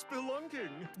 Spelunking.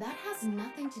 That has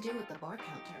nothing to do with the bar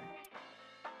counter.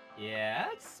 Yeah,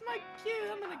 that's my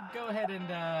cue. I'm gonna go ahead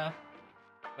and,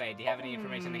 Wait, do you have any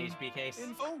information on the HP case?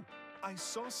 Oh, I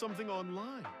saw something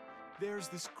online. There's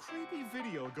this creepy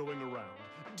video going around.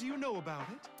 Do you know about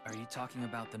it? Are you talking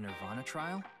about the Nirvana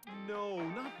trial? No,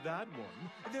 not that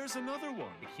one. There's another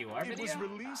one. The QR video? It was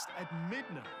released at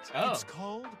midnight. Oh. It's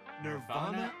called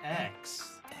Nirvana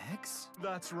X. X?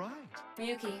 That's right.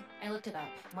 Ryuki, I looked it up.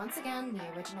 Once again, the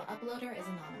original uploader is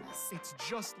anonymous. It's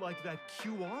just like that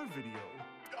QR video.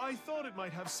 I thought it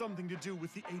might have something to do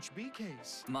with the HB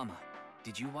case. Mama,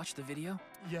 did you watch the video?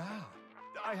 Yeah.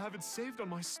 I have it saved on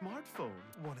my smartphone.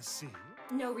 Wanna see?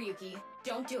 No, Ryuki.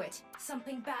 Don't do it.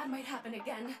 Something bad might happen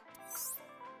again.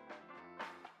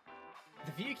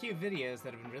 The VQ videos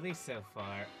that have been released so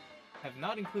far have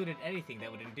not included anything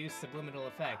that would induce subliminal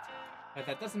effect, but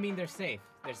that doesn't mean they're safe.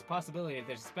 There's a possibility that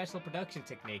there's a special production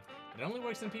technique that only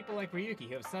works on people like Ryuki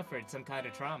who have suffered some kind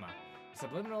of trauma. A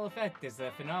subliminal effect is a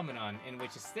phenomenon in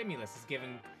which a stimulus is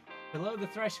given below the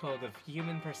threshold of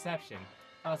human perception,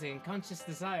 causing unconscious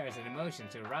desires and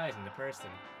emotions to arise in the person.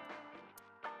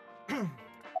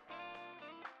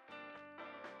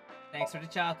 Thanks for the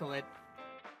chocolate.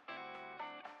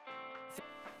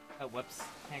 Oh, whoops.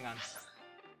 Hang on.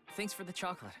 Thanks for the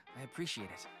chocolate. I appreciate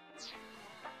it.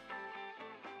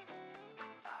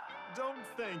 Don't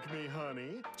thank me,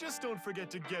 honey. Just don't forget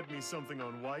to get me something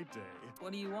on White Day.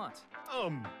 What do you want?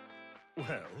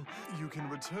 Well, you can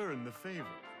return the favor.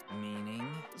 Meaning?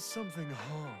 Something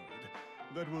hard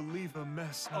that will leave a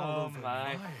mess all over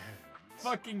my head.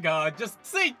 Fucking god, just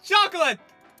say chocolate!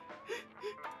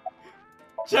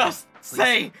 Just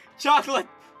say chocolate!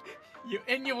 You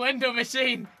innuendo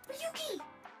machine! Ryuki!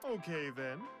 Okay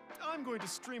then. I'm going to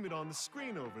stream it on the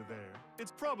screen over there.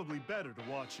 It's probably better to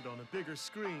watch it on a bigger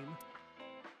screen.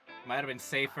 Might have been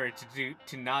safer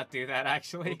to not do that,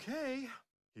 actually. Okay,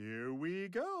 here we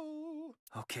go.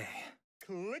 Okay.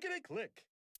 Clickety-click.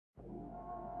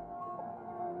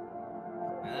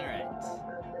 Alright.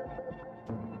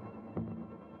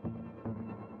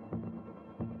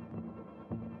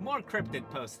 More cryptid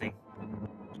posting.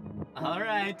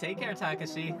 Alright, take care,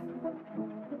 Takashi.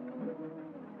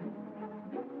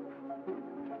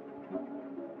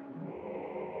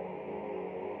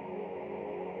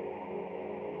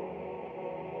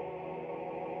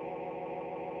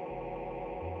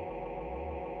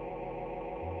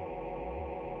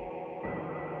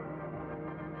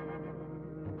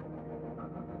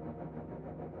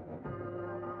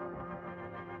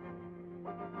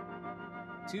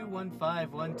 Two 151-200.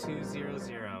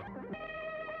 215-1200.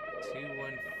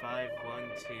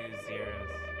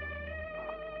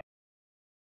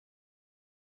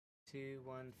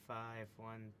 215-120.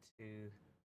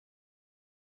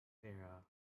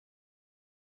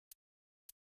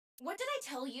 What did I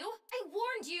tell you? I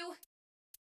warned you!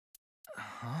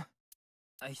 Huh?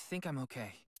 I think I'm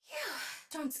okay.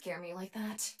 Don't scare me like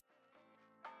that.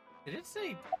 Did it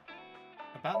say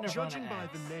about Nirvana Judging by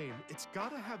X? the name, it's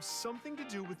gotta have something to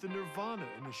do with the Nirvana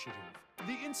Initiative.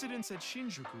 The incidents at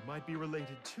Shinjuku might be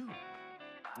related too.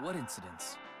 What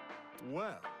incidents?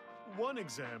 Well, one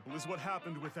example is what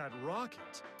happened with that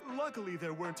rocket. Luckily,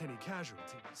 there weren't any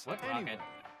casualties. What Anyway, rocket?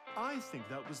 I think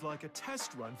that was like a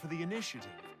test run for the initiative.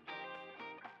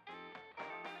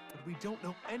 But we don't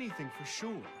know anything for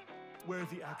sure. Where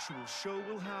the actual show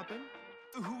will happen,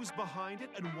 who's behind it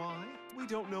and why, we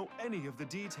don't know any of the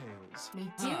details.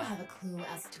 We do have a clue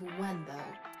as to when,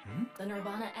 though. The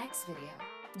Nirvana X video.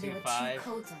 There were 2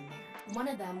 codes on there. One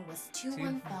of them was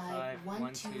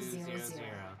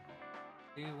 215-1200.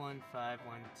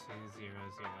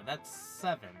 215-1200. That's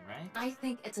 7, right? I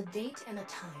think it's a date and a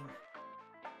time.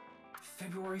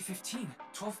 February 15,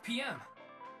 12 p.m.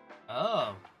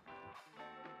 Oh.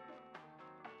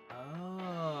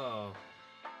 Oh.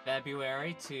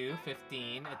 February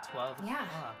 2/15 at 12 Yeah,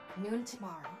 o'clock. noon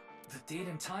tomorrow. The date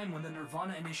and time when the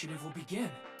Nirvana Initiative will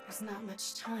begin. There's not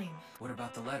much time. What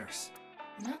about the letters?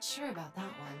 I'm not sure about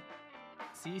that one.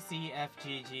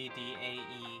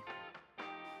 CCFGGDAEIGAHE.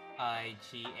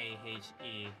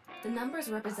 The numbers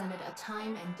represented a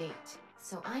time and date,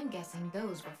 so I'm guessing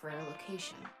those refer to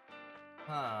location.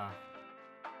 Huh.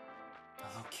 A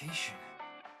location.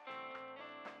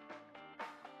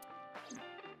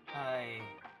 I'm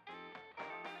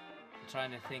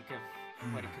trying to think of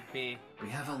what it could be. We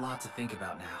have a lot to think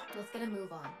about now. Let's get a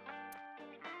move on.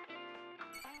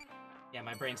 Yeah,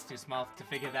 my brain's too small to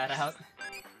figure that out.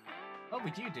 What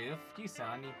would you do if you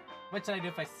saw any? What should I do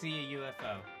if I see a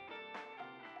UFO?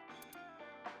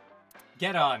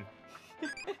 Get on!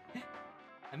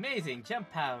 Amazing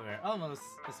jump power, almost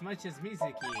as much as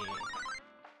Mizuki.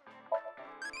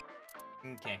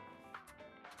 Okay.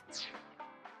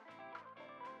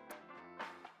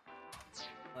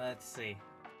 Let's see.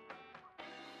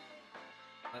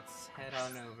 Let's head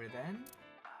on over then.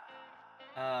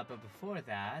 But before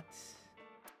that...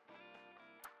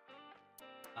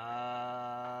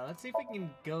 let's see if we can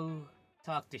go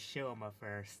talk to Shoma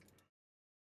first.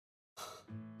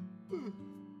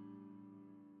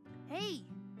 Hey,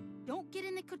 Don't get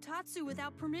in the kotatsu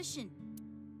without permission.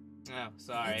 Oh,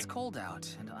 sorry. It's cold out,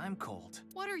 and I'm cold.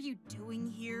 What are you doing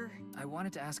here? I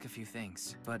wanted to ask a few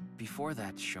things, but before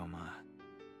that, Shoma...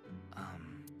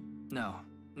 No,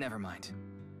 never mind.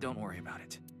 Don't worry about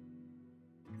it.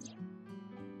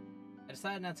 I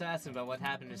decided not to ask him about what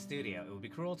happened in the studio. It would be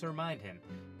cruel to remind him.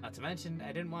 Not to mention,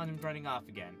 I didn't want him running off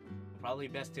again. Probably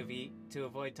best to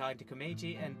avoid talking to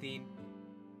Komeiji and the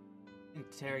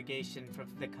interrogation from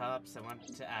the cops I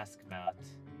wanted to ask about.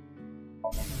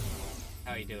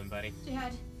 How are you doing, buddy?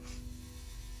 Dad,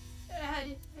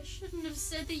 I shouldn't have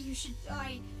said that you should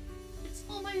die. It's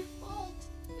all my fault.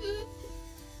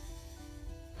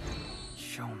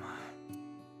 Shoma.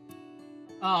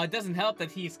 Oh, it doesn't help that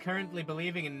he's currently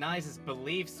believing in Nice's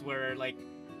beliefs where, like,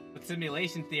 with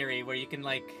simulation theory, where you can,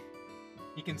 like,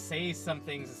 you can say some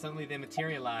things and suddenly they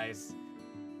materialize.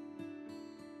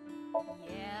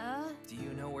 Yeah? Do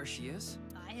you know where she is?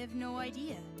 I have no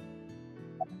idea.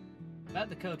 About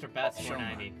the code for Bats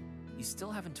 490. You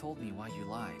still haven't told me why you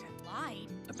lied. Lied?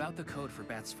 About the code for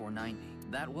Bats 490.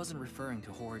 That wasn't referring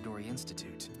to Horodori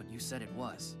Institute, but you said it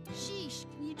was. Sheesh,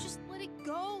 can you just let it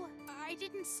go? I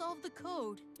didn't solve the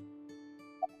code.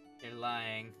 You're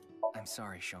lying. I'm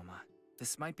sorry, Shoma.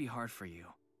 This might be hard for you.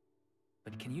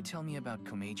 But can you tell me about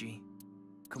Komeiji?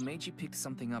 Komeiji picked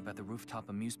something up at the rooftop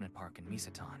amusement park in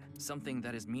Misatan. Something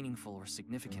that is meaningful or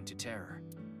significant to Terror.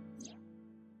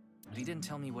 But he didn't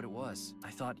tell me what it was.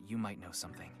 I thought you might know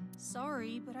something.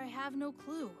 Sorry, but I have no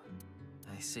clue.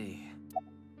 I see.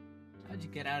 How'd you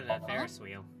get out of that Ferris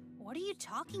wheel? What are you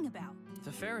talking about?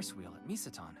 The Ferris wheel at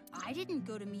Misatan. I didn't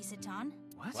go to Misatan.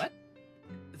 What? What?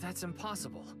 That's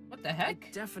impossible. What the heck?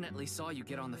 I definitely saw you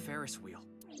get on the Ferris wheel.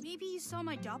 Maybe you saw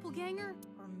my doppelganger?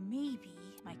 Or maybe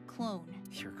my clone.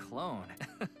 Your clone?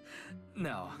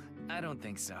 No, I don't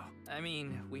think so. I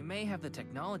mean, we may have the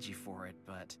technology for it,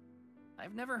 but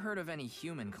I've never heard of any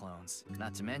human clones.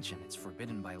 Not to mention, it's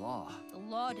forbidden by law. The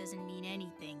law doesn't mean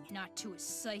anything, not to a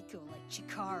psycho like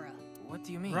Chikara. What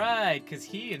do you mean? Right, because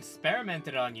he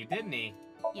experimented on you, didn't he?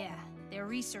 Yeah, they're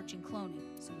researching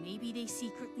cloning, so maybe they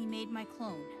secretly made my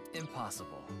clone.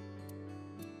 Impossible.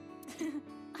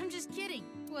 I'm just kidding.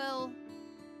 Well,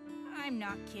 I'm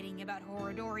not kidding about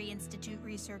Horodori Institute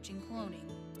researching cloning.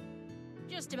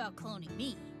 Just about cloning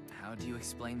me. How do you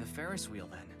explain the Ferris wheel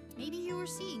then? Maybe you were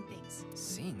seeing things.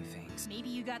 Seeing things? Maybe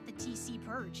you got the TC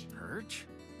Purge. Purge?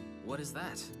 What is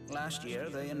that? Last year,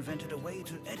 they invented a way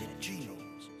to edit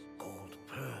genomes called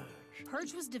Purge.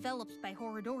 Purge was developed by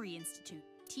Horodori Institute.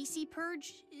 TC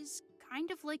Purge is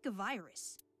kind of like a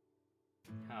virus.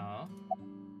 Oh.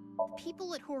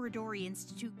 People at Horodori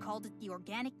Institute called it the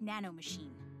Organic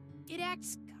Nanomachine. It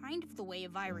acts kind of the way a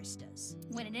virus does.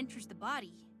 When it enters the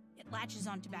body, it latches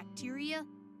onto bacteria,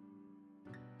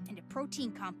 and a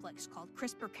protein complex called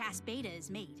CRISPR-Cas-beta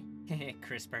is made.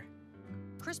 CRISPR.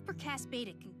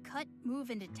 CRISPR-Cas-beta can cut,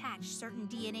 move, and attach certain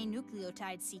DNA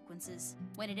nucleotide sequences.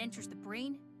 When it enters the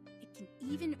brain, it can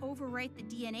even overwrite the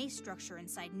DNA structure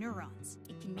inside neurons.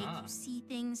 It can make you see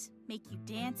things, make you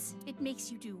dance. It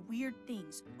makes you do weird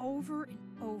things over and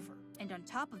over. And on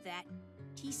top of that,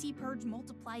 TC Purge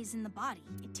multiplies in the body.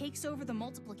 It takes over the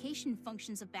multiplication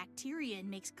functions of bacteria and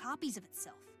makes copies of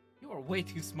itself. You are way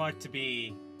too smart to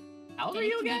be... How old Then are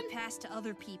you it again? can be passed to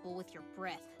other people with your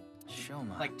breath.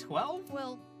 Shoma. Like 12?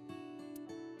 Well,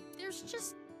 there's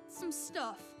just some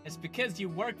stuff. It's because you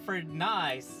work for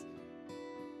NICE.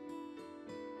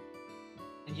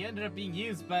 And you ended up being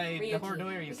used by the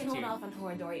Horodori Institute. We can hold off on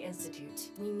Horodori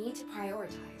Institute. We need to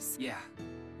prioritize. Yeah,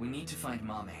 we need to find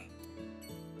Mame.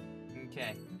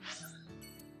 Okay.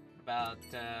 About,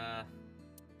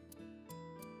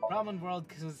 Ramen World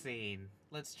Cuisine.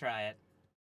 Let's try it.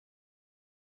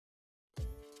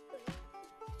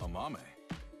 Amame.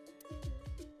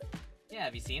 Yeah,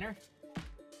 have you seen her?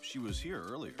 She was here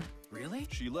earlier. Really?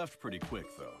 She left pretty quick,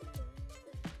 though.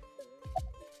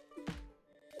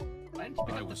 Why didn't you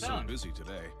pick I up the was so phone? busy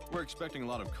today. We're expecting a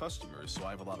lot of customers, so I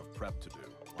have a lot of prep to do.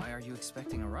 Why are you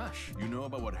expecting a rush? You know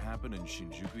about what happened in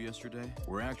Shinjuku yesterday?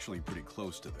 We're actually pretty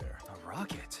close to there. A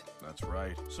rocket? That's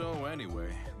right. So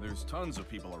anyway, there's tons of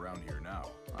people around here now.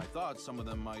 I thought some of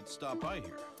them might stop by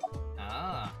here.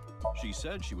 Ah. She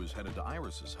said she was headed to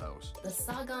Iris's house. The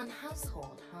Sagan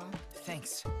household, huh?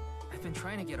 Thanks. I've been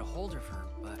trying to get a hold of her,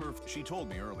 but... She told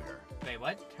me earlier. Wait,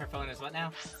 what? Her phone is what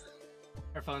now?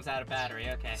 Her phone's out of battery,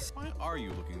 okay. Why are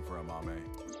you looking for Amame?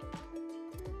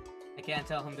 I can't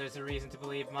tell him there's a reason to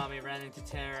believe Mommy ran into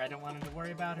terror. I don't want him to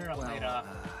worry about her. I'll play it off.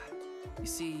 You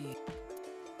see...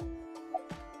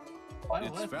 Why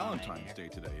It's was Valentine's Mommy here? Day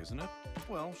today, isn't it?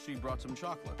 Well, she brought some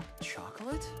chocolate.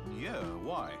 Chocolate? Yeah,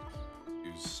 why?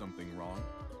 Is something wrong?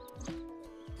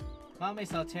 Mame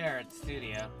saw Terror at the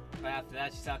studio, but after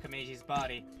that she saw Kameiji's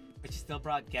body, but she still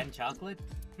brought Gen chocolate?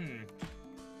 I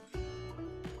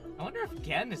wonder if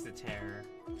Gen is the Terror.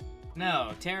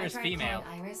 No, Terror is female. I tried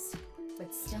calling Iris,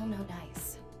 but still no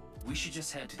dice. We should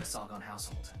just head to the Salgon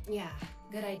household. Yeah,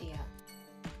 good idea.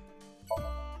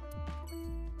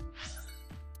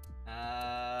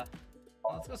 Well,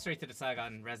 let's go straight to the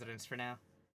Saigon residence for now.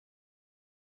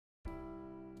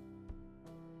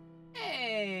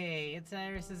 Hey, it's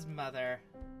Iris's mother.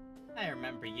 I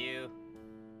remember you.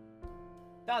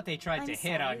 Thought they tried to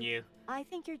hit on you. I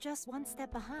think you're just one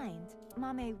step behind.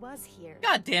 Mame was here.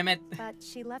 God damn it! But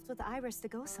she left with Iris to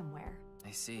go somewhere.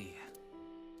 I see.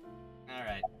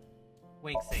 Alright.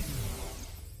 Wink sync.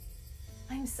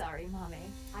 I'm sorry, Mame.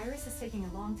 Iris is taking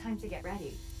a long time to get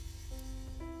ready.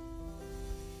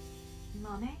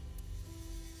 Mame?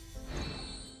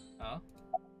 Oh?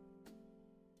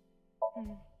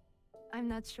 I'm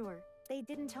not sure. They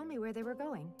didn't tell me where they were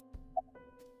going.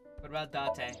 What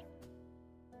about Date?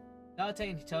 Date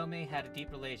and Hitomi had a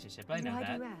deep relationship, I know that.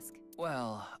 Why do you ask?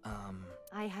 Well,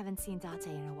 I haven't seen Date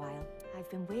in a while. I've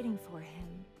been waiting for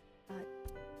him, but...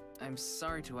 I'm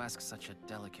sorry to ask such a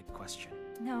delicate question.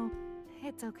 No,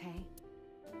 it's okay.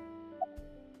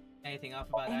 Anything off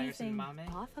about Iris and Mame?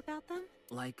 Off about them?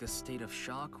 Like a state of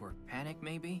shock or panic,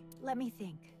 maybe? Let me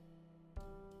think.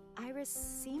 Iris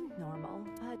seemed normal,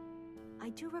 but I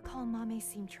do recall Mame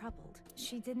seemed troubled.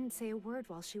 She didn't say a word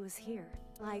while she was here.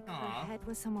 Like her head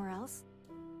was somewhere else.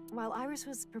 While Iris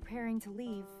was preparing to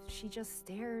leave, she just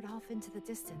stared off into the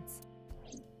distance.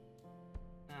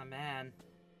 Oh man.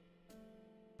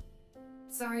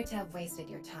 Sorry to have wasted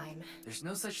your time. There's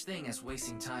no such thing as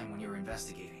wasting time when you're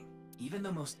investigating. Even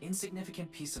the most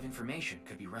insignificant piece of information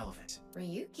could be relevant.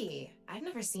 Ryuki, I've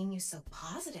never seen you so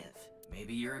positive.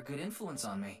 Maybe you're a good influence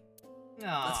on me.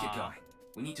 Aww. Let's get going.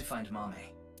 We need to find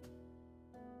Mame.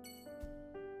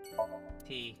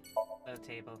 Tea, low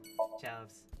table,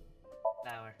 shelves,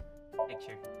 flower,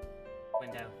 picture,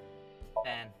 window,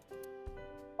 fan,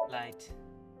 light,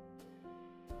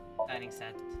 dining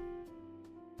set,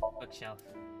 bookshelf,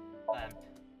 lamp,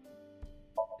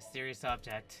 mysterious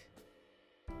object,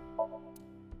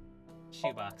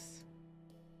 shoebox,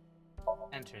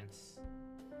 entrance,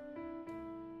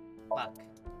 clock,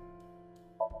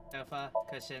 sofa,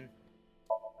 cushion,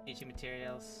 teaching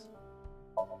materials.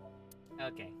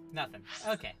 Okay, nothing.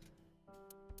 Okay.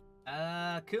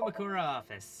 Kumakura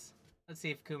office. Let's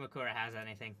see if Kumakura has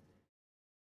anything.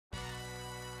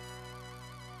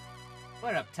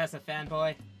 What up, Tessa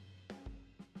fanboy?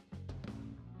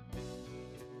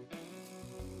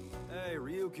 Hey,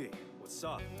 Ryuki. What's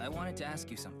up? I wanted to ask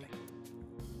you something.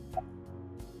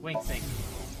 Wink sync.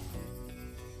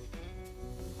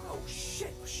 Oh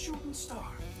shit, a shooting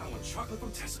star. I want chocolate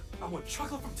from Tessa. I want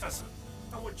chocolate from Tessa.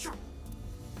 I want chocolate.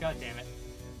 God damn it.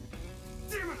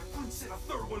 Damn it, I couldn't say a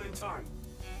third one in time.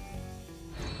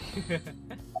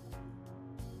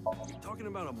 You talking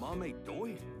about a Mame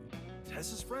Doi?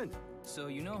 Tessa's friend. So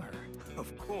you know her?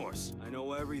 Of course. I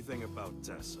know everything about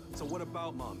Tessa. So what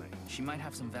about Mame? She might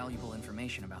have some valuable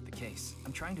information about the case.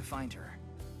 I'm trying to find her.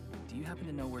 Do you happen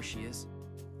to know where she is?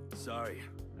 Sorry,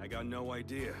 I got no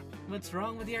idea. What's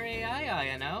wrong with your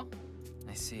AI, you know?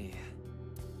 I see.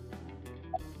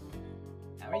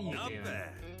 How are you Not doing? bad.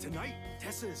 Tonight,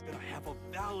 Tessa is gonna have a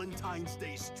Valentine's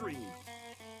Day stream.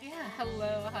 Yeah,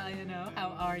 hello, hi, you know, how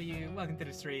are you? Welcome to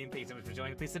the stream. Thanks so much for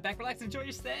joining. Please sit back, relax, enjoy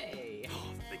your stay.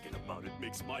 Oh, thinking about it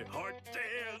makes my heart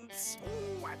dance.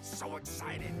 Oh, I'm so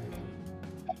excited.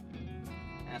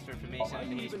 Ask for information Why on are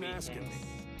the you even HP asking case.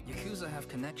 me? Yakuza have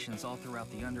connections all throughout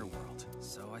the underworld,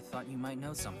 so I thought you might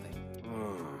know something.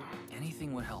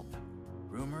 Anything would help.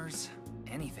 Rumors,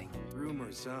 anything.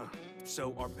 Rumors, huh?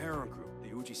 So our parent group, the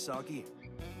Ujisaki,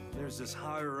 there's this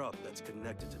higher up that's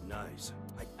connected to NICE.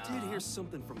 I did hear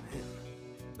something from him.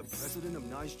 The president of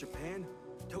NICE Japan,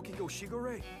 Tokiko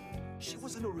Shigure, she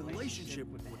was in a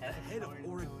relationship with the head of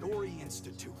Horidori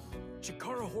Institute,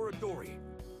 Chikara Horidori.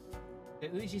 The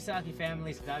Ujisaki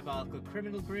family is a diabolical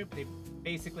criminal group. They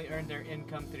basically earn their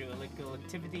income through illegal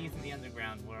activities in the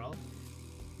underground world.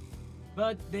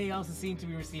 But they also seem to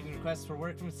be receiving requests for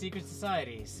work from secret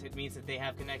societies. It means that they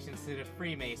have connections to the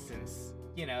Freemasons.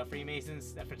 You know,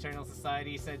 Freemasons, a fraternal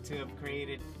society said to have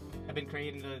been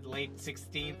created in the late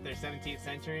 16th or 17th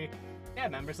century. They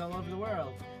have members all over the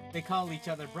world. They call each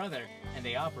other brother, and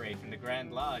they operate from the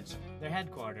Grand Lodge, their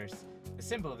headquarters. The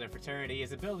symbol of their fraternity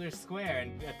is a builder's square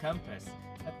and a compass.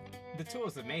 The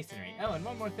tools of masonry. Oh, and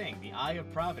one more thing. The Eye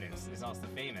of Providence is also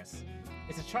famous.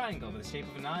 It's a triangle with the shape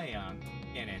of an ion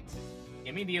in it.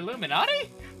 You mean the Illuminati?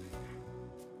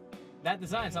 That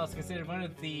design is also considered one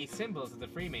of the symbols of the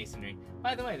Freemasonry.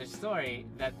 By the way, there's a story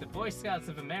that the Boy Scouts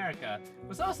of America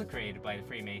was also created by the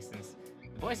Freemasons.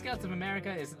 The Boy Scouts of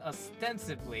America is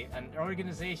ostensibly an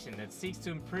organization that seeks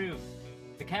to improve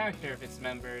the character of its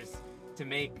members to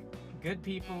make good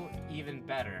people even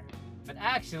better. But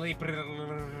actually...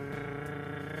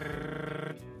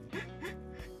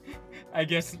 I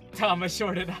guess Thomas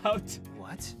shorted out.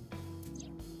 What?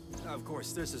 Of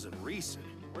course, this isn't recent.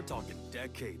 We're talking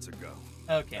decades ago.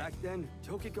 Okay. Back then,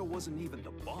 Tokiko wasn't even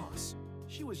the boss.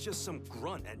 She was just some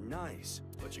grunt at NICE.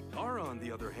 But Chikara, on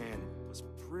the other hand, was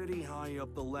pretty high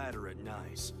up the ladder at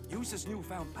NICE. Used his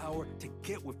newfound power to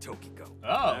get with Tokiko.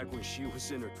 Oh. Back when she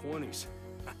was in her 20s.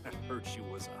 I heard she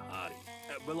was a hottie.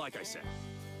 But like I said,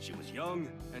 she was young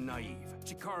and naive.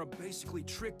 Chikara basically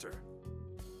tricked her.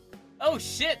 Oh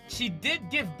shit, she did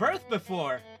give birth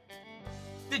before.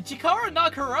 Did Chikara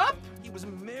knock her up? He was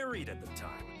married at the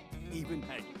time, even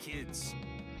had kids.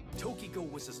 Tokiko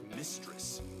was his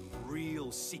mistress.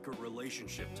 Real secret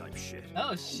relationship type shit.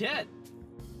 Oh shit.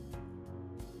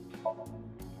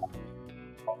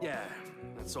 Yeah,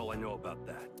 that's all I know about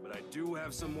that. But I do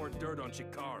have some more dirt on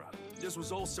Chikara. This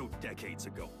was also decades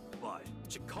ago, but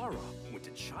Chikara went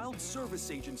to child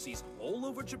service agencies all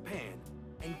over Japan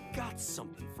and got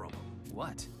something from them.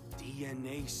 What?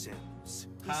 DNA samples.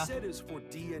 He said it's for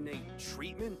DNA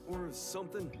treatment or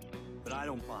something, but I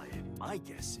don't buy it. My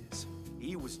guess is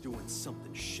he was doing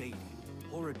something shady.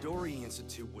 Horodori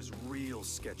Institute was real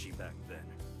sketchy back then.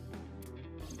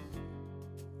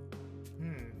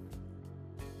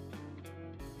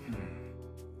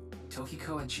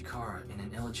 Tokiko and Chikara in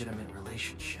an illegitimate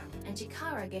relationship. And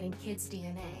Chikara getting kids'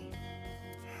 DNA.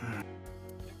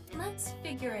 Let's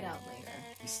figure it out later.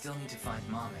 We still need to find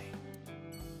Mame.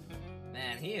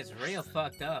 Man, he is real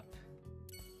fucked up.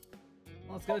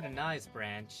 Well, let's go to Nai's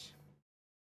branch.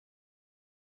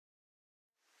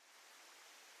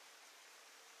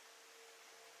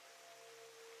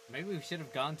 Maybe we should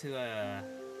have gone to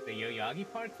the Yoyagi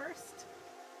part first?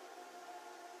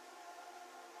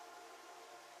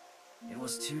 It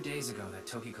was 2 days ago that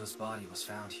Tokiko's body was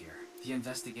found here. The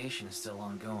investigation is still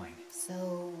ongoing.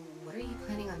 So, what are you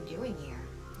planning on doing here?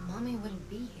 Mame wouldn't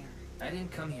be here. I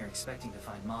didn't come here expecting to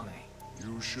find Mame.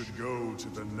 You should go to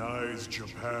the NICE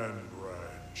Japan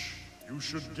branch. You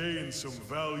should gain some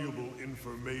valuable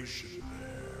information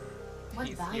there. What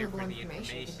valuable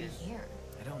information could be here?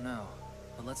 I don't know,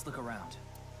 but let's look around.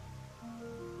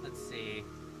 Let's see.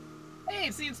 Hey,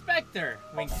 it's the inspector!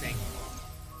 Wink wink.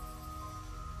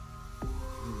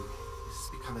 This has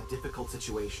become a difficult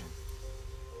situation.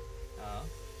 Oh?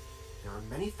 There are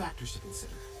many factors to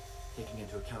consider, taking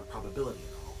into account probability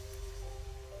and all.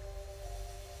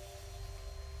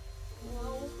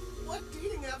 Well, what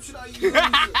dating app should I use?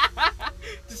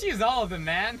 Just use all of them,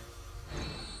 man.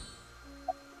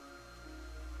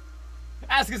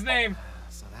 Ask his name.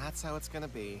 So that's how it's gonna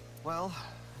be. Well,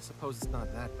 I suppose it's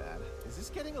not that bad. Is this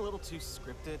getting a little too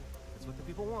scripted? It's what the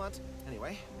people want.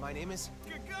 Anyway, my name is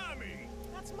Kagami.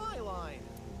 That's my line.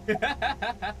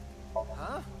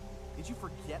 Huh? Did you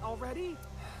forget already?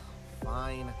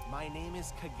 Fine. My name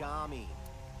is Kagami.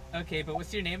 Okay, but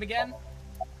what's your name again?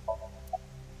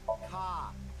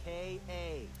 Ka.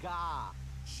 K-A. Ga.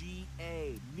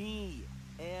 G-A. Me.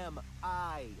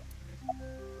 M-I.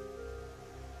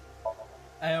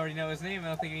 I already know his name. I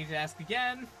don't think I need to ask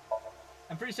again.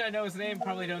 I'm pretty sure I know his name.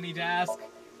 Probably don't need to ask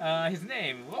his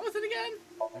name. What was it again?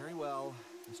 Very well.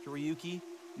 Mr. Ryuki,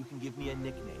 you can give me a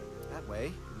nickname. That way,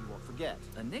 you won't forget.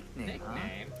 A nickname,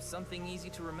 huh? Something easy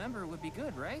to remember would be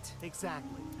good, right?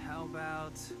 Exactly. How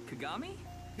about Kagami?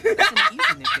 That's an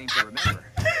easy nickname to remember.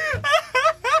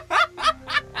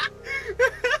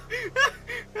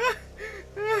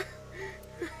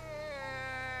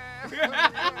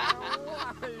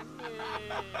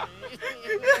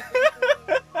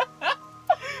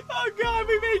 Oh god,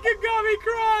 we made Kagami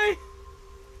cry!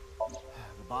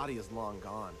 The body is long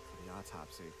gone for the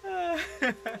autopsy.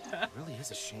 It really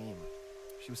is a shame.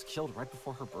 She was killed right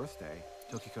before her birthday.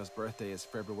 Tokiko's birthday is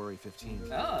February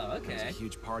 15th. Oh, okay. There's a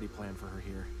huge party planned for her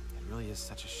here. It really is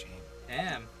such a shame.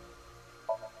 Damn.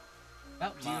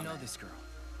 Do you know this girl?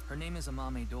 Her name is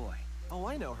Amame Doi. Oh,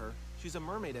 I know her. She's a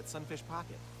mermaid at Sunfish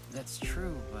Pocket. That's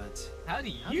true, but... How do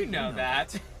you know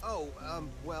that? Oh,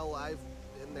 well, I've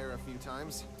been there a few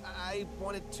times. I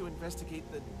wanted to investigate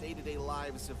the day-to-day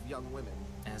lives of young women.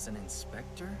 As an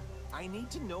inspector? I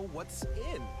need to know what's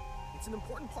in. It's an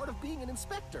important part of being an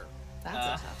inspector.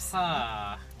 That's a tough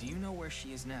sell. Do you know where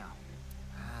she is now?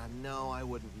 No, I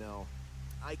wouldn't know.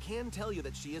 I can tell you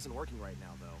that she isn't working right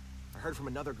now, though. I heard from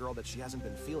another girl that she hasn't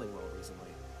been feeling well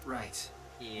recently. Right.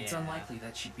 Yeah. It's unlikely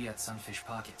that she'd be at Sunfish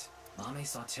Pocket. Mame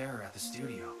saw terror at the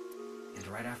studio. And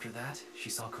right after that, she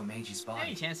saw Komeji's body.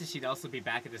 Any chances she'd also be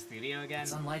back at the studio again?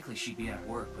 It's unlikely she'd be at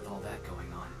work with all that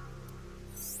going on.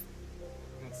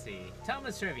 Let's see.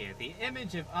 Thomas Trivia. The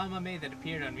image of Amame that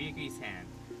appeared on Ryuki's hand.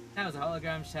 That was a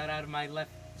hologram shot out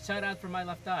from my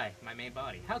left eye, my main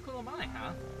body. How cool am I,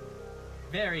 huh?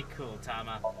 Very cool,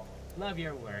 Tama. Love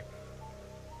your work.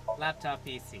 Laptop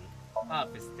PC.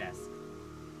 Office desk.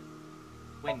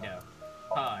 Window.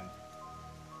 Pond.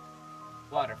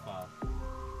 Waterfall.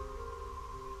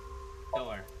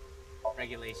 Door.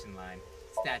 Regulation line.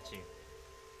 Statue.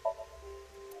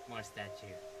 More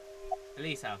statue.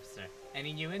 Police officer.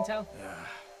 Any new intel?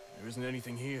 There isn't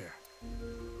anything here.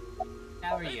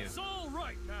 How are you? It's all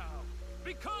right now,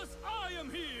 because I am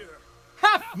here.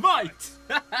 Half-might!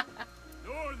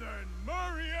 Northern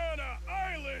Mariana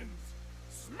Islands.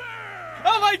 Smash!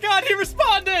 Oh my god, he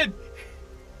responded!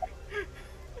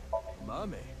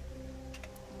 Mame.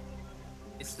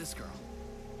 It's this girl.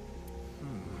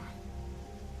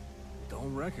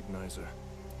 Don't recognize her.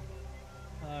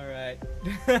 Alright.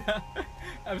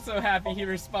 I'm so happy he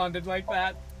responded like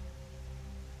that.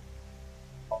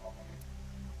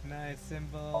 Nice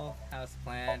symbol.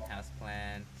 Houseplant,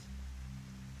 houseplant.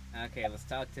 Okay, let's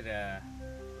talk to the...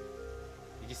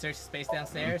 Did you search the space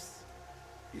downstairs?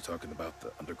 You talking about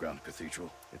the underground cathedral?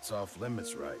 It's off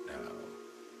limits right now.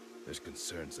 There's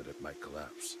concerns that it might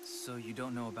collapse. So you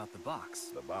don't know about the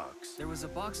box? The box? There was a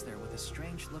box there with a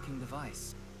strange-looking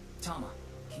device. Tama,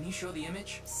 can you show the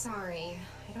image? Sorry,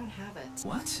 I don't have it.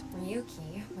 What?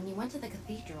 Ryuki, when you went to the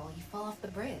cathedral, you fell off the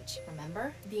bridge,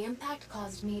 remember? The impact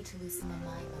caused me to lose some of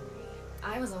my memory.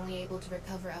 I was only able to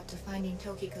recover up to finding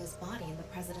Tokiko's body in the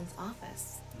president's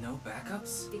office. No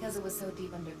backups? Because it was so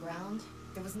deep underground,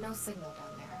 there was no signal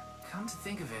down there. Come to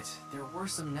think of it, there were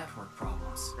some network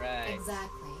problems. Right.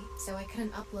 Exactly. So I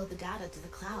couldn't upload the data to the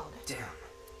cloud. Damn.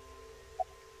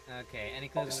 Okay, any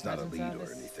clues? It's not a lead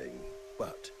or anything,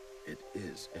 but it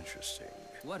is interesting.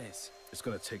 What is? It's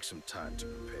gonna take some time to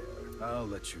prepare. I'll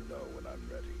let you know when I'm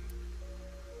ready.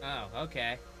 Oh,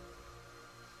 okay.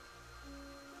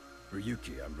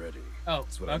 Ryuki, I'm ready. Oh,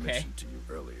 that's what I mentioned to you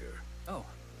earlier. Oh,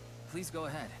 please go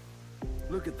ahead.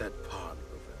 Look at that pond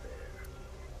over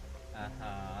there.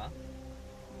 Uh-huh.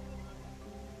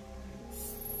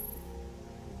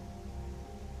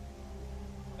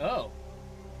 Oh.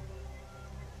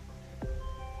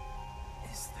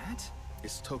 Is that?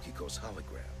 It's Tokiko's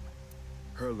hologram.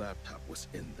 Her laptop was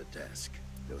in the desk.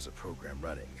 There was a program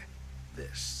running.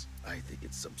 This, I think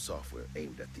it's some software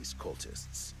aimed at these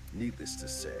cultists. Needless to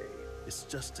say, it's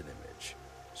just an image,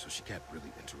 so she can't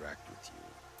really interact with you.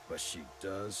 But she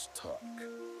does talk.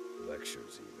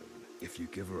 Lectures even. If you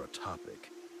give her a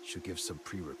topic, she'll give some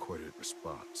pre-recorded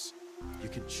response. You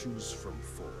can choose from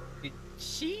 4. Did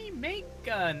she make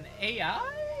an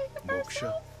AI?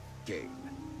 Moksha, gain.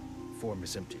 Form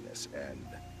is emptiness, and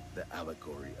the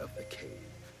allegory of the cave.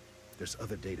 There's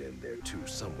other data in there too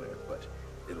somewhere, but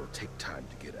it'll take time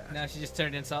to get at. No, she just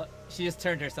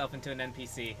turned herself into an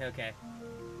NPC. Okay.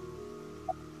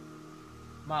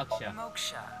 Moksha.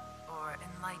 Moksha, or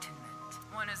enlightenment.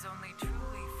 One is only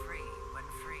truly free when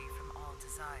free from all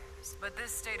desires. But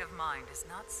this state of mind is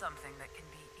not something that can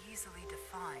be easily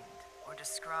defined or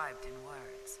described in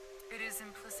words. It is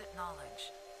implicit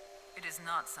knowledge. It is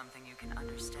not something you can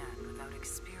understand without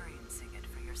experiencing it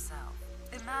for yourself.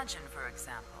 Imagine, for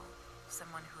example,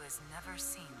 someone who has never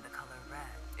seen the color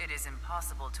red. It is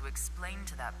impossible to explain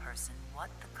to that person what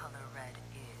the color red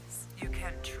is. You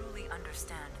can't truly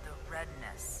understand the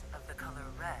redness of the color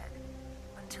red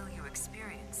until you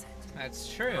experience it. That's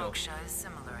true. Moksha is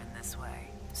similar in this way.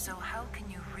 So how can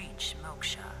you reach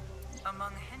Moksha?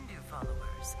 Among Hindu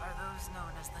followers are those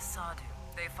known as the sadhu.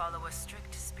 They follow a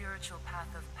strict spiritual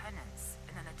path of penance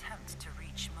in an attempt to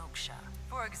reach Moksha.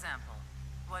 For example,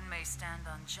 one may stand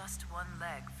on just one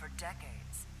leg for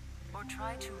decades, or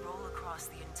try to roll across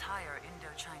the entire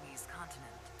Indo-Chinese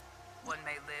continent. One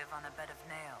may live on a bed of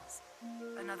nails.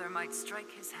 Another might strike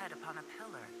his head upon a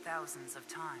pillar thousands of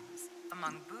times.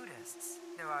 Among Buddhists,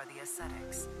 there are the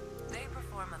ascetics. They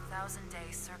perform a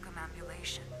 1,000-day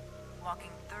circumambulation,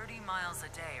 walking 30 miles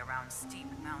a day around steep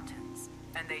mountains.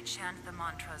 And they chant the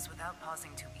mantras without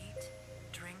pausing to eat,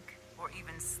 drink, or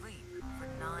even sleep for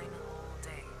 9 whole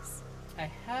days. I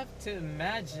have to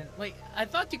imagine... Wait, I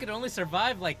thought you could only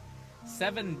survive like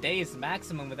 7 days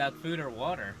maximum without food or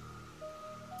water.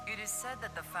 It is said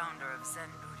that the founder of Zen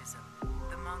Buddhism,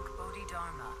 the monk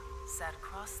Bodhidharma, sat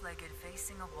cross-legged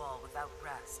facing a wall without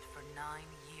rest for 9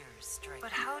 years straight.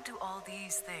 But how do all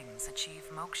these things achieve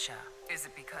moksha? Is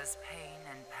it because pain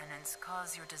and penance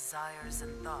cause your desires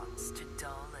and thoughts to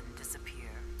dull and disappear?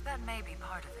 That may be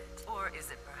part of it. it? Or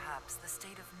is it perhaps the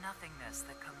state of nothingness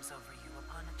that comes over you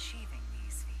upon achieving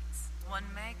these feats? One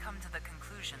may come to the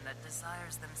conclusion that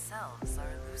desires themselves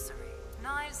are illusory.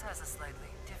 Knives has a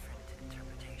slightly different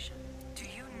interpretation. Do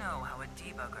you know how a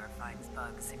debugger finds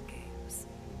bugs in games?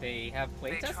 They have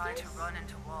playtesters? They try to run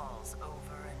into walls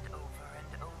over and over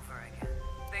and over again.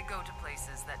 They go to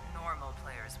places that normal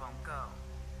players won't go,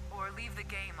 or leave the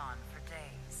game on for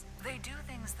days. They do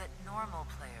things that normal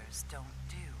players don't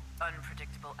do.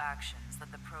 Unpredictable actions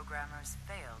that the programmers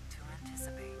failed to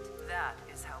anticipate. That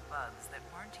is how bugs that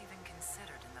weren't even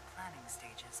considered in the planning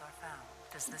stages are found.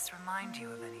 Does this remind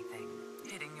you of anything?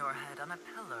 Hitting your head on a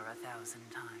pillar 1,000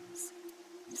 times.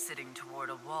 Sitting toward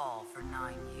a wall for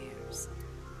 9 years.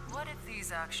 What if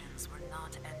these actions were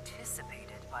not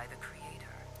anticipated by the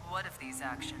creator? What if these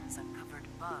actions uncovered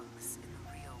bugs in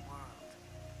the real world?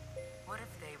 What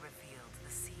if they revealed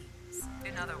the seams?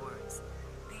 In other words,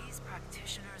 these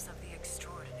practitioners of the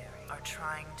extraordinary are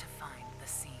trying to find the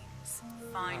seams,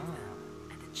 find them,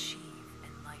 and achieve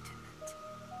enlightenment.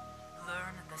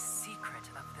 Learn the secret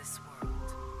of this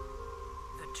world,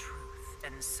 the truth.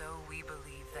 And so we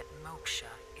believe that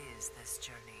moksha is this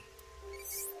journey.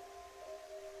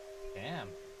 Damn.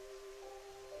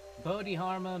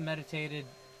 Bodhidharma meditated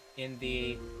in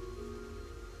the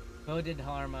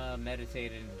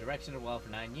direction of the wall for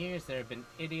 9 years. There have been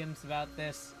idioms about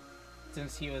this.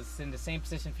 Since he was in the same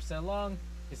position for so long,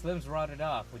 his limbs rotted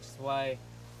off, which is why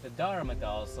the Dharma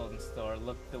dolls sold in the store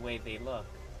look the way they look.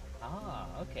 Ah,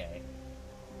 okay.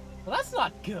 Well, that's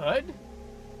not good!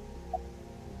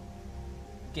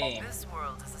 Game. This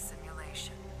world is a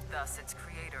simulation. Thus, its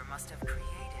creator must have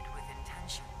created with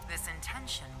intention. This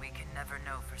intention we can never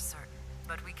know for certain,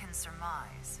 but we can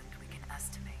surmise and we can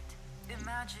estimate.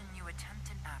 Imagine you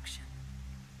attempt an action,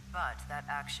 but that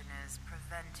action is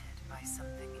prevented by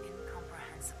something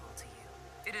incomprehensible to you.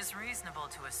 It is reasonable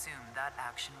to assume that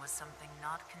action was something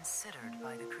not considered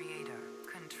by the creator.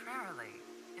 Contrarily,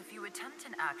 if you attempt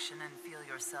an action and feel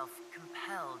yourself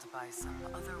compelled by some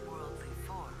otherworldly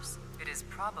force, it is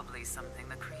probably something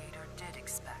the creator did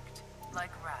expect.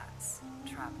 Like rats,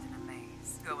 trapped in a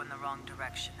maze. Go in the wrong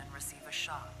direction and receive a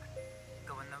shock.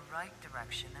 Go in the right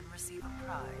direction and receive a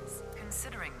prize.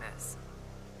 Considering this,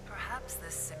 perhaps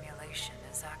this simulation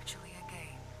is actually a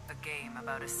game. A game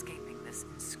about escaping this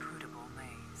inscrutable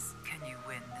maze. Can you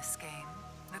win this game?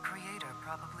 The creator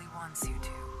probably wants you to.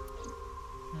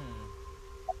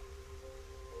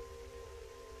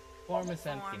 Form is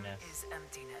emptiness. Form is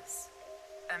emptiness.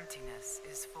 Emptiness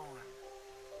is form.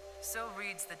 So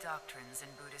reads the doctrines in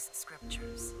Buddhist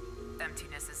scriptures.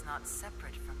 Emptiness is not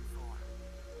separate from form.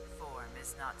 Form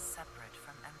is not separate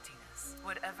from emptiness.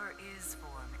 Whatever is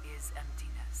form is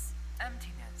emptiness.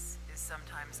 Emptiness is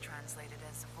sometimes translated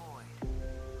as void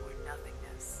or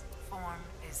nothingness. Form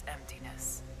is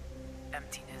emptiness.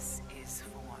 Emptiness is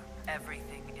form.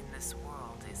 Everything in this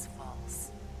world is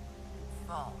false.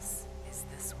 False is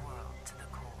this world to the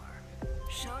core.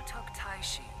 Shotok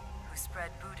Taishi, who spread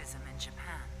Buddhism in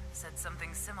Japan, said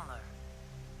something similar.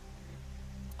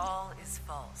 All is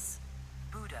false.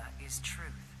 Buddha is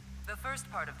truth. The first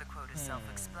part of the quote is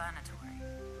self-explanatory.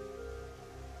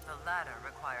 The latter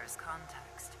requires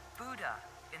context. Buddha,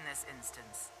 in this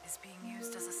instance, is being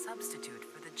used as a substitute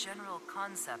for the general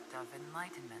concept of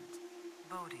enlightenment.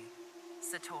 Bodhi,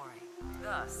 Satori.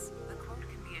 Thus, the quote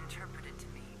can be interpreted to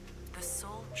mean, the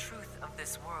sole truth of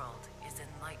this world is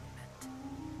enlightenment.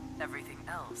 Everything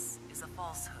else is a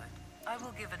falsehood. I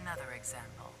will give another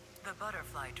example. The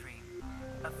butterfly dream,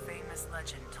 a famous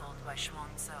legend told by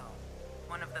Shuangzi,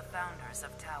 one of the founders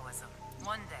of Taoism.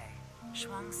 One day,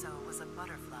 Shuangzi was a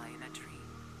butterfly in a dream.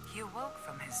 He awoke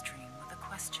from his dream with a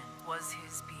question. Was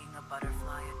his being a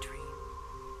butterfly a dream?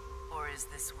 Or is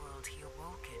this world he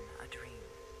awoke in a dream?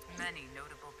 Many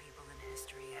notable people in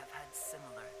history have had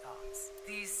similar thoughts.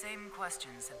 These same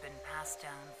questions have been passed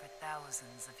down for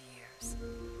thousands of years.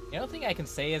 The only thing I can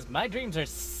say is my dreams are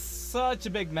such a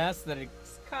big mess that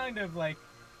it's kind of like...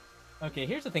 Okay,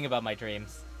 here's the thing about my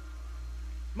dreams.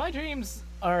 My dreams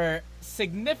are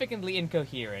significantly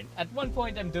incoherent. At one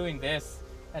point I'm doing this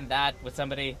and that with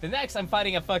somebody. The next I'm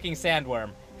fighting a fucking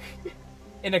sandworm.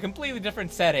 In a completely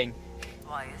different setting.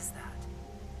 Why is that?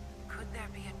 Could there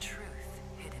be a truth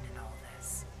hidden in all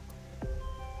this?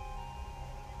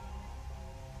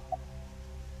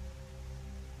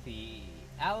 The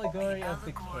Allegory of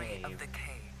the Allegory Cave. of the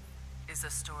Cave is a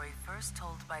story first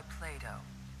told by Plato,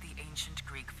 the ancient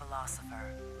Greek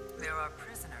philosopher. There are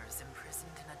prisoners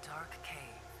imprisoned in a dark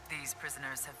cave. These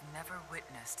prisoners have never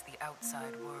witnessed the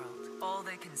outside world. All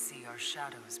they can see are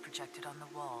shadows projected on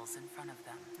the walls in front of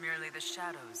them. Merely the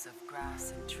shadows of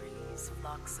grass and trees,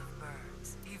 flocks of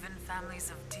birds. Even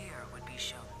families of deer would be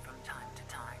shown from time to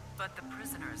time. But the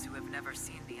prisoners who have never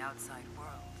seen the outside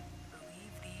world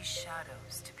believe these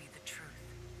shadows to be the truth.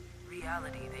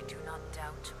 Reality they do not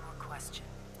doubt or question.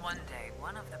 One day,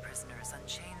 one of the prisoners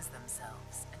unchains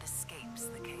themselves and escapes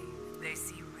the cave. They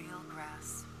see real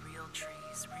grass, real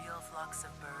trees, real flocks of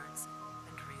birds,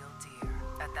 and real deer.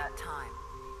 At that time,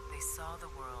 they saw the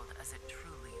world as it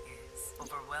truly is.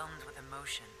 Overwhelmed with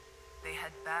emotion, they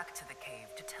head back to the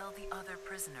cave to tell the other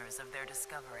prisoners of their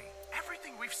discovery.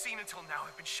 Everything we've seen until now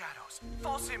have been shadows,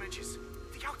 false images.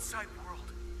 The outside world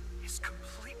is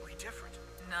completely different.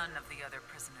 None of the other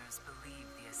prisoners believe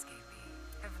the escapee.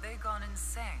 Have they gone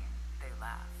insane? They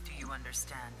laugh. Do you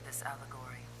understand this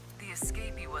allegory? The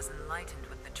escapee was enlightened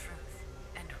with the truth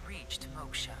and reached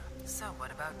moksha. So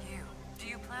what about you? Do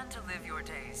you plan to live your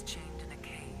days chained in a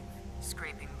cave,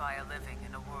 scraping by a living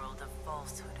in a world of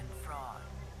falsehood and fraud?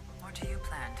 Or do you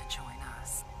plan to join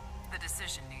us? The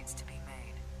decision needs to be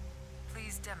made.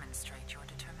 Please demonstrate your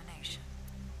determination.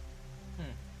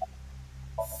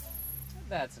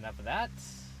 That's enough of that.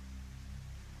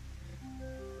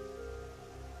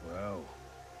 Well,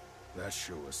 that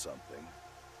sure was something.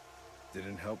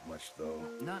 Didn't help much, though.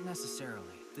 Not necessarily.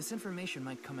 This information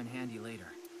might come in handy later.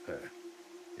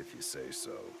 If you say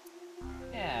so.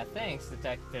 Yeah, thanks,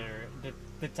 detective.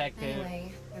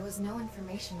 Anyway, there was no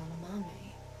information on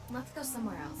Amame. Let's go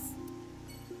somewhere else.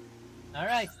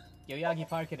 Alright, Yoyagi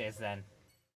Park it is then.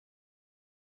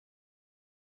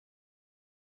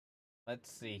 Let's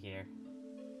see here.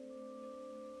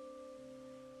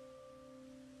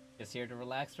 Just here to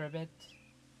relax for a bit,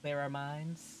 clear our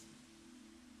minds.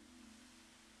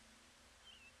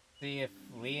 See if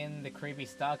Leon, the creepy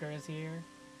stalker, is here.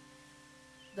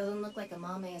 Doesn't look like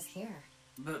Amame is here.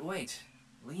 But wait,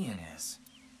 Leon is.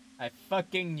 I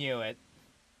fucking knew it.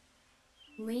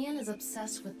 Leon is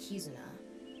obsessed with Kizuna,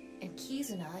 and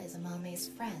Kizuna is Amame's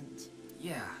friend.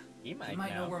 Yeah, he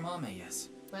might know where Mame is.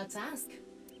 Let's ask.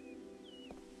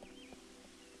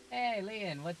 Hey,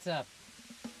 Leon, what's up?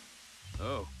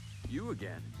 Oh, you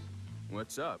again.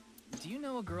 What's up? Do you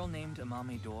know a girl named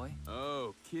Amame Doi?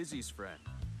 Oh, Kizzy's friend.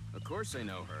 Of course I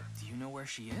know her. Do you know where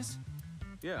she is?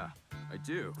 Yeah, I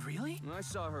do. Really? I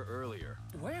saw her earlier.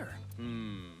 Where?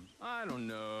 I don't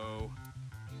know.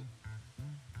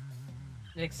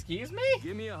 Excuse me?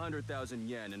 Give me 100,000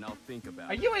 yen and I'll think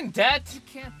about it. Are you in debt? You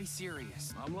can't be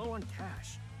serious. I'm low on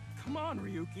cash. Come on,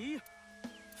 Ryuki.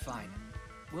 Fine.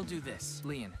 We'll do this.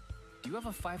 Leon, do you have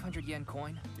a 500 yen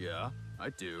coin? Yeah, I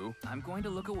do. I'm going to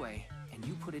look away, and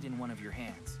you put it in one of your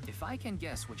hands. If I can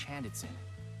guess which hand it's in,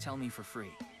 tell me for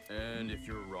free. And if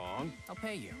you're wrong? I'll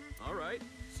pay you. All right.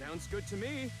 Sounds good to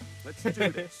me. Let's do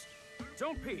this.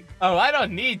 Don't peek. Oh, I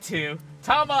don't need to.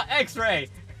 Tama X-ray.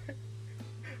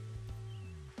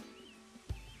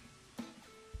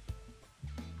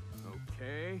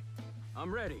 Okay.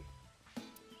 I'm ready.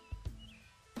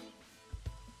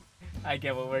 I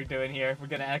get what we're doing here. We're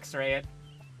gonna X-ray it.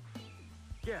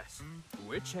 Guess.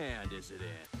 Which hand is it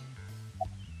in?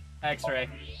 X-ray.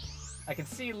 I can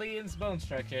see Leon's bone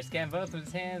structure. Scan both of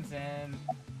his hands and...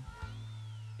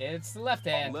 it's the left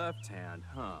hand. Left hand,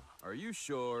 huh? Are you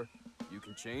sure? You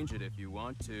can change it if you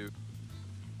want to.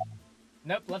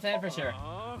 Nope, left hand for sure.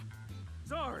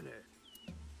 Darn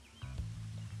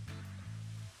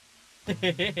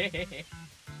it.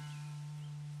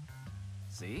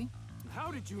 See? How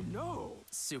did you know?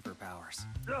 Superpowers.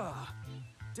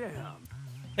 Damn.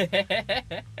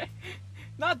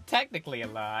 Not technically a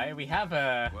lie. We have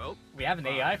a... well, we have an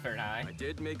AI for an eye. I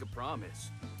did make a promise.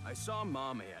 I saw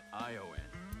Mame at ION.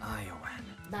 ION.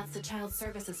 That's the child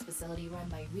services facility run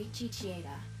by Riichi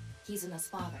Chieda, Kizuna's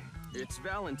father. It's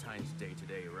Valentine's Day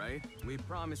today, right? We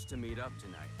promised to meet up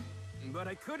tonight. But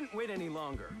I couldn't wait any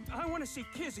longer. I want to see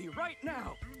Kizzy right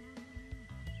now.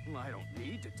 I don't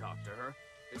need to talk to her.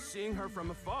 Seeing her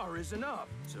from afar is enough.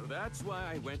 So that's why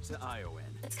I went to ION.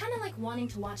 It's kind of like wanting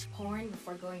to watch porn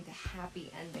before going to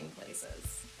happy ending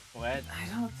places. What?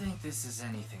 I don't think this is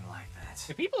anything like that.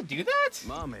 Do people do that?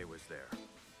 Mame was there.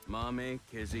 Mame,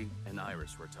 Kizzy, and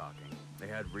Iris were talking. They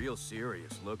had real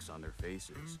serious looks on their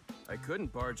faces. I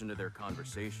couldn't barge into their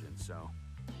conversation, so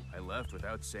I left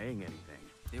without saying anything.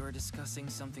 They were discussing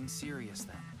something serious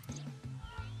then.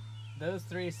 Those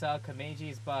three saw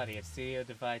Kameji's body at Studio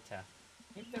Devita.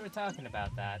 I think they were talking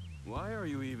about that. Why are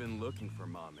you even looking for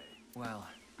Mame? Well,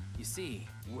 you see...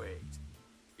 Wait.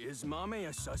 Is Mame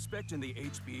a suspect in the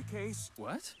HB case?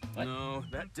 What? No,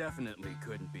 that definitely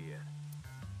couldn't be it.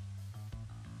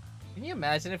 Can you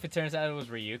imagine if it turns out it was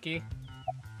Ryuki?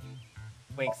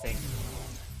 Wink sync.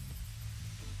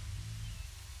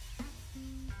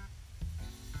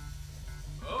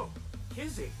 Oh,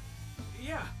 Kizzy.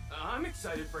 Yeah, I'm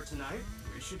excited for tonight.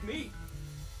 We should meet.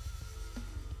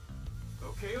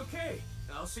 Okay.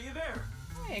 I'll see you there.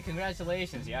 Hey,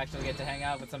 congratulations. You actually get to hang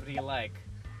out with somebody you like.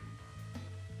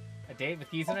 A date with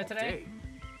Kizuna today? Date?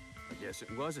 I guess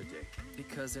it was a date.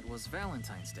 Because it was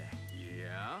Valentine's Day.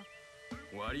 Yeah?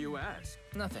 Why do you ask?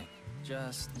 Nothing.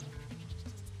 Just...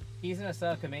 Kizuna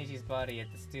saw Kameji's body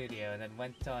at the studio and then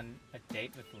went on a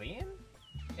date with Leon?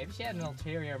 Maybe she had an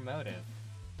ulterior motive.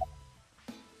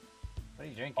 What are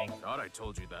you drinking? Thought I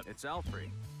told you that. It's Alfrey.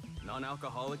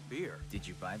 Non-alcoholic beer. Did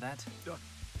you buy that?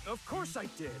 Of course I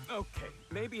did. Okay,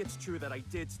 maybe it's true that I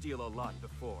did steal a lot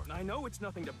before. I know it's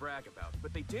nothing to brag about,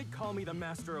 but they did call me the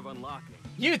master of unlocking.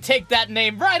 You take that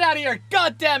name right out of your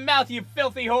goddamn mouth, you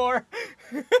filthy whore!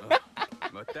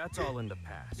 But that's all in the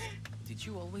past. Did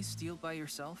you always steal by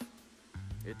yourself?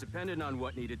 It depended on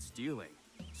what needed stealing.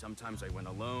 Sometimes I went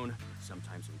alone,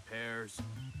 sometimes in pairs.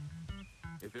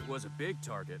 If it was a big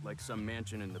target, like some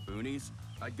mansion in the boonies,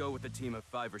 I'd go with a team of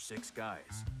 5 or 6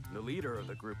 guys. The leader of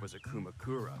the group was a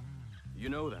Kumakura. You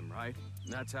know them, right?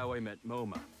 That's how I met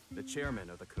Moma, the chairman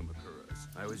of the Kumakuras.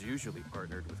 I was usually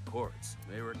partnered with Quartz.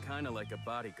 They were kinda like a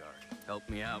bodyguard. Helped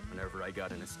me out whenever I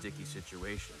got in a sticky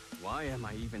situation. Why am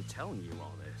I even telling you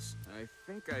all this? I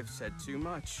think I've said too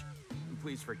much.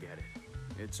 Please forget it.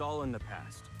 It's all in the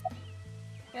past.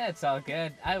 Yeah, it's all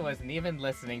good. I wasn't even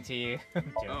listening to you.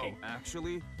 I'm joking. Oh,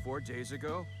 actually, 4 days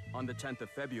ago, on the 10th of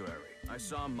February, I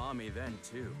saw Mommy then,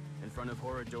 too, in front of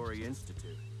Horodori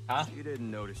Institute. Huh? She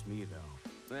didn't notice me,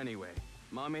 though. Anyway,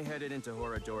 Mommy headed into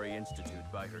Horodori Institute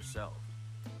by herself.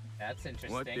 That's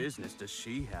interesting. What business does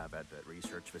she have at that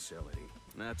research facility?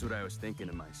 That's what I was thinking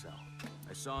to myself.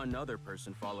 I saw another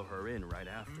person follow her in right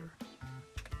after.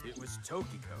 It was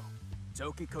Tokiko.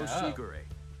 Tokiko Shigure,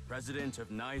 president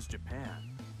of NICE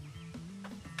Japan.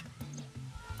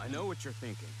 I know what you're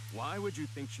thinking. Why would you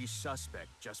think she's suspect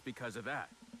just because of that,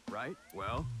 right?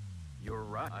 Well, you're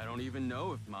right. I don't even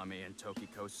know if Mame and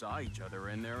Tokiko saw each other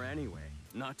in there anyway.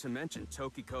 Not to mention,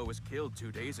 Tokiko was killed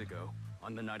 2 days ago,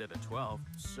 on the night of the 12th,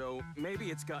 so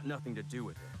maybe it's got nothing to do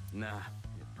with it. Nah,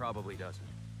 it probably doesn't.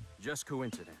 Just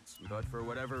coincidence, but for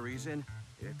whatever reason,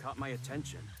 it caught my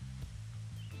attention.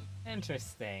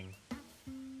 Interesting.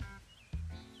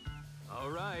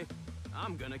 All right,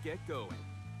 I'm gonna get going.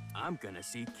 I'm gonna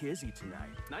see Kizzy tonight.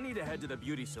 I need to head to the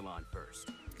beauty salon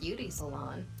first. Beauty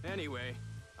salon? Anyway,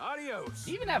 adios!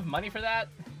 Do you even have money for that?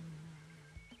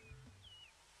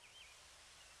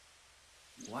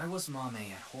 Why was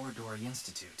Mame at Horodori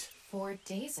Institute? 4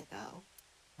 days ago.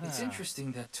 It's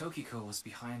interesting that Tokiko was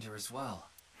behind her as well.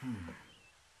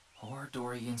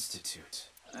 Horodori Institute.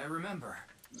 I remember.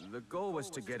 The goal was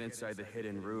to get inside the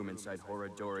hidden room inside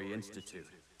Horodori Institute.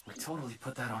 We totally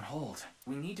put that on hold.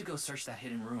 We need to go search that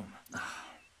hidden room.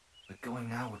 But going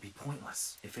now would be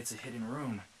pointless. If it's a hidden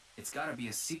room, it's gotta be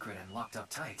a secret and locked up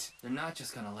tight. They're not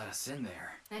just gonna let us in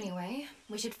there. Anyway,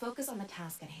 we should focus on the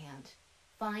task at hand.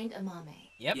 Find Amame.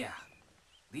 Yep. Yeah.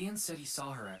 Leon said he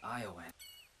saw her at Iowa.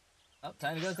 Oh,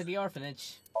 time to go to the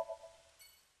orphanage.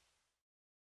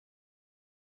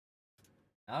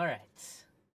 Alright.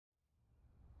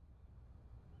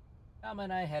 Mama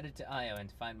and I headed to Iowa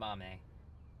to find Mame.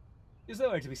 She was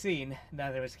nowhere to be seen.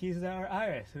 Neither was Kizuna or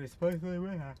Iris, who was supposedly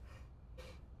with her.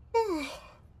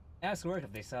 Asked work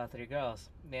if they saw 3 girls.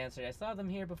 They answered, I saw them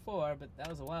here before, but that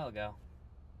was a while ago.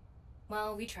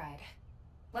 Well, we tried.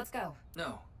 Let's go.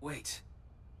 No, wait.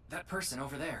 That person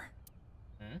over there.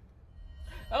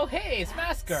 Oh, hey, it's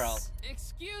Mask Girl.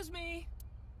 Excuse me.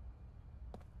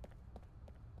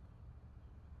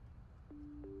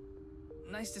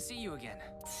 Nice to see you again.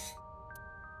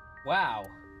 Wow.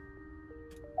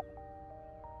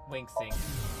 Wink sync.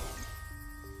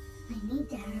 I need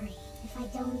to hurry. If I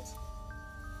don't...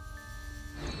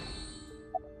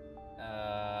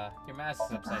 Your mask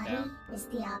is upside body down. is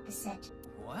the opposite.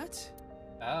 What?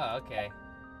 Oh, okay.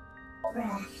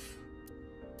 Breath.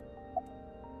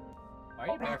 Why are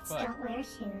you Rats barefoot? don't wear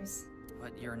shoes.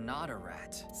 But you're not a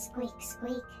rat. Squeak,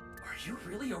 squeak. Are you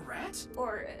really a rat?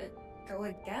 Or, go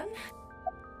again?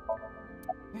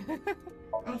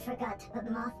 I forgot to put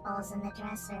mothballs in the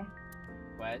dresser.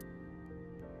 What?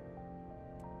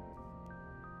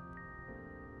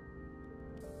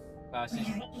 Wow, she's...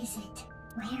 Where is it?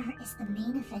 Where is the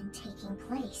main event taking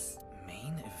place?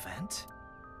 Main event?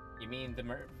 You mean the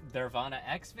Nirvana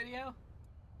X video?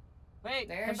 Wait,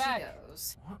 There come she back.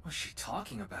 goes. What was she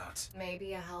talking about?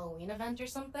 Maybe a Halloween event or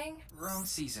something? Wrong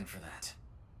season for that.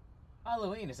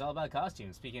 Halloween is all about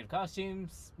costumes. Speaking of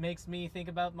costumes, makes me think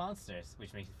about monsters,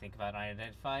 which makes me think about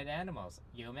unidentified animals,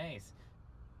 UMAs.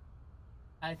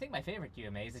 I think my favorite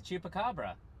UMA is a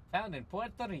chupacabra, found in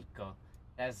Puerto Rico.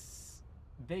 It has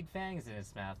big fangs in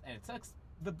its mouth, and it sucks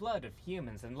the blood of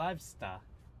humans and livestock.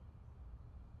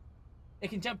 It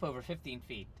can jump over 15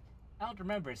 feet. I don't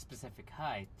remember its specific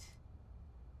height,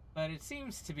 but it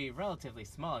seems to be relatively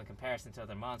small in comparison to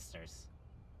other monsters.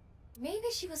 Maybe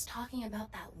she was talking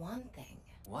about that one thing.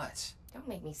 What? Don't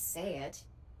make me say it.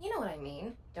 You know what I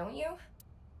mean, don't you?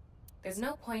 There's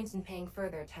no point in paying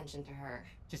further attention to her.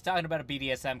 She's talking about a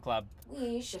BDSM club.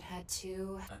 We should head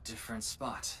to... a different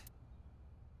spot.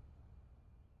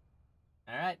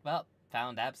 Alright, well,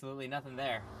 found absolutely nothing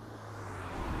there.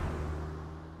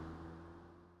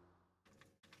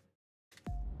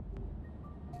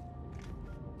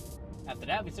 After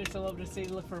that, we searched all over the city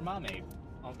to look for Mame.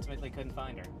 Ultimately couldn't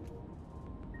find her.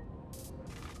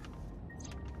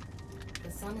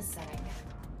 The sun is setting.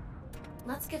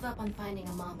 Let's give up on finding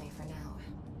a Mame for now.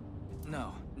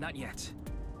 No, not yet.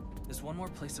 There's one more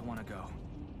place I want to go.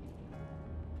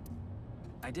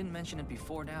 I didn't mention it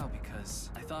before now because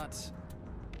I thought,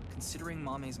 considering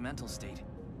Mame's mental state,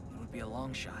 it would be a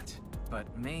long shot. But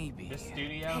maybe... The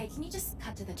studio? Hey, can you just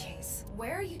cut to the chase?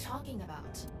 Where are you talking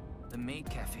about? The maid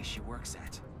cafe she works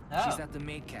at. Oh. She's at the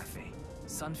maid cafe,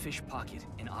 Sunfish Pocket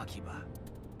in Akiba.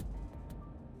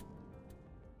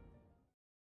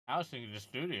 I was thinking the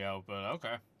studio, but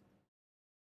okay.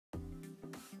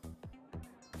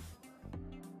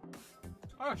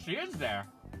 Oh, she is there.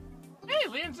 Hey,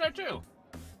 Leon's there too.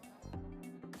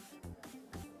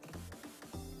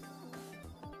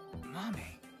 Mame,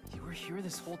 you were here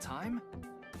this whole time?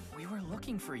 We were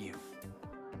looking for you.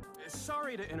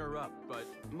 Sorry to interrupt, but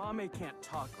Mame can't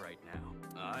talk right now.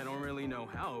 I don't really know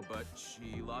how, but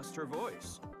she lost her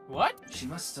voice. What? She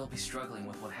must still be struggling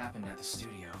with what happened at the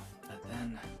studio. But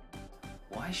then,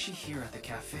 why is she here at the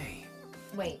cafe?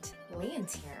 Wait,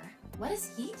 Leon's here. What is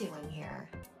he doing here?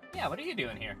 Yeah, what are you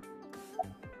doing here?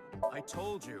 I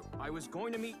told you, I was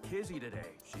going to meet Kizzy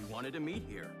today. She wanted to meet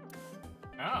here.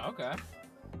 Oh, okay.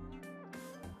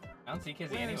 I don't see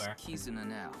Kizzy anywhere. Where's Kizuna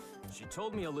now? She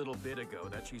told me a little bit ago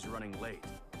that she's running late.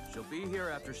 She'll be here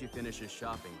after she finishes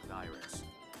shopping with Iris.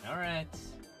 Alright.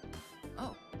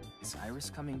 Oh, is Iris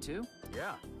coming too?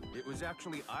 Yeah, it was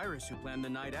actually Iris who planned the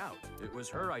night out. It was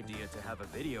her idea to have a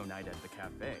video night at the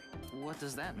cafe. What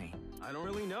does that mean? I don't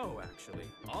really know, actually.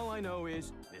 All I know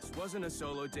is this wasn't a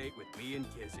solo date with me and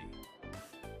Kizzy.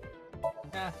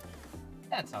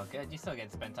 That's all good. You still get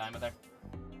to spend time with her.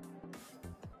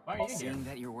 Why are you here? Seeing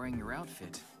that you're wearing your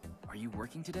outfit, are you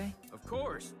working today? Of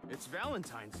course. It's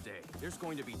Valentine's Day. There's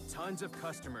going to be tons of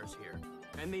customers here.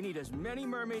 And they need as many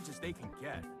mermaids as they can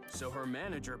get. So her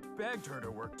manager begged her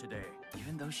to work today.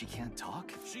 Even though she can't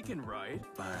talk? She can write.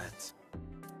 But...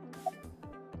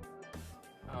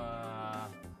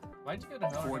 why'd you go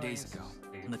to 4 days ago,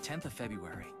 on the 10th of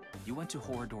February, you went to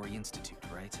Horadori Institute,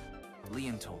 right?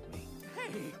 Leon told me.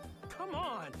 Hey, come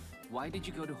on! Why did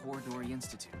you go to Horadori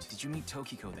Institute? Did you meet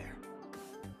Tokiko there?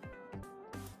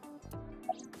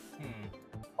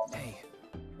 Hey,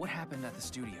 what happened at the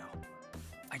studio?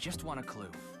 I just want a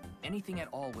clue. Anything at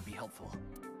all would be helpful.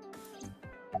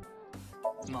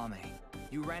 Mame,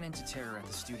 you ran into Terror at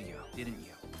the studio, didn't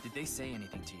you? Did they say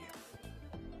anything to you?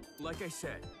 Like I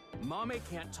said, Mame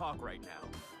can't talk right now.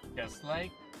 Just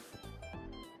like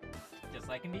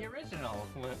in the original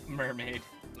Mermaid.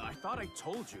 I thought I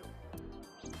told you.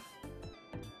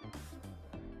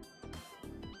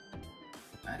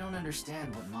 I don't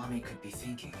understand what Mame could be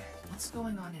thinking. What's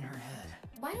going on in her head?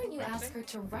 Why don't you ask her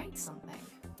to write something?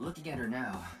 Looking at her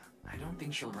now, I don't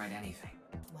think she'll write anything.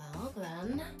 Well,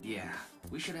 then... Yeah,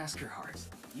 we should ask her heart,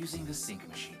 using the sync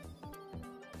machine.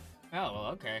 Oh, well,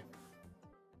 okay.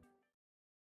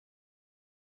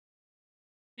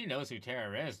 She knows who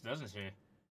Terror is, doesn't she?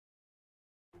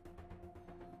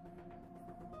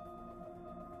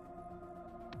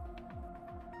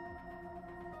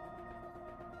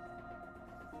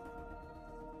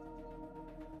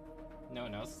 No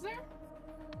one else is there?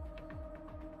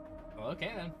 Well,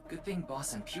 okay then. Good thing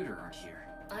Boss and Pewter aren't here.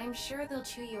 I'm sure they'll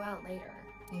chew you out later.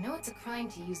 You know it's a crime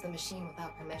to use the machine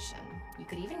without permission. You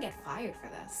could even get fired for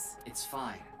this. It's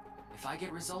fine. If I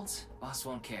get results, Boss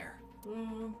won't care.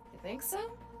 You think so?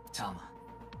 Tama,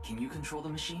 can you control the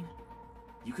machine?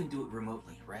 You can do it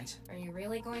remotely, right? Are you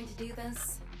really going to do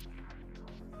this?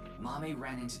 Mame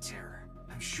ran into Terror.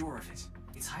 I'm sure of it.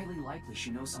 It's highly likely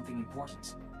she knows something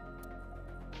important.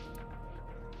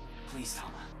 Please,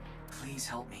 Tama. Please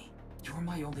help me. You're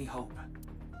my only hope.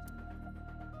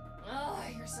 Oh,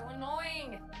 you're so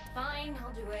annoying. Fine,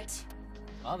 I'll do it.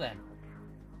 Well then.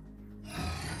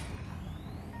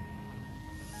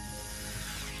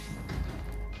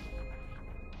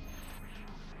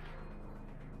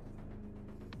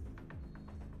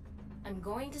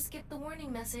 going to skip the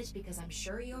warning message because I'm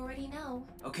sure you already know.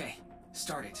 Okay,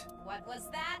 start it. What was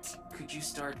that? Could you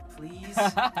start, please?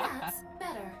 That's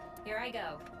better. Here I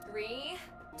go. 3,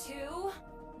 2,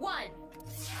 1.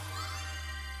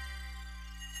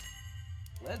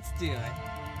 Let's do it.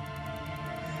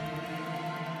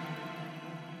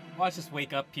 Watch us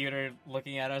wake up Peter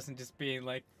looking at us and just being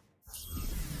like,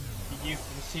 you used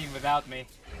the machine without me.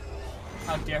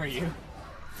 How dare you?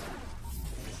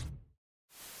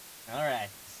 Alright.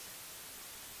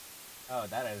 Oh,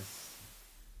 that is...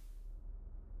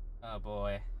 Oh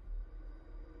boy.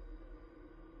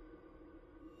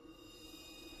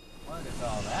 What is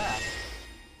all that?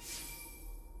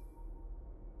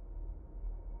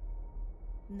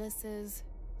 This is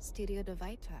Studio de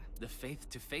Vita. The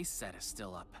face-to-face set is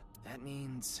still up. That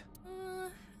means...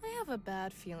 I have a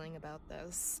bad feeling about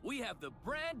this. We have the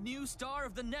brand new star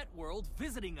of the networld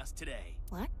visiting us today.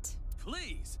 What?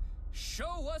 Please,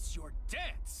 show us your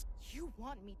dance. You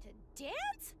want me to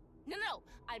dance? No,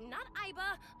 I'm not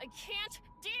Aiba. I can't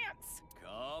dance.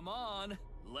 Come on,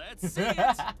 let's see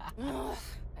it. Ugh,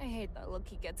 I hate that look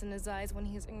he gets in his eyes when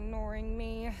he's ignoring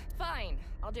me. Fine,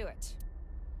 I'll do it.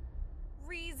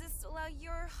 Resist, allow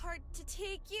your heart to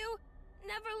take you.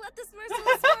 Never let this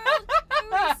merciless world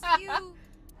erase you.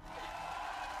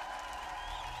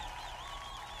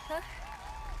 Huh?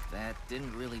 That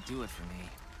didn't really do it for me.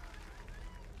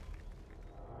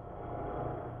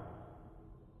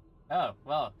 Oh,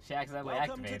 well, she accidentally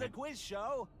Welcome activated. to the quiz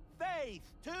show, Faith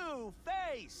to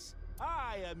Face.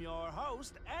 I am your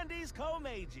host, Andy's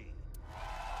Komeiji.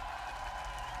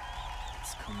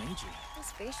 It's Komeiji.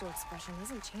 His facial expression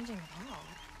isn't changing at all.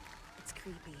 It's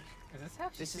creepy. Is this how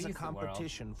she This is sees a the world?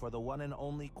 competition for the one and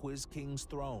only Quiz King's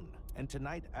throne. And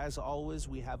tonight, as always,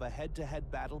 we have a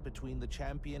head-to-head battle between the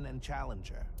champion and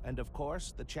challenger. And of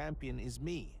course, the champion is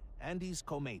me, Andy's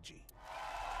Komeiji.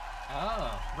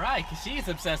 Oh, right, because she's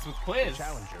obsessed with quiz. The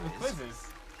challenger with is... quizzes.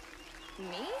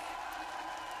 Me?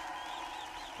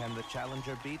 Can the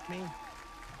challenger beat me?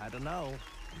 I don't know.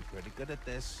 I'm pretty good at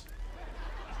this.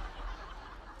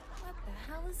 What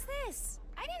the hell is this?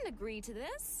 I didn't agree to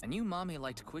this. I knew Mommy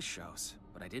liked quiz shows,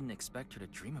 but I didn't expect her to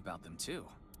dream about them too.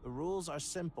 The rules are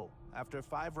simple. After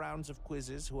 5 rounds of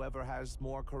quizzes, whoever has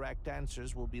more correct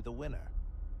answers will be the winner.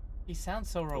 He sounds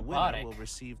so The robotic. winner will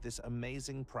receive this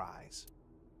amazing prize.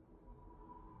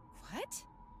 What?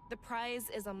 The prize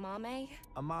is a mame?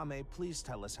 Amame, please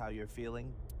tell us how you're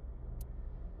feeling.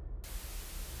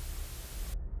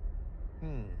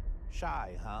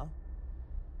 Shy, huh?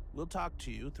 We'll talk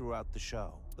to you throughout the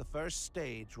show. The first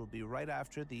stage will be right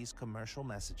after these commercial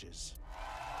messages.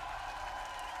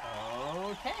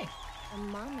 Okay. A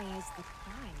mame is the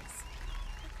prize.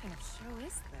 What kind of show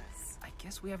is this? I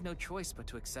guess we have no choice but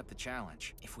to accept the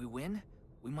challenge. If we win,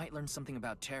 we might learn something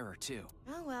about terror too.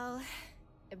 Oh well.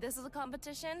 If this is a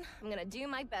competition, I'm gonna do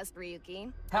my best,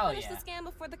 Ryuki. Hell Finish yeah. the scan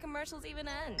before the commercials even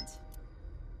end.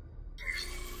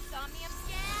 Somnium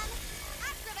scan,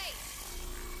 activate!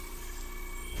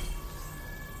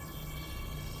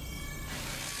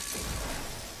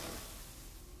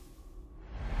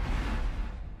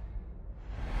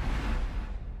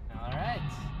 Alright.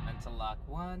 Mental lock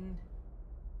 1.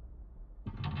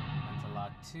 Mental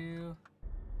lock 2.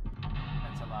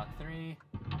 Mental lock 3.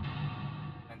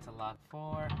 Mental lock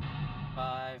 4.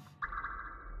 5.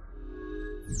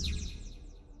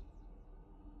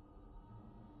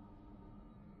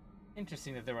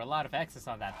 Interesting that there were a lot of X's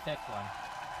on that 5th one.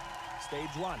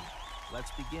 Stage 1.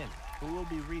 Let's begin. Who will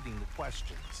be reading the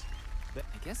questions?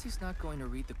 I guess he's not going to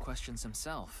read the questions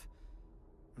himself.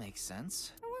 Makes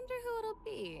sense. I wonder who it'll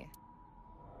be.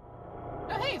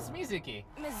 Oh hey, it's Mizuki.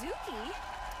 Mizuki?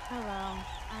 Hello,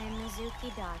 I'm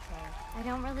Mizuki Date. I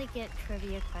don't really get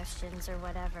trivia questions or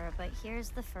whatever, but here's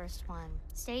the first one.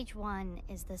 Stage 1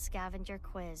 is the scavenger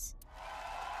quiz.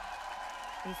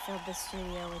 We filled the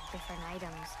studio with different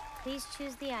items. Please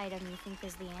choose the item you think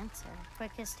is the answer.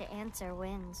 Quickest to answer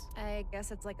wins. I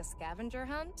guess it's like a scavenger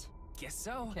hunt? Guess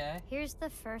so. Okay. Here's the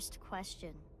first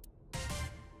question.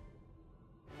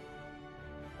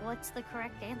 What's the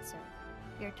correct answer?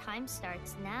 Your time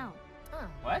starts now. Huh.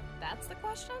 What? That's the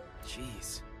question?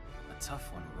 Jeez, a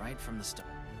tough one right from the start.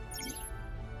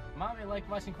 Mommy liked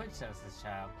watching quiz shows as a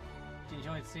child. She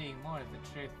enjoyed seeing more of the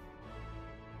truth.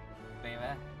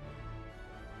 Baby.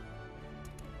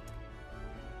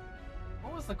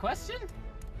 What was the question?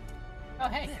 Oh,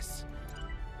 hey. This.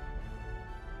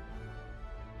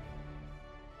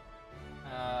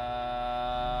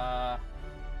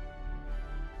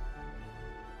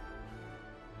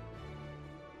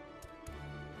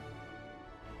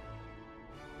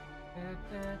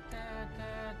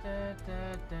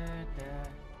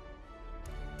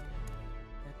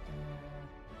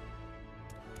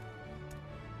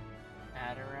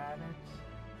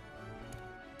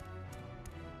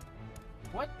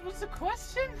 What was the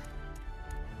question?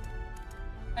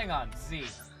 Hang on, Z.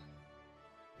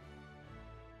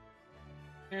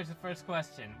 Here's the first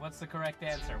question. What's the correct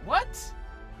answer? What?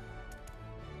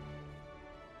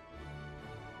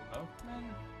 Oakman?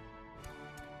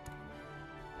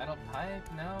 Metal pipe?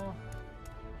 No.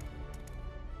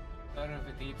 Photo of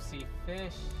a deep sea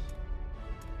fish.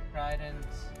 Trident.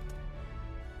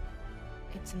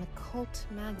 It's an occult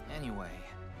mag. Anyway.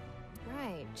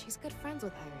 Right, she's good friends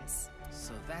with Iris.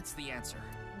 So that's the answer.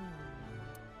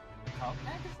 Occult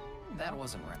magazine? That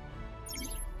wasn't right.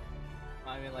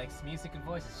 Mommy likes music and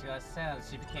voices. She likes sounds.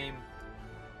 She became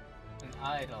an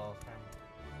idol from...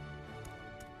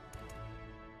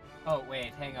 Oh,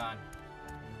 wait, hang on.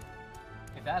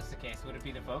 If that's the case, would it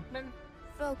be the Volkman?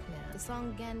 Volkman, the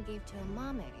song Gen gave to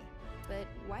Amame. But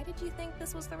why did you think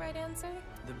this was the right answer?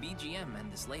 The BGM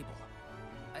and this label.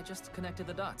 I just connected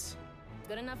the dots.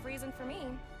 Good enough reason for me.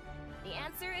 The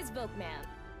answer is Volkman.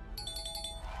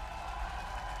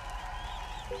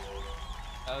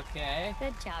 Okay.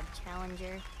 Good job,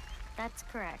 Challenger. That's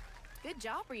correct. Good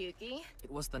job, Ryuki.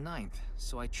 It was the 9th,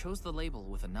 so I chose the label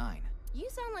with a 9. You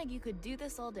sound like you could do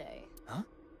this all day. Huh?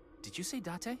 Did you say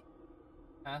Date?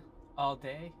 Huh? All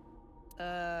day?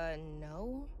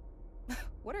 No.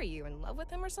 What are you, in love with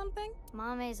him or something?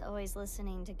 Mame's always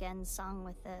listening to Gen's song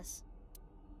with this.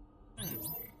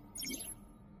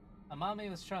 Amame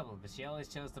was troubled, but she always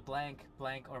chose the blank,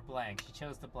 blank, or blank. She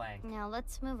chose the blank. Now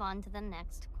let's move on to the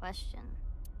next question.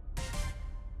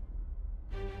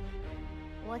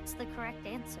 What's the correct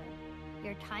answer?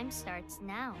 Your time starts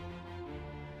now.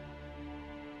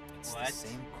 It's the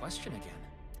same question again.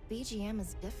 BGM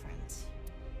is different.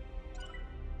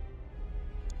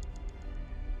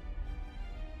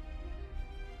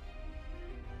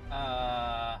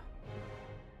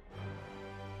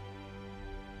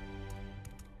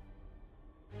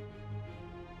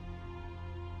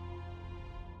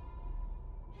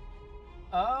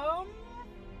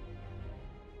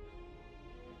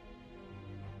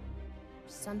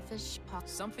 Sunfish pop.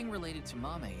 Something related to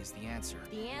Mame is the answer.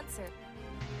 The answer.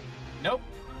 Nope.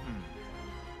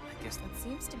 I guess that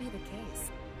seems to be the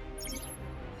case.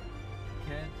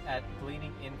 Good at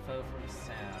gleaning info from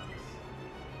sounds.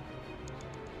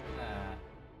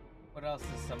 What else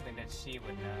is something that she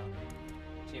would know?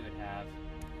 She would have.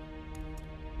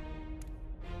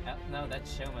 No,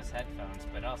 that's Shoma's headphones,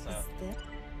 but also...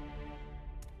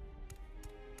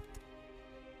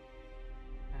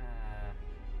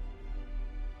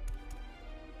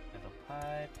 Metal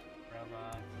pipe,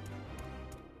 robot...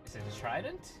 Is it a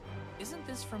trident? Isn't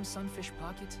this from Sunfish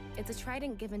Pocket? It's a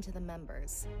trident given to the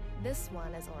members. This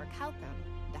one is Orichalcum,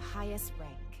 the highest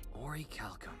rank.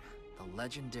 Orichalcum, the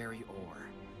legendary ore.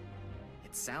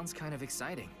 It sounds kind of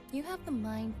exciting. You have the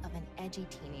mind of an edgy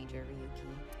teenager,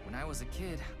 Ryuki. When I was a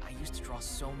kid, I used to draw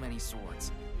so many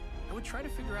swords. I would try to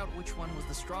figure out which one was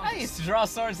the strongest. I used to draw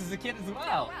swords as a kid as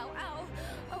well. Ow, ow.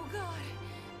 Oh god.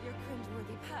 Your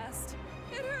cringeworthy past.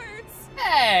 It hurts.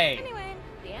 Hey! Anyway,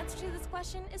 the answer to this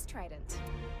question is trident.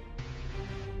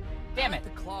 Damn it. The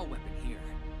claw weapon here.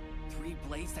 3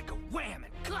 blades that go wham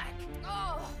and clack.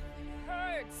 Oh,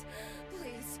 hurts.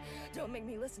 Please, don't make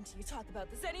me listen to you talk about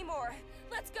this anymore.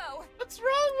 Let's go. What's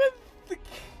wrong with the...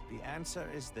 The answer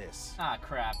is this. Ah,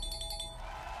 crap.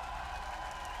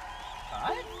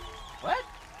 5? What?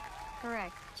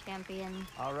 Correct, champion.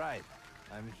 All right,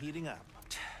 I'm heating up.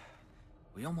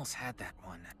 We almost had that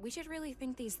one. We should really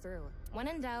think these through. When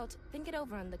in doubt, think it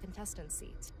over on the contestant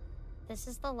seat. This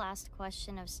is the last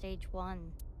question of stage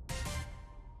 1.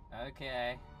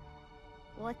 Okay.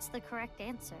 What's the correct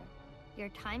answer? Your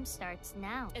time starts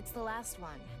now. It's the last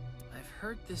one. I've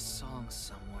heard this song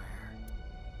somewhere.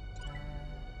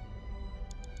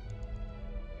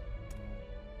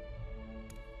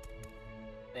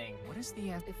 Thing. What is the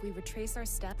answer? If we retrace our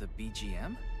steps... The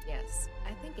BGM? Yes,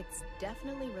 I think it's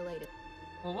definitely related.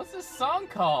 Well, what's this song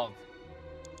called?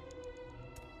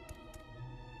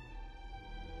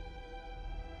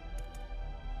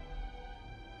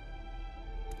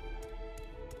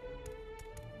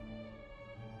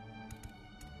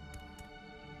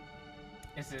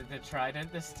 Is it the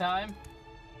trident this time?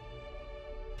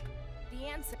 The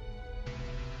answer...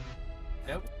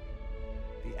 Nope.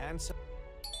 The answer...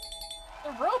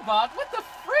 The robot? What the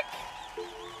frick?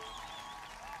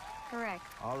 Correct.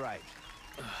 All right.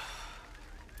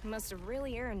 Must have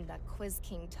really earned that Quiz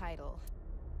King title.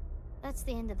 That's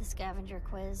the end of the scavenger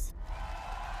quiz.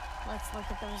 Let's look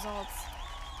at the results.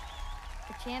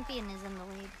 The champion is in the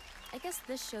lead. I guess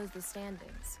this shows the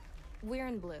standings. We're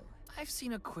in blue. I've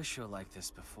seen a quiz show like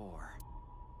this before.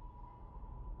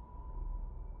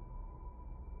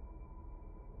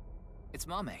 It's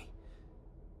Mame.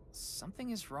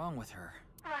 Something is wrong with her.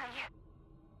 Why are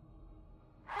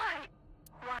you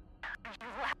laughing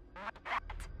like that?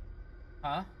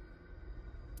 Huh?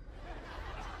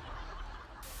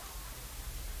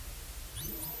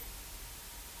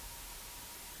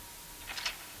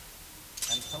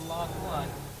 And to lock one.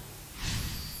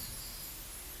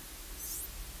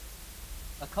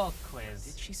 Occult quiz.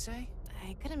 Did she say?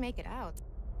 I couldn't make it out.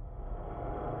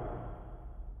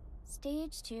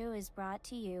 Stage 2 is brought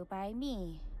to you by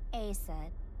me,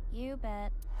 A-Set. You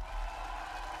bet.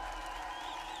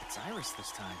 It's Iris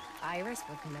this time. Iris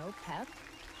with no pep?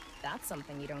 That's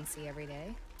something you don't see every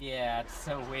day. Yeah, it's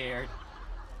so weird.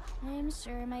 I'm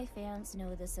sure my fans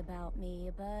know this about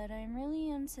me, but I'm really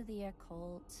into the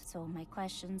occult, so my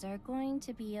questions are going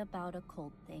to be about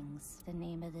occult things. The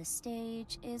name of the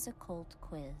stage is Occult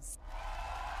Quiz.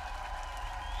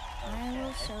 I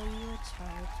will show you a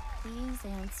chart. Please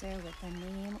answer with a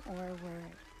name or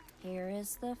word. Here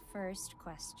is the first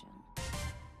question.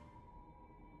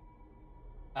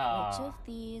 Which of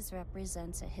these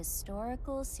represents a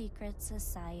historical secret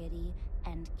society,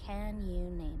 and can you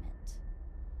name it?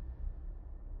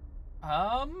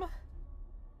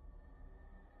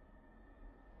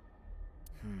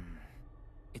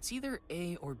 It's either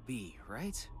A or B,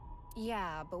 right?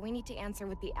 Yeah, but we need to answer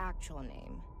with the actual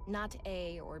name, not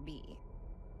A or B.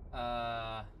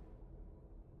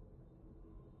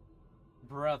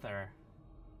 Brother.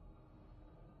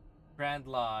 Grand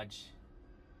Lodge.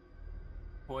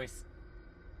 Boy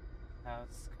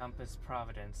Scouts, Compass,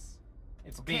 Providence.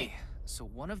 It's okay, B. So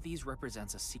one of these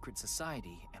represents a secret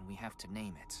society, and we have to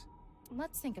name it.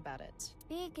 Let's think about it.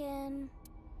 Begin.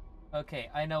 Okay,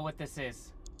 I know what this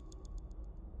is.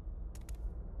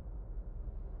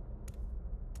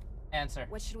 Answer.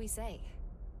 What should we say?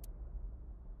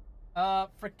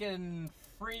 Frickin'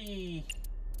 Free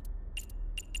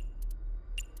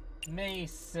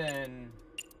Mason.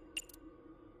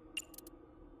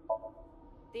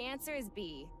 The answer is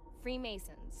B,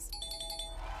 Freemasons.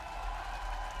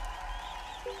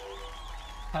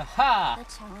 Haha!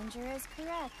 The challenger is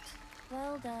correct.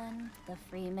 Well done. The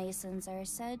Freemasons are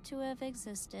said to have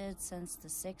existed since the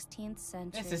 16th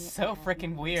century. This is so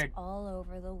freaking weird. All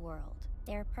over the world.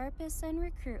 Their purpose and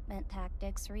recruitment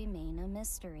tactics remain a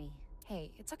mystery.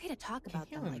 Hey, it's okay to talk about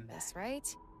them like this, right?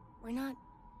 We're not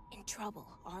in trouble,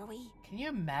 are we? Can you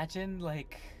imagine,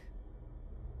 like...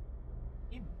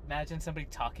 Can you imagine somebody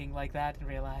talking like that in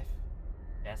real life?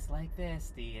 Just like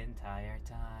this the entire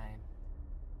time.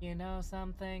 You know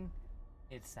something?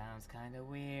 It sounds kind of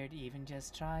weird even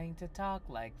just trying to talk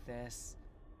like this.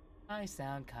 I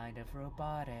sound kind of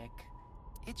robotic.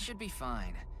 It should be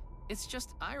fine. It's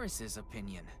just Iris's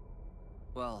opinion.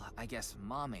 Well, I guess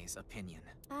Mame's opinion.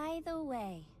 By the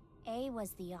way, A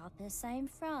was the office I'm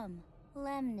from,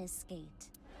 Lemniscate.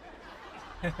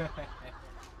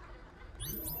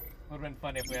 Would've been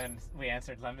fun if we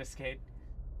answered Lemniscate.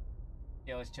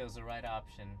 You always chose the right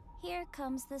option. Here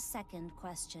comes the second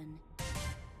question.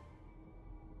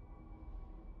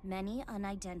 Many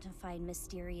unidentified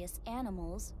mysterious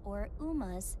animals, or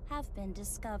UMAs, have been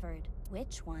discovered.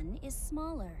 Which one is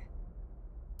smaller?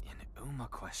 An UMA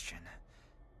question.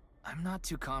 I'm not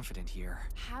too confident here.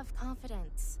 Have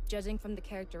confidence. Judging from the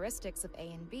characteristics of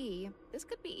A and B, this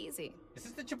could be easy. Is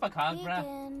this the Chupacabra?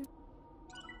 Begin.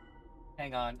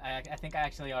 Hang on, I think I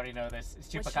actually already know this.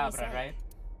 It's What should we Chupacabra, say? right?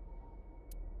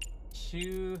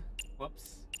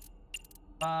 Whoops.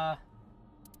 Can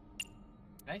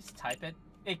I just type it?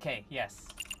 AK, yes.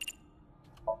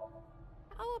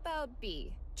 How about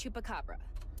B, Chupacabra?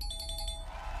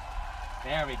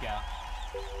 There we go.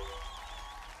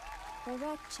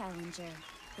 Correct, challenger.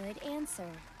 Good answer.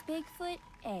 Bigfoot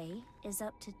A is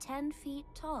up to 10 feet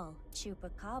tall.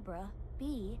 Chupacabra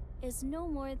B is no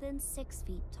more than 6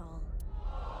 feet tall.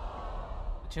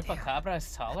 The Chupacabra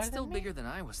is taller That's still than me? bigger than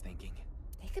I was thinking.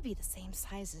 They could be the same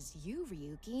size as you,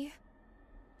 Ryuki.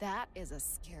 That is a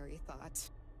scary thought.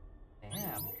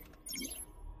 Damn.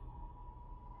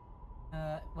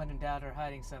 When in doubt or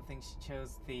hiding something, she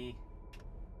chose the...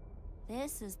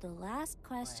 This is the last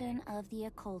question of the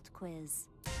occult quiz.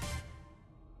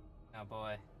 Oh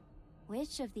boy.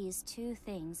 Which of these two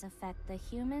things affect the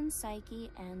human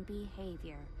psyche and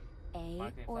behavior?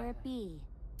 A or B?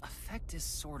 Affect is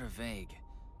sort of vague.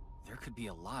 There could be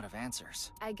a lot of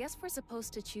answers. I guess we're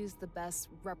supposed to choose the best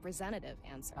representative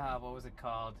answer. What was it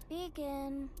called?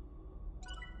 Begin.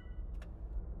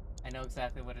 I know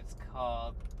exactly what it's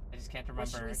called. I just can't remember.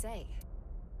 What should we say?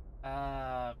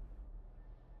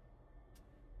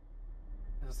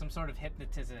 It was some sort of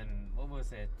hypnotism. What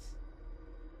was it?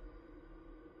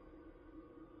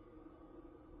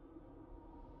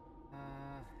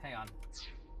 Hang on.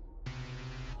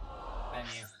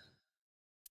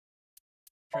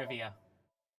 trivia.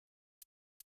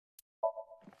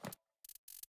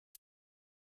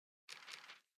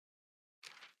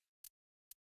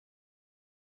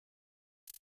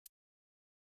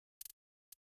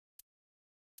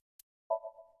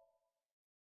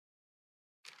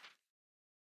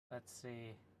 Let's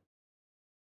see.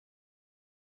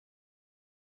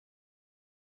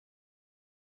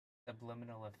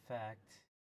 Subliminal effect.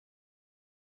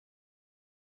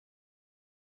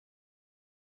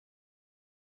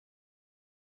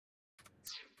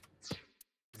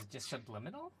 Is it just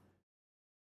subliminal?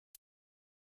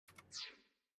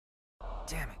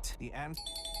 Damn it. The answer.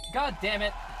 God damn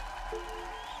it.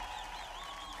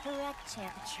 Correct,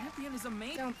 champ. The champion is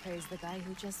amazing. Don't praise the guy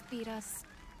who just beat us.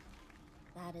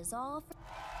 That is all for...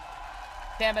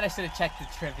 Damn it, I should have checked the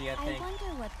trivia I thing.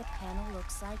 wonder what the panel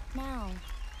looks like now.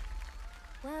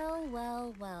 Well,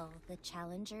 well, well, the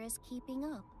challenger is keeping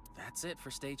up. That's it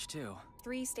for stage 2.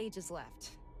 3 stages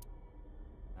left.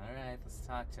 Alright, let's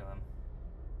talk to him.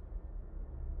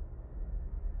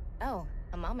 Oh,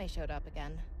 Amame showed up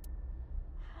again.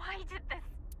 Why did this?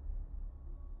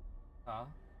 Huh?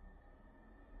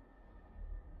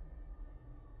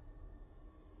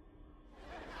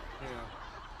 Ew.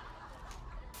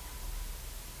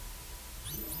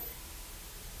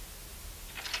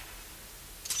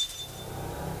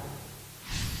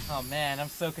 Oh man, I'm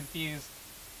so confused.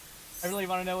 I really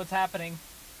want to know what's happening.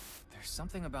 There's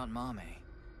something about Mame.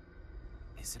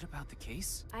 Is it about the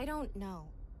case? I don't know.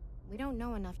 We don't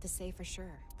know enough to say for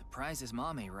sure. The prize is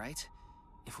Mame, right?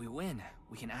 If we win,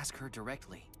 we can ask her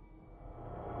directly.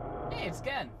 Hey, it's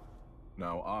Gen.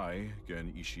 Now I,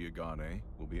 Gen Ishiagane,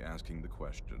 will be asking the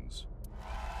questions.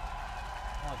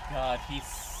 Oh god, he's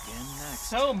Gen next.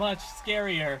 so much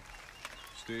scarier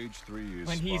Stage 3 is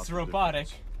when he's spot the robotic.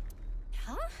 difference.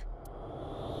 Huh?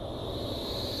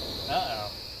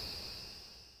 Uh-oh.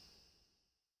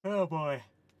 Oh boy.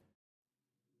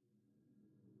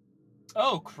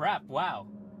 Oh crap, wow.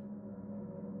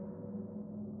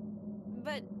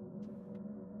 But...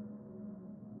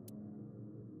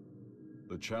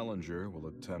 The challenger will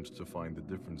attempt to find the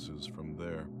differences from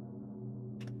there.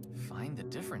 Find the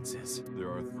differences? There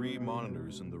are 3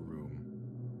 monitors in the room.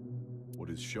 What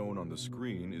is shown on the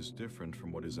screen is different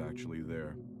from what is actually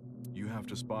there. You have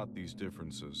to spot these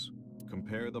differences.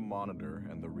 Compare the monitor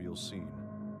and the real scene.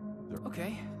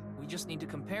 Okay, we just need to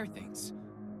compare things.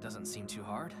 Doesn't seem too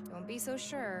hard. Don't be so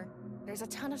sure. There's a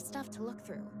ton of stuff to look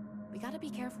through. We gotta be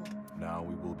careful. Now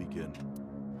we will begin.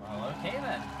 Well, okay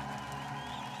then.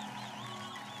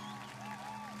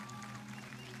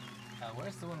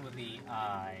 Where's the one with the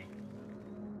eye?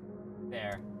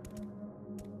 There.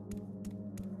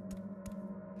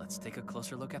 Let's take a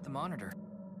closer look at the monitor.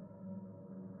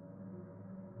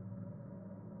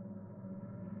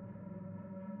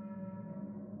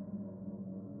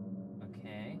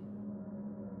 Okay.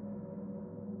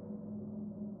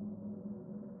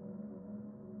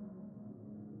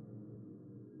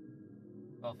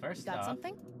 Well, first Got off,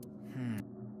 something?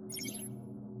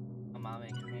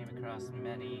 Amame came across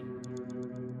many.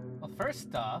 Well,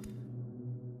 first off,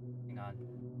 hang on.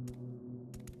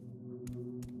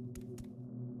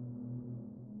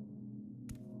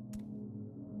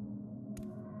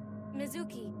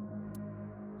 Mizuki.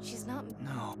 She's not...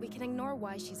 No. We can ignore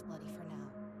why she's bloody for now.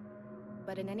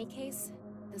 But in any case,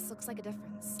 this looks like a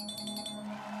difference.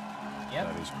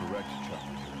 Yep. That is correct,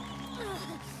 challenger.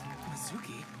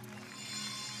 Mizuki?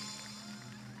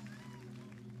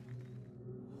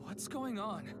 What's going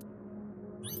on?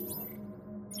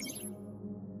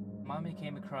 Amame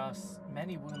came across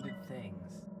many wounded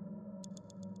things.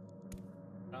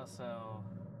 But also...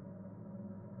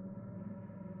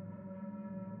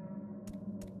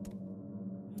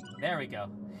 There we go.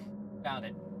 Found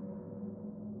it.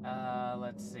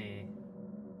 Let's see.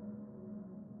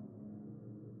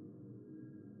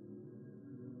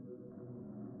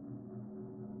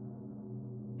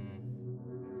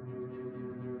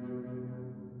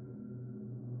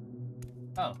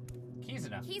 Oh,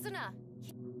 Kizuna. Kizuna!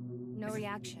 No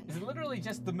reaction. Is it literally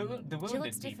just the She wounded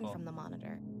looks people? different from the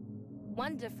monitor.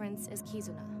 One difference is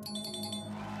Kizuna.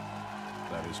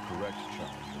 That is correct,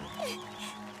 challenger.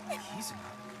 Kizuna?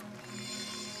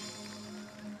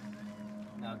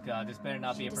 Oh god, this better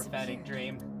not be a prophetic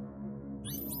disappeared. dream.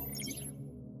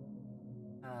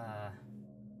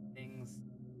 Things...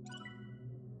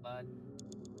 Blood...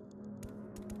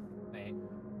 Wait.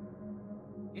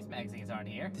 These magazines aren't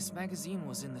here. This magazine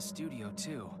was in the studio,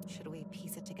 too. Should we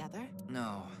piece it together?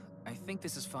 No, I think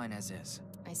this is fine as is.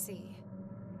 I see.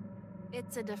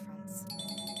 It's a difference.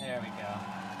 There we go.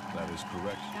 That is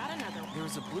correct. Got another one. There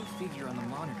is a blue figure on the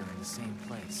monitor in the same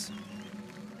place.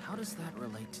 How does that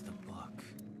relate to the book?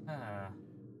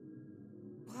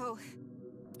 Whoa.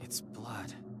 It's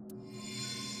blood.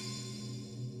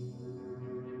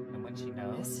 And when she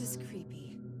knows. This is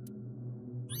creepy.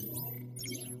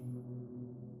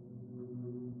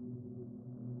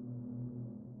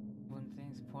 One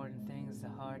thing's important thing is the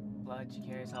heart, blood, she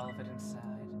carries all of it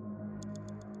inside.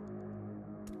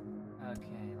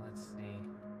 Okay, let's see.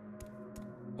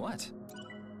 What?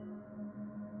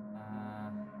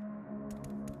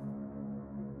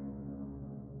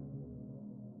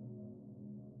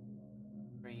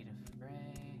 Free to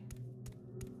fray.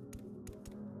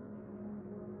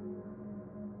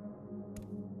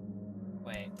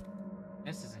 Wait,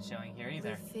 this isn't showing here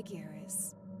either. The figure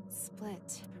is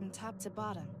split from top to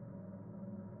bottom.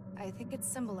 I think it's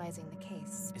symbolizing the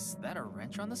case. Is that a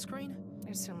wrench on the screen?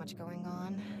 There's so much going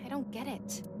on. I don't get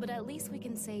it. But at least we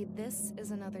can say this is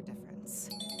another difference.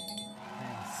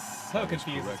 So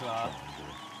confused as well.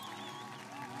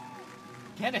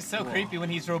 Ken is so creepy when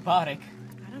he's robotic.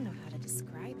 I don't know how to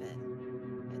describe it.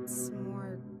 It's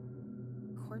more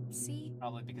corpsey.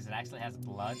 Probably because it actually has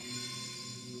blood.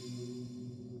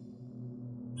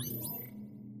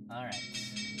 Alright.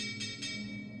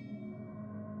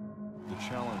 The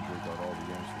challenger got all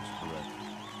the answers correct.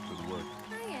 Good work.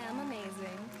 I am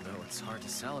amazing. Though it's hard to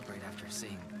celebrate after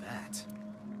seeing that.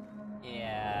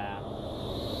 Yeah.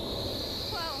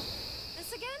 Whoa.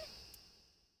 This again?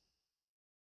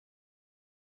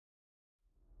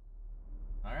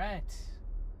 Alright.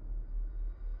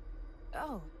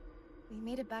 Oh. We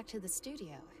made it back to the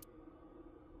studio.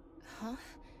 Huh?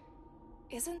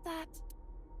 Isn't that...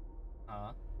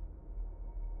 Huh?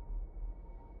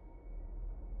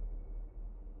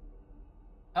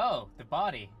 Oh, the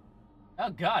body. Oh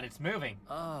god, it's moving.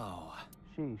 Oh.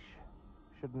 Sheesh.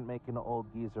 Shouldn't make an old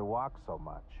geezer walk so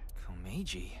much.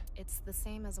 Komeiji. It's the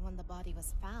same as when the body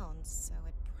was found, so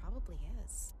it probably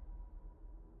is.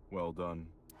 Well done.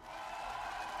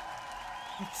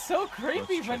 It's so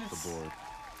creepy Let's when check it's... the board.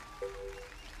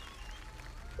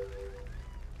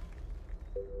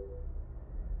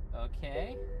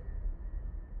 Okay.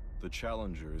 The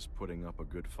challenger is putting up a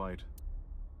good fight.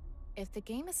 If the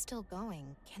game is still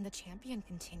going, can the champion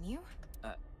continue?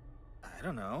 I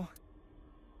don't know.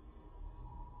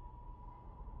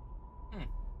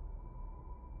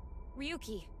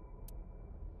 Ryuki.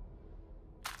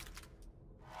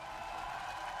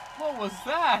 What was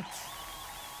that?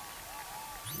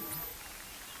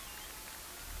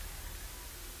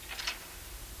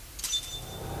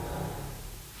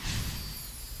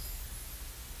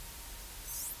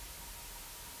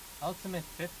 Ultimate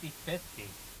 50-50.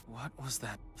 What was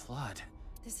that blood?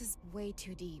 This is way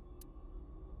too deep.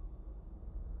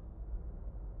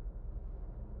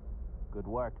 Good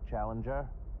work, challenger.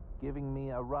 Giving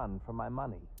me a run for my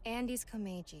money. Andy's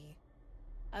Komeiji.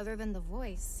 Other than the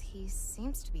voice, he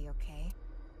seems to be okay.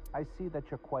 I see that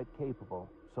you're quite capable,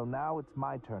 so now it's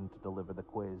my turn to deliver the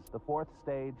quiz. The fourth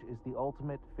stage is the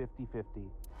ultimate 50-50.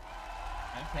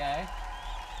 Okay.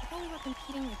 I thought we were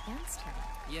competing against him.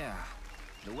 Yeah.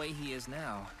 The way he is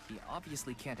now, he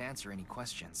obviously can't answer any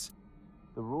questions.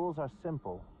 The rules are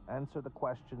simple. Answer the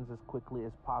questions as quickly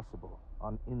as possible,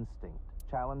 on instinct.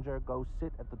 Challenger, go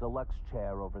sit at the deluxe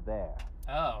chair over there.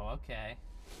 Oh, okay.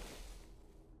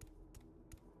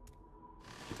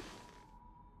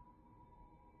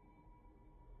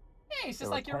 Hey, it's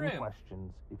just like your room. There are 10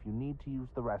 questions. If you need to use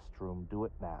the restroom, do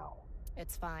it now.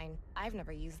 It's fine. I've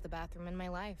never used the bathroom in my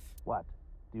life. What?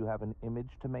 Do you have an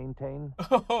image to maintain?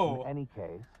 Oh. In any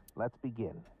case, let's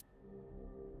begin.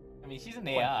 I mean, she's an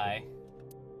AI.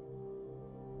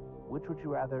 Which would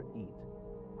you rather eat?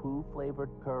 Poo-flavored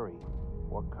curry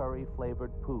or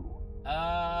curry-flavored poo?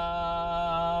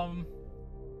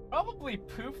 Probably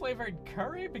poo-flavored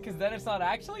curry, because then it's not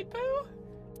actually poo?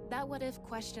 That what-if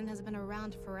question has been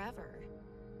around forever.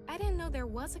 I didn't know there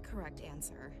was a correct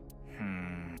answer.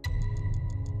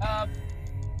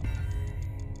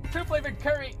 Poo-flavored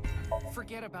curry.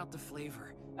 Forget about the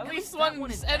flavor. At least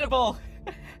one's edible.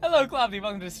 Hello, Cloudy.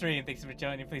 Welcome to the stream. Thanks for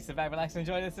joining. Please sit back, relax, and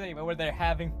enjoy the stream. What they're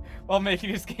having while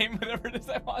making this game, whatever it is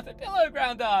I wanted. Hello,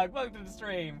 Ground Dog. Welcome to the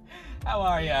stream. How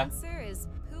are ya? The answer is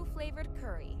poo-flavored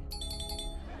curry.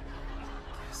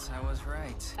 Guess I was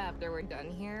right. After we're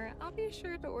done here, I'll be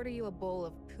sure to order you a bowl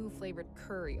of poo-flavored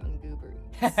curry on Goober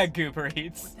Eats. Goober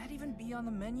Eats. Would that even be on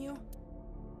the menu?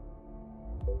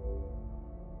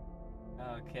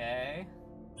 Okay.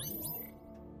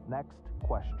 Next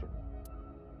question.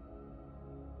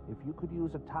 If you could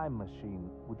use a time machine,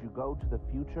 would you go to the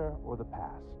future or the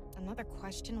past? Another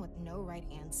question with no right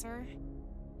answer?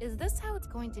 Is this how it's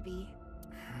going to be?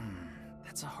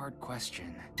 That's a hard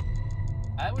question.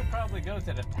 I would probably go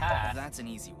to the past. That's an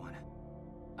easy one.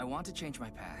 I want to change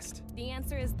my past. The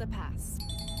answer is the past.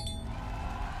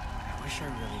 I wish I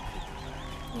really could go back.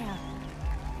 Yeah,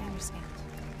 I understand.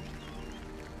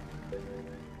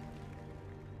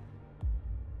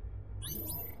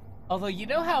 Although, you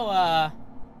know how,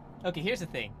 okay, here's the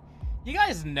thing. You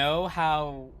guys know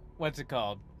how, what's it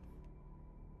called?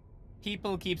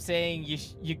 People keep saying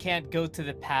you can't go to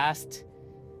the past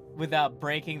without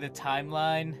breaking the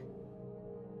timeline.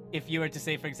 If you were to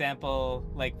say, for example,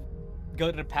 like, go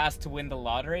to the past to win the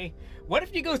lottery. What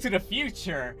if you go to the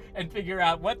future and figure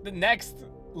out what the next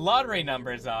lottery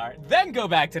numbers are, then go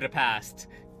back to the past?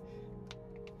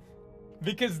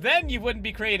 Because then you wouldn't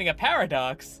be creating a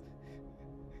paradox.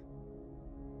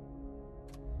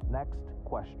 Next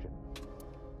question.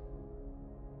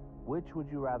 Which would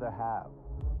you rather have?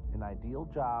 An ideal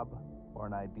job or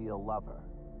an ideal lover?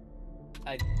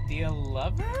 Ideal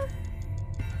lover?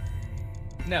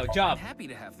 No, job. I'm happy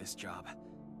to have this job.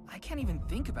 I can't even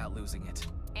think about losing it.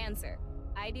 Answer.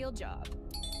 Ideal job.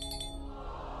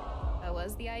 That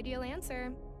was the ideal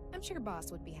answer. I'm sure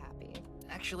boss would be happy.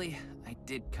 Actually, I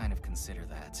did kind of consider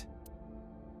that.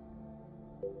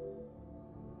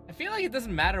 I feel like it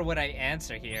doesn't matter what I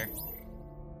answer here.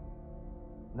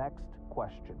 Next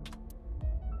question.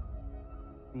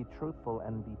 Be truthful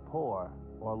and be poor,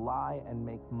 or lie and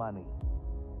make money.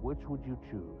 Which would you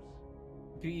choose?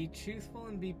 Be truthful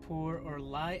and be poor, or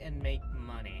lie and make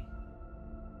money.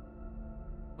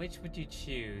 Which would you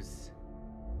choose?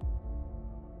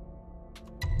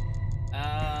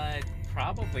 I'd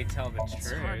probably tell the truth.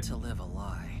 It's hard to live a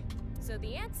lie. So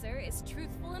the answer is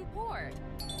truthful and poor.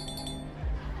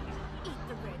 Eat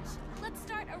the rich. Let's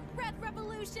start a red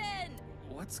revolution!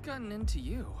 What's gotten into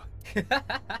you?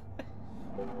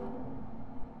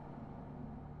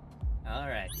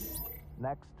 Alright.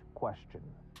 Next question.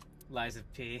 Lies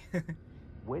of P.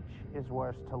 Which is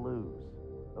worse to lose,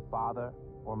 the father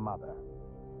or mother?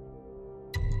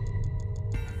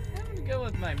 I'm gonna go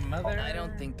with my mother. I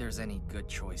don't think there's any good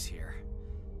choice here.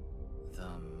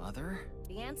 The mother?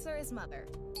 The answer is mother.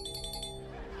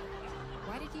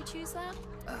 Why did you choose that?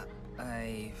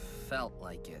 I felt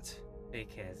like it.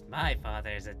 Because my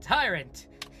father's a tyrant!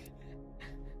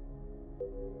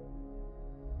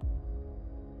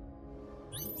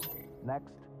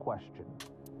 Next question.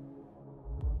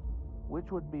 Which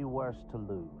would be worse to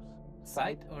lose?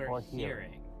 Sight or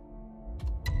hearing?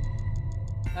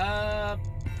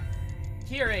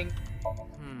 Hearing.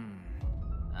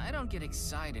 I don't get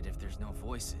excited if there's no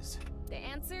voices. The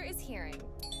answer is hearing.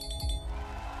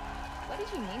 What did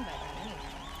you mean by that anyway?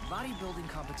 Bodybuilding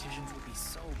competitions would be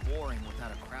so boring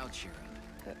without a crowd cheering.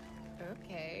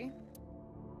 Okay.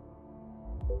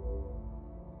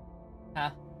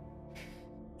 Huh?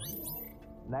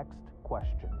 Next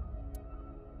question.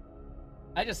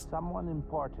 Someone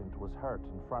important was hurt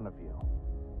in front of you.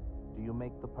 Do you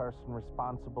make the person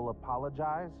responsible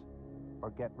apologize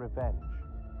or get revenge?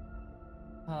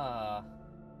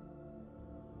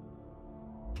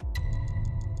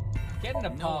 Get an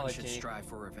apology. No one should strive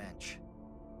for revenge.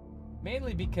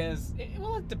 Mainly because,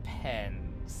 it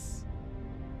depends.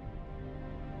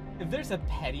 If there's a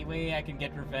petty way I can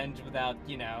get revenge without,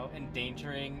 you know,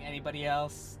 endangering anybody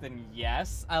else, then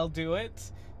yes, I'll do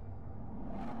it.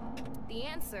 The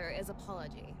answer is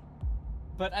apology.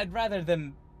 But I'd rather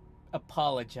them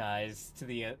apologize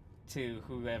to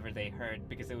whoever they hurt,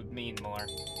 because it would mean more.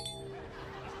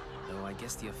 Though I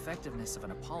guess the effectiveness of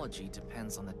an apology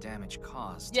depends on the damage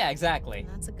caused. Yeah, exactly.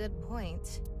 That's a good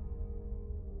point.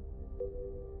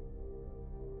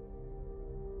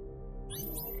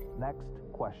 Next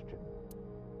question.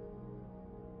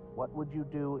 What would you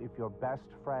do if your best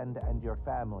friend and your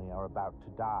family are about to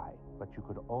die, but you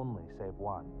could only save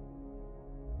one?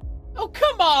 Oh,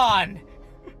 come on!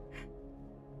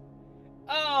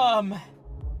 I'm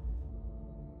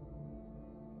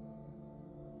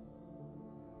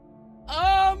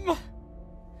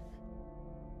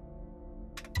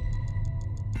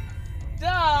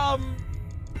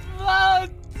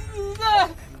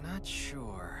not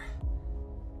sure.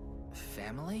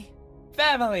 Family?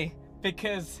 Family,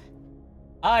 because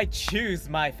I choose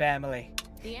my family.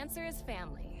 The answer is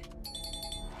family.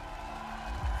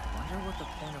 I wonder what the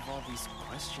point of all these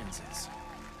questions is.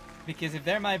 Because if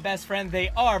they're my best friend, they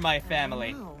are my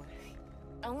family. No.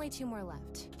 Only 2 more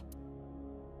left.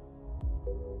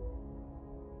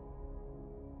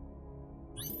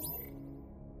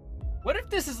 What if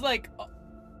this is like,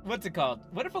 what's it called?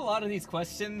 What if a lot of these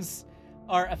questions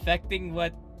are affecting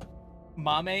what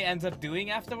Mame ends up doing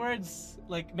afterwards?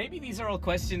 Like, maybe these are all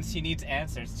questions she needs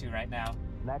answers to right now.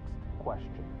 Next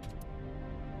question.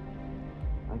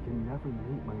 I can never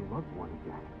meet my loved one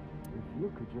again. If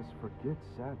you could just forget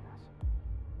sadness,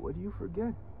 What do you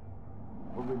forget?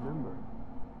 Or remember?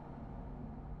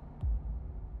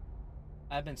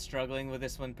 I've been struggling with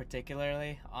this one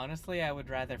particularly. Honestly, I would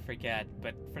rather forget,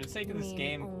 but for the sake of this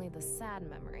game... only the sad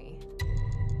memory.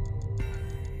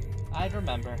 I'd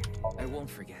remember. I won't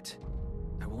forget.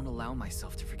 I won't allow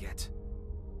myself to forget.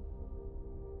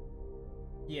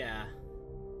 Yeah.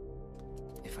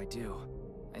 If I do,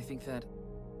 I think that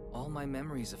all my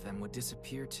memories of them would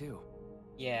disappear too.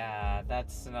 Yeah,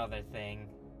 that's another thing.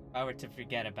 If I were to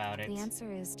forget about it. The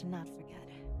answer is to not forget.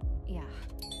 Yeah.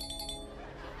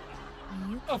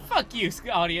 Oh, fuck you,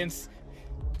 audience!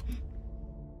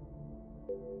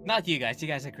 Not you guys. You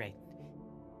guys are great.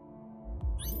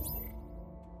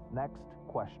 Next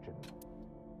question.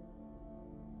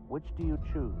 Which do you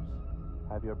choose?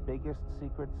 Have your biggest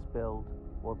secret spilled,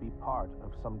 or be part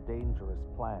of some dangerous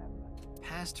plan?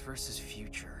 Past versus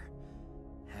future.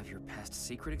 Have your past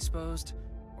secret exposed,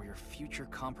 or your future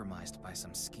compromised by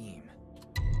some scheme?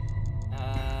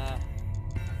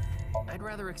 I'd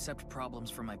rather accept problems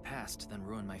from my past than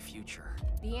ruin my future.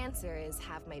 The answer is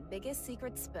have my biggest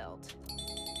secret spilled.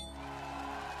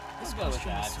 This go with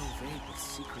question that. is so vague with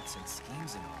secrets and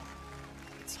schemes and all.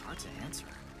 It's hard to answer.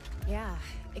 Yeah.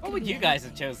 What would you guys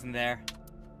have chosen there?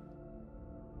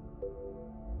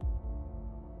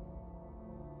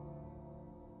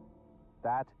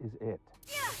 That is it.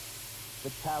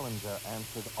 The challenger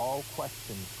answered all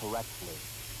questions correctly.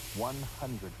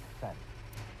 100%.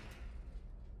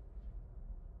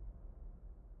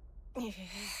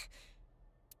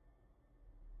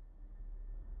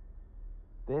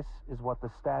 This is what the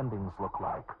standings look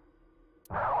like.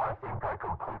 Now I think I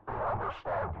completely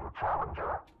understand you,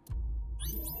 Challenger.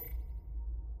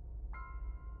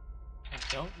 I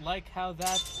don't like how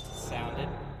that sounded.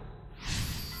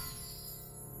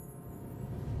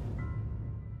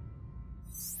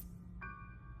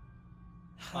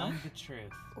 Find the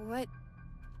truth. What?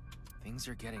 Things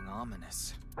are getting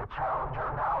ominous. The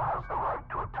Challenger now has the right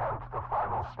to attempt the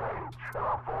final stage. There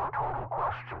are 4 total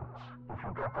questions. If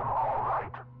you get them all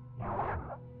right, you win.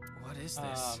 What is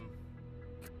this?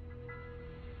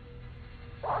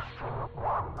 Question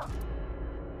 1.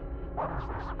 What is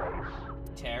this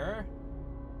face? Terror?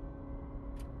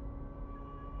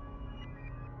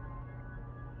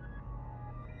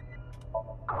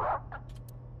 Correct.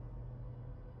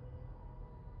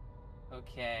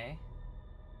 Okay.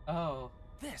 Oh.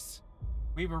 This.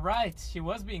 We were right. She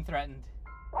was being threatened.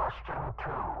 Question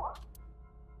 2.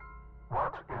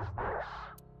 What is this?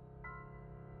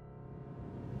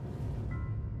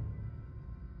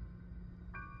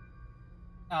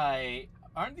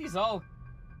 Aren't these all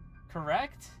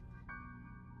correct?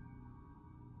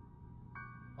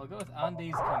 I'll go with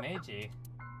Andes Komeiji.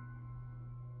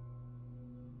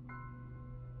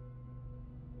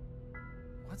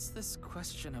 What's this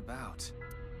question about?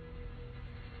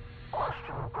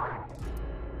 Question 3.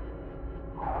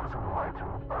 Who was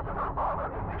enlightened by the Nirvana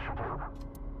Initiative?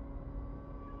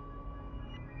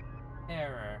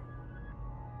 Error.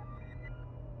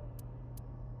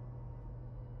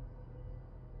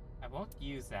 I won't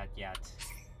use that yet.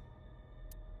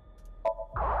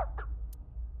 Correct.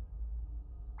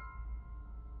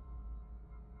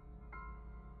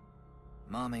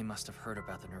 Mame must have heard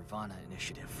about the Nirvana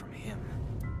Initiative from him.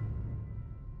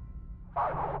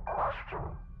 Final question.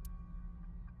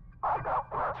 I got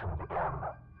threatened again.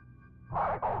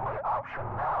 My only option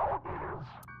now is...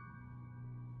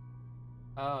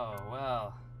 Oh,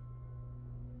 well.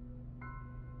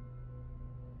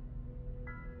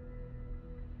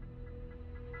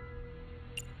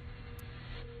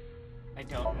 I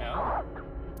don't know.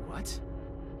 What?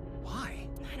 Why?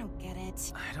 I don't get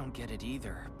it. I don't get it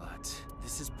either, but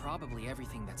this is probably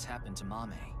everything that's happened to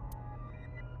Mame.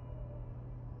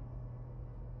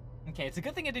 Okay, it's a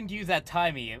good thing I didn't use that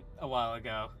timey a while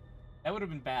ago. That would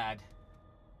have been bad.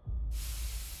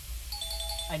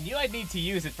 I knew I'd need to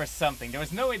use it for something. There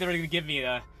was no way they were going to give me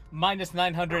a minus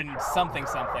 900 and something.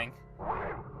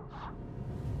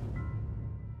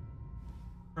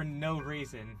 For no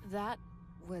reason. That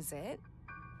was it?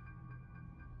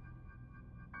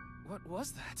 What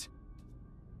was that?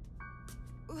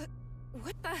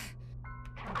 What the?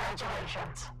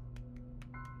 Congratulations.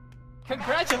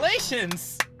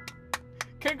 Congratulations!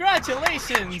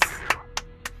 Congratulations!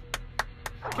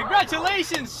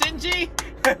 Congratulations, Shinji!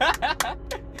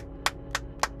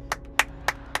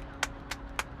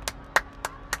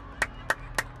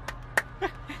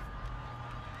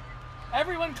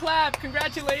 Everyone clap!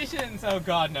 Congratulations! Oh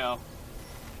god, no.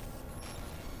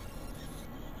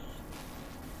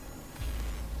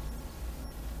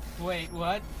 Wait,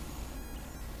 what?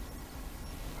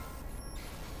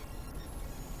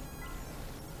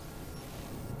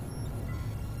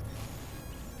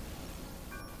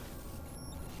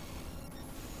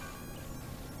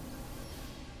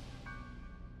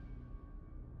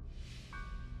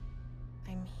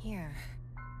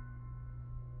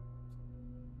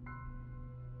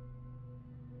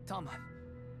 Tama,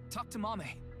 talk to Mame.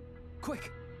 Quick!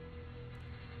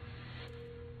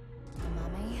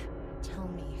 Mame, tell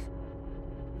me,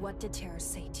 what did Terra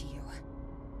say to you?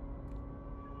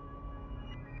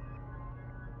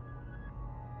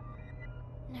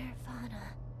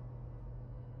 Nirvana.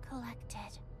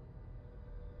 Collected.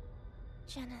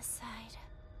 Genocide.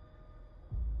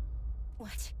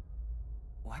 What?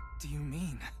 What do you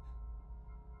mean?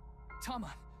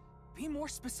 Tama, be more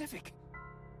specific.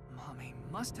 Mame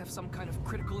must have some kind of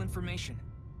critical information.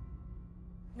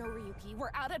 No, Ryuki, we're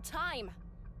out of time!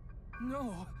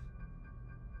 No!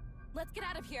 Let's get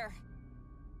out of here!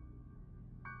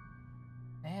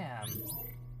 Damn.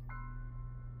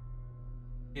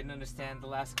 Didn't understand the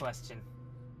last question.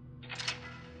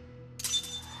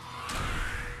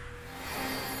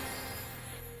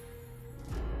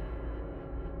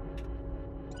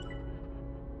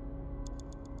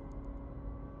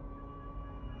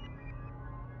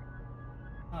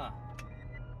 Huh.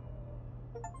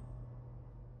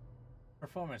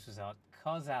 Performance result.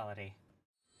 Causality.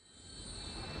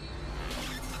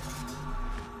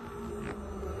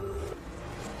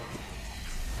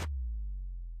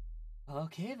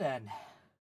 Okay then.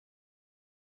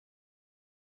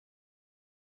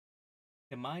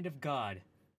 The Mind of God.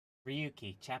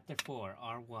 Ryuki, Chapter 4,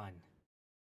 R1.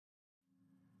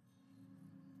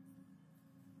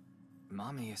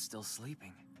 Mame is still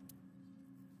sleeping.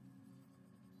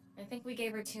 I think we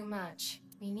gave her too much.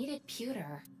 We needed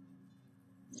pewter.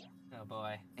 Oh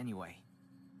boy. Anyway,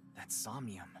 that's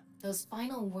Somnium. Those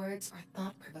final words are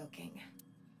thought-provoking.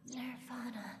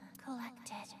 Nirvana.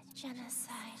 Collected.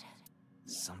 Genocide.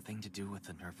 Something to do with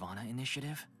the Nirvana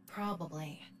Initiative?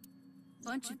 Probably.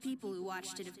 Bunch of people who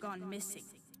watched it have gone missing.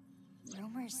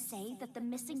 Rumors say that the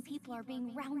missing people are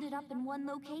being rounded up in one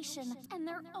location, and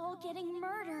they're all getting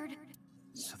murdered.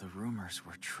 So the rumors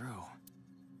were true.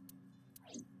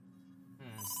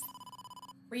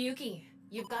 Ryuki,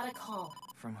 you've got a call.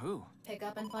 From who? Pick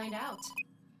up and find out.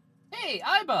 Hey,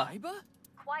 Aiba! Aiba?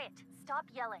 Quiet. Stop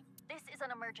yelling. This is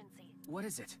an emergency. What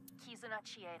is it? Kizuna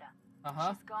Chieda.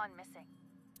 Uh-huh. She's gone missing.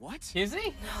 What? Is he?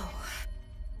 No.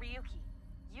 Ryuki,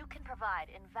 you can provide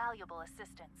invaluable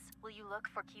assistance. Will you look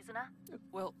for Kizuna?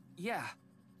 Well, yeah.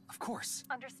 Of course.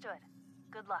 Understood.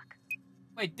 Good luck.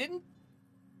 Wait, didn't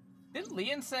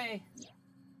Leon say...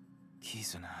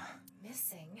 Kizuna.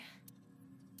 Missing?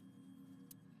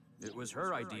 It was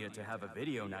her idea to have a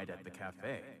video night at the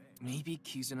cafe. Maybe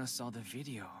Kizuna saw the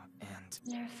video and...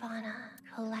 Nirvana.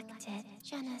 Collected.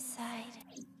 Genocide.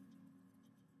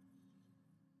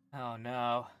 Oh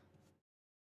no.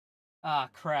 Ah,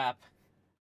 crap.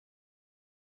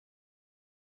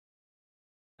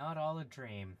 Not all a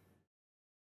dream.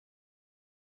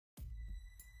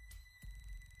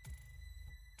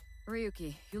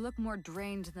 Ryuki, you look more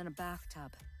drained than a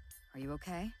bathtub. Are you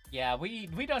okay? Yeah, we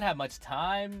don't have much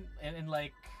time. In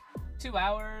like 2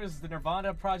 hours, the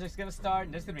Nirvana project's gonna start,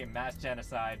 and there's gonna be mass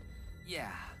genocide.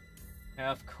 Yeah.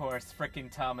 Of course,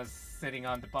 frickin' Tama's sitting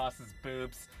on the boss's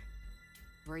boobs.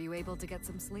 Were you able to get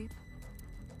some sleep?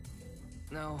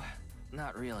 No,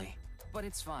 not really. But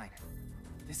it's fine.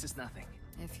 This is nothing.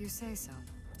 If you say so.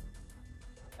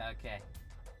 Okay.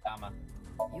 Tama.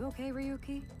 You okay,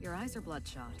 Ryuki? Your eyes are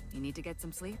bloodshot. You need to get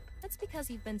some sleep? That's because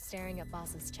you've been staring at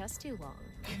Boss's chest too long.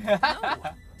 No!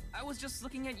 I was just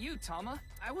looking at you, Tama.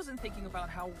 I wasn't thinking about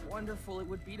how wonderful it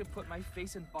would be to put my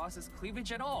face in Boss's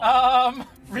cleavage at all.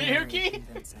 Ryuki?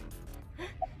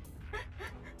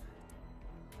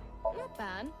 Not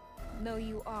bad. Though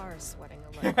you are sweating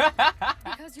a little.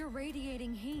 Because you're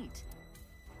radiating heat.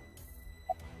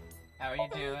 How are you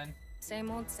doing?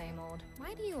 Same old, same old.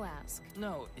 Why do you ask?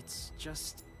 No, it's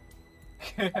just...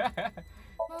 Why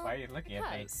are you looking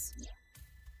at me?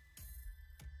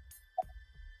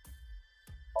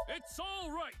 It's all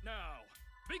right now,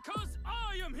 because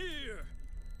I am here!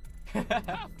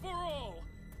 Half for all!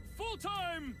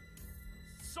 Full-time...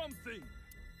 something!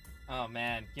 Oh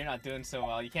man, you're not doing so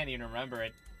well. You can't even remember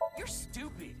it. You're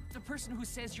stupid. The person who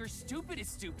says you're stupid is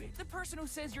stupid. The person who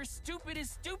says you're stupid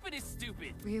is stupid is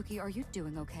stupid. Ryuki, are you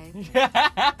doing okay?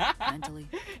 Mentally?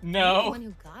 No. You're the one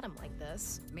who got him like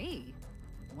this. Me?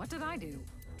 What did I do?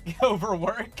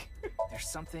 Overwork? There's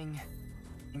something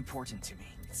important to me.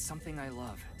 It's something I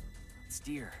love. It's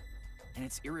dear. And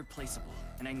it's irreplaceable.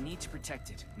 And I need to protect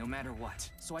it, no matter what.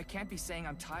 So I can't be saying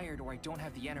I'm tired or I don't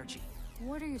have the energy.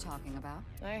 What are you talking about?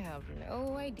 I have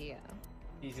no idea.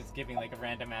 He's just giving like a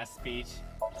random ass speech.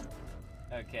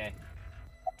 Okay.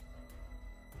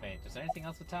 Wait, is there anything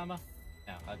else with Tama?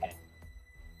 No, okay.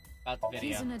 About the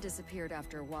video. Kizuna disappeared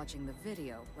after watching the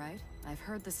video, right? I've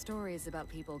heard the stories about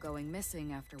people going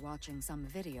missing after watching some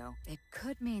video. It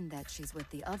could mean that she's with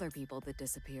the other people that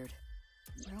disappeared.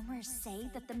 Rumors say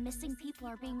that the missing people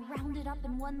are being rounded up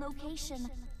in one location.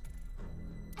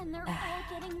 And they're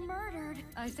all getting murdered.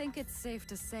 I think it's safe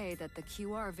to say that the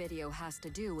QR video has to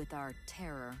do with our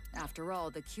terror. After all,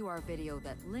 the QR video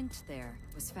that linked there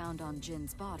was found on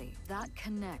Jin's body. That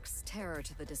connects terror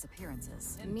to the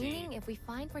disappearances. Meaning if we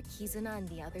find where Kizuna and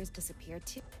the others disappeared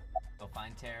to... We'll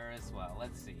find terror as well.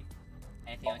 Let's see.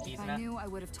 Anything on If Kizuna? I knew, I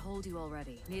would have told you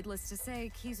already. Needless to say,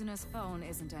 Kizuna's phone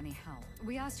isn't any help.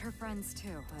 We asked her friends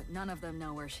too, but none of them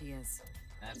know where she is.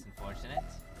 That's unfortunate.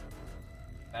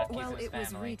 About Well, Kizuna's it was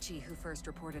family. Ricci who first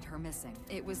reported her missing.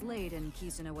 It was late and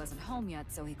Kizuna wasn't home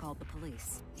yet, so he called the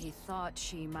police. He thought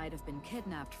she might have been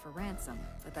kidnapped for ransom,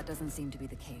 but that doesn't seem to be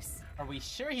the case. Are we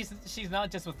sure she's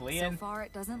not just with Leon? So far,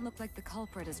 it doesn't look like the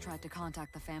culprit has tried to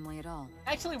contact the family at all.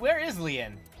 Actually, where is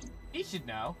Leon? He should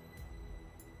know.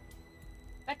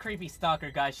 That creepy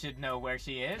stalker guy should know where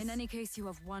she is. In any case, you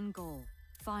have one goal.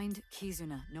 Find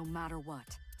Kizuna, no matter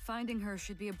what. Finding her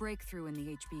should be a breakthrough in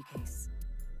the HB case.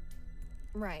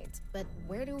 Right, but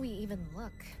where do we even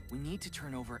look? We need to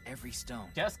turn over every stone.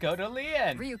 Just go to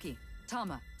Leon. Ryuki,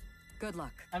 Tama, good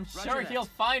luck. I'm sure he'll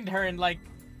find her in like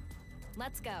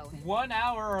Let's go. 1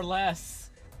 hour or less.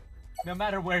 No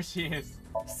matter where she is.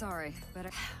 Sorry, but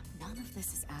none of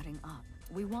this is adding up.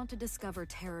 We want to discover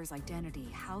Terror's identity,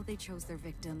 how they chose their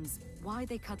victims, why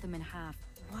they cut them in half.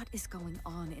 What is going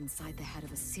on inside the head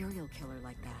of a serial killer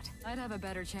like that? I'd have a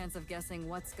better chance of guessing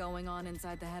what's going on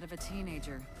inside the head of a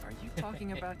teenager. Are you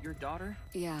talking about your daughter?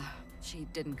 Yeah, she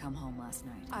didn't come home last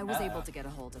night. I was able to get a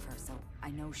hold of her, so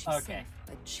I know she's safe,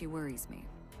 but she worries me.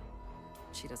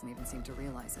 She doesn't even seem to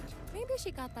realize it. Maybe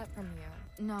she got that from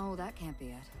you. No, that can't be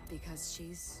it, because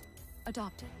she's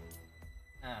adopted.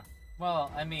 Well,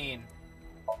 I mean,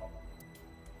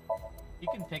 you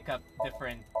can pick up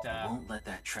different, I won't let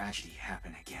that tragedy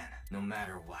happen again, no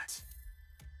matter what.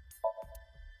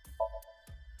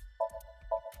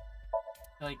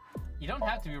 Like, you don't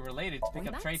have to be related to pick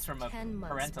Well, up traits from a 10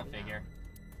 months parental from figure.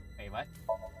 Wait, what?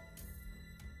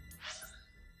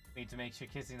 Need to make sure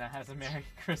Kizuna has a Merry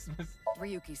Christmas.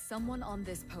 Ryuki, someone on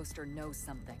this poster knows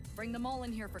something. Bring them all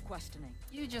in here for questioning.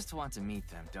 You just want to meet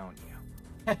them, don't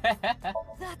you?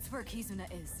 That's where Kizuna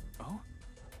is. Oh?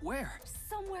 Where?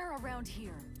 Somewhere around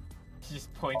here. She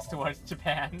just points towards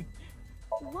Japan.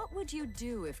 What would you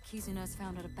do if Kizuna's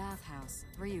found at a bathhouse?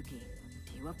 Ryuki,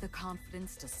 do you have the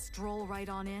confidence to stroll right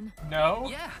on in? No?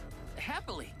 Yeah,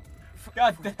 happily.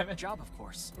 God damn it. Job, of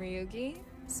course. Ryuki,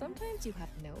 sometimes you have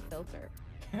no filter.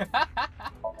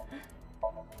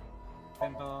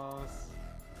 Symbols.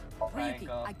 Ryuki,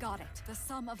 Triangle. I got it. The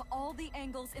sum of all the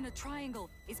angles in a triangle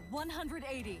is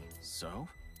 180. So?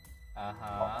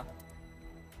 Uh-huh.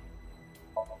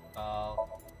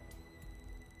 Ball.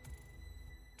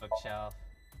 Bookshelf.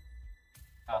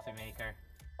 Coffee maker.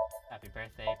 Happy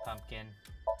birthday, pumpkin.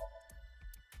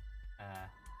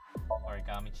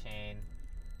 Origami chain.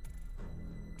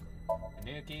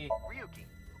 Tanuki. Ryuki,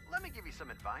 let me give you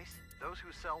some advice. Those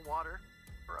who sell water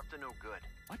are up to no good.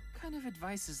 What kind of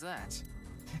advice is that?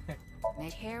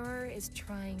 Terror is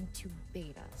trying to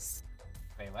bait us.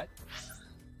 Wait, what?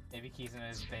 Maybe Kizuna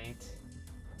is bait.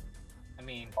 I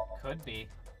mean, could be.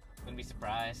 Wouldn't be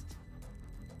surprised.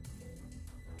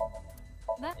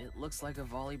 It looks like a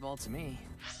volleyball to me.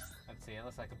 Let's see, it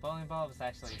looks like a bowling ball, but it's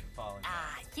actually falling.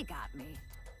 Ah, you got me.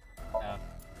 Oh.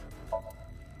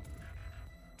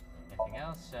 Anything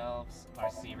else? Shelves.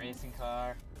 RC racing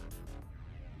car.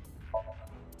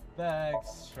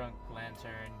 Bags. Shrunk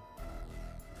lantern.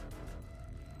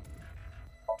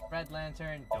 Red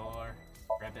lantern. Door.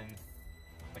 Ribbon.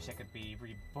 Wish I could be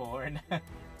reborn.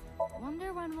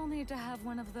 Wonder when we'll need to have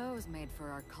one of those made for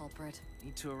our culprit.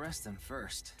 Need to arrest them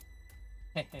first.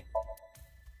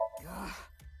 Ugh.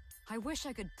 I wish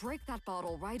I could break that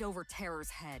bottle right over Terror's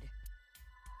head.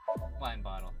 Wine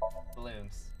bottle.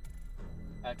 Balloons.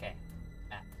 Okay.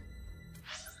 Map.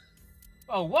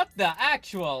 Oh, what the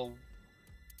actual...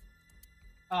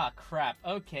 Ah, crap.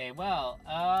 Okay, well,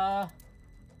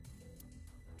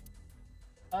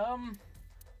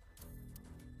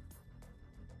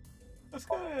 let's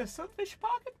go to Sunfish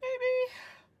Pocket, maybe?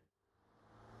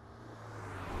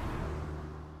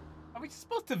 Are we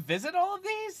supposed to visit all of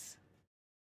these?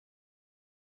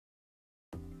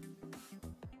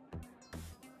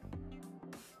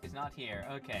 He's not here,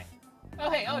 okay. Oh,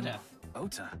 hey, Ota!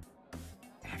 Ota?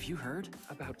 Have you heard?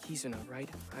 About Kizuna, right?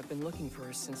 I've been looking for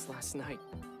her since last night.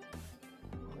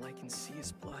 All I can see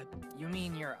is blood. You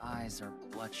mean your eyes are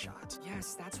bloodshot?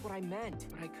 Yes, that's what I meant.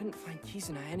 But I couldn't find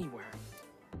Kizuna anywhere.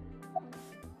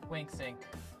 Wink sink.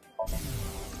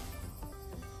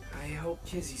 I hope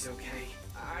Kizzy's okay.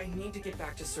 I need to get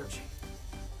back to searching.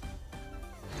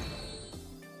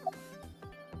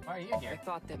 Why are you here? I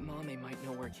thought that Mame might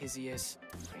know where Kizzy is.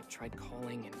 I tried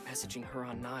calling and messaging her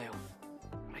on Nile.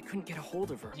 I couldn't get a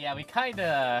hold of her. Yeah, we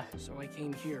kinda... So I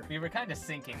came here. We were kinda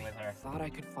syncing with her. Thought I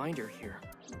could find her here.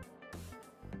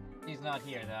 She's not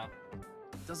here, though.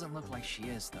 Doesn't look like she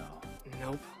is, though.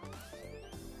 Nope.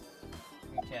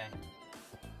 Okay.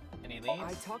 Any leads?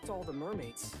 I talked to all the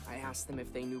mermaids. I asked them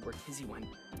if they knew where Kizzy went,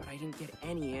 but I didn't get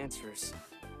any answers.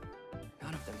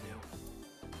 None of them knew.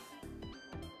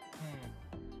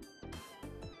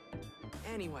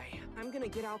 Anyway, I'm gonna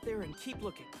get out there and keep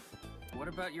looking. What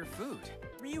about your food?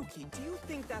 Ryuki, do you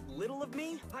think that little of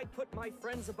me? I put my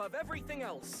friends above everything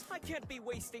else. I can't be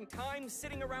wasting time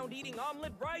sitting around eating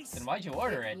omelet rice. Then why'd you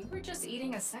order it? You were just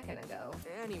eating a second ago.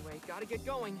 Anyway, gotta get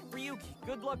going. Ryuki,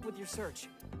 good luck with your search.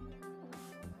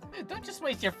 Dude, don't just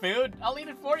waste your food. I'll eat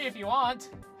it for you if you want.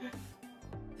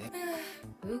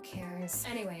 Who cares?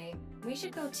 Anyway, we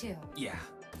should go too. Yeah.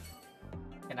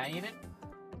 Can I eat it?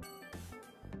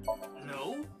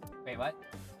 No. Wait, what?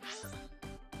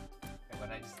 Wait, what?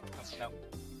 I just... Oh, no.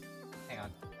 Hang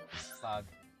on. Log.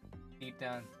 Deep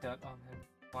down, don't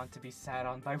want to be sat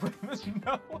on by women.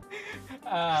 No.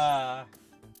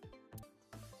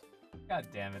 God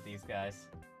damn it, these guys.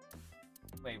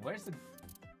 Wait, where's the...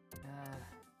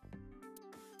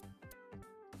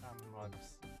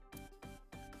 rugs.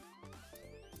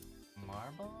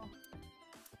 Marble?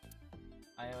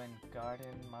 Iowan Garden,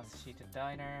 Masashita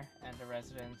Diner, and the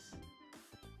residence.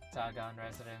 Sagan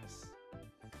Residence.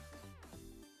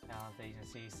 Talent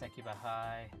Agency, Sekiba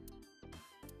High.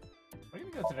 We're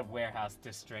gonna go to the warehouse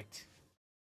district.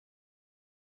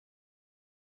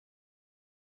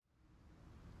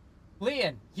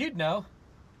 Leon, you'd know.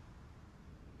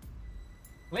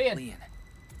 Leon,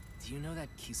 do you know that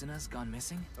Kizuna's gone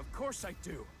missing? Of course I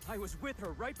do. I was with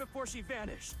her right before she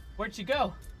vanished. Where'd she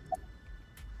go?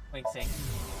 Wink sink.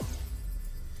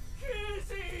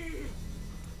 Kizzy!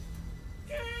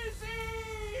 Kizzy!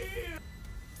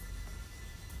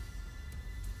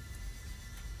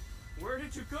 Where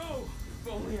did you go?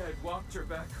 If only I'd walked her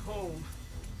back home.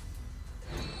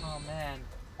 Oh man.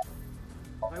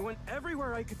 I went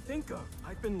everywhere I could think of.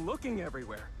 I've been looking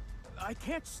everywhere. I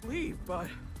can't sleep, but...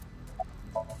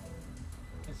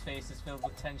 His face is filled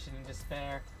with tension and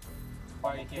despair.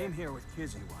 Why are you here? I came here with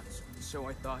Kizzy once, so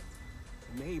I thought,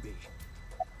 maybe.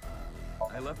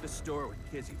 I left the store with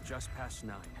Kizzy just past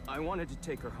 9. I wanted to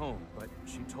take her home, but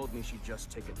she told me she'd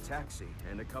just take a taxi,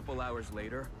 and a couple hours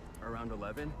later, around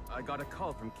 11, I got a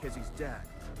call from Kizzy's dad,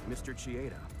 Mr.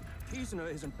 Chieda. Kizuna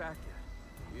isn't back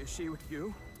yet. Is she with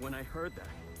you? When I heard that,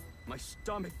 my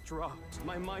stomach dropped.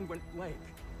 My mind went blank.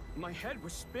 My head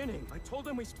was spinning. I told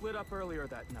him we split up earlier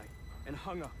that night and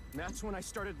hung up. And that's when I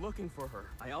started looking for her.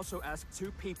 I also asked 2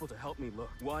 people to help me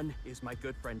look. One is my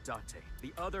good friend Date.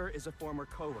 The other is a former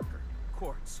coworker,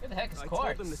 Quartz. Who the heck is I Quartz?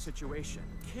 told them the situation.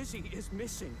 Kizzy is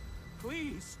missing.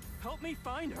 Please, help me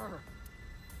find her.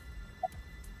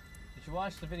 Did you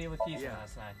watch the video with Kizuna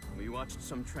last night? We watched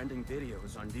some trending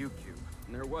videos on ViewCube.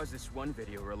 And there was this one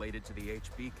video related to the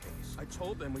HB case. I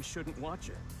told them we shouldn't watch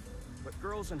it. But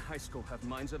girls in high school have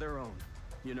minds of their own,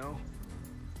 you know?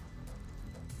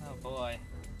 Oh boy.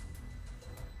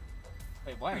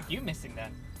 Wait, why aren't you missing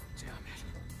then? Damn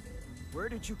it. Where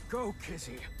did you go,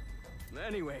 Kizzy?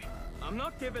 Anyway, I'm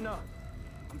not giving up.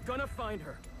 I'm gonna find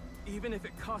her, even if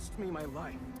it costs me my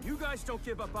life. You guys don't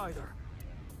give up either.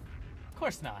 Of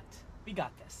course not. We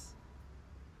got this.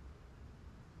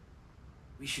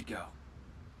 We should go.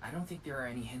 I don't think there are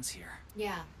any hints here.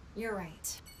 Yeah, you're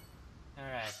right.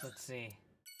 Alright, let's see.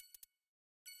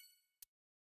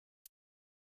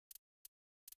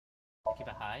 Keep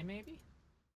it high, maybe?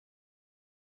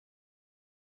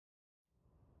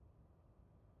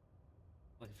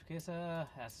 Looking for Kisa,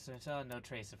 no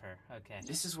trace of her. Okay.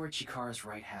 This is where Chikara's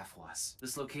right half was.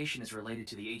 This location is related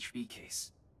to the HB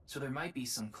case, so there might be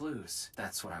some clues.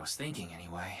 That's what I was thinking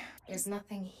anyway. There's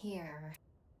nothing here.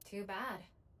 Too bad.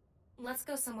 Let's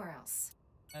go somewhere else.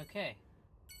 Okay.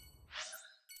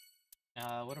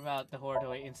 What about the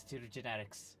Hordoi Institute of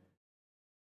Genetics?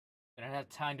 We don't have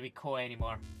time to be coy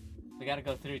anymore. We gotta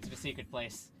go through to the secret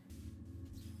place.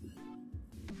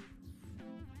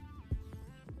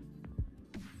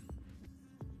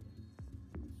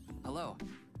 Hello.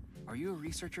 Are you a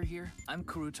researcher here? I'm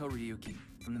Kuruto Ryuki,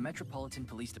 from the Metropolitan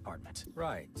Police Department.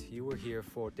 Right. You were here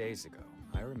 4 days ago.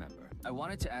 I remember. I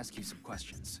wanted to ask you some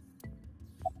questions.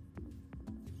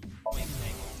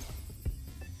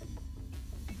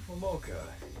 Momoka,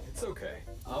 it's okay.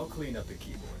 I'll clean up the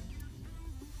keyboard.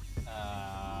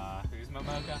 Who's Momoka?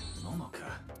 Momoka?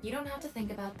 Momoka? You don't have to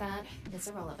think about that. It's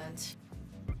irrelevant.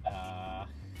 You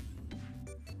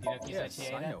know Kisa Yes,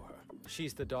 Chieda? I know her.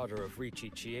 She's the daughter of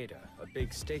Riichi Chieda, a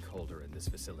big stakeholder in this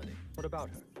facility. What about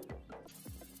her?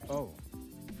 Oh,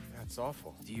 that's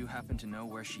awful. Do you happen to know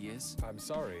where she is? I'm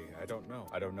sorry, I don't know.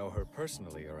 I don't know her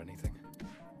personally or anything.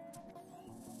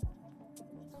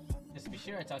 Just to be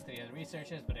sure, I talked to the other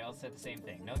researchers, but they all said the same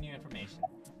thing. No new information.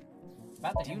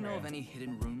 About the Do you know of any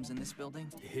hidden rooms in this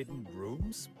building? Hidden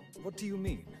rooms? What do you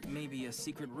mean? Maybe a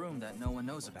secret room that no one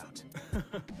knows about.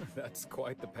 That's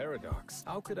quite the paradox.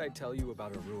 How could I tell you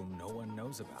about a room no one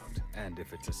knows about? And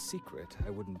if it's a secret,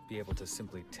 I wouldn't be able to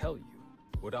simply tell you,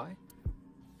 would I?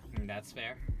 That's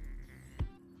fair.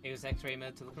 It was X-ray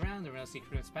mode to look around. There were no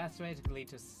secret rooms pathways that could lead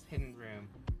to a hidden room.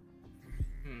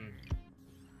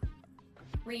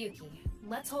 Ryuki,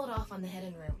 let's hold off on the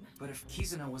hidden room. But if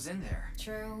Kizuna was in there...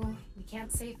 True. We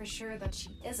can't say for sure that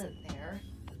she isn't there.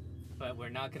 But we're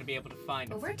not going to be able to find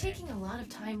it. But we're taking a lot of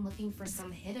time looking for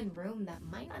some hidden room that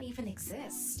might not even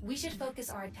exist. We should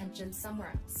focus our attention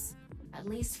somewhere else. At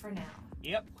least for now.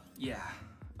 Yep. Yeah,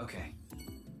 okay.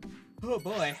 Oh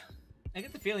boy. I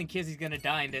get the feeling Kizzy's gonna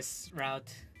die in this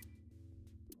route.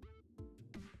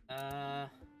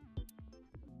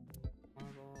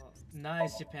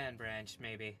 Nice Japan branch,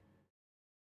 maybe.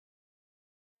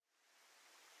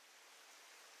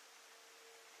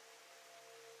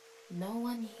 No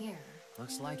one here.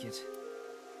 Looks like it.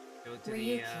 Go to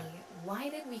Ryuki, why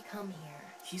did we come here?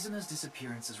 Kizuna's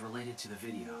disappearance is related to the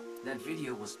video. That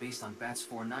video was based on Bats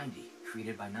 490,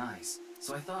 created by Nyes.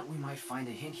 So I thought we might find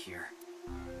a hint here.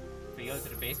 We go to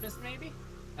the basement, maybe?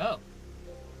 Oh.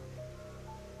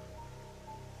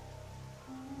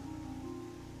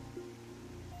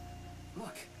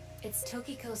 Look. It's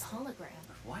Tokiko's hologram.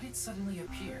 Why did it suddenly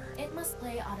appear? It must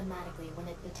play automatically when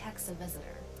it detects a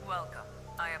visitor. Welcome.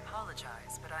 I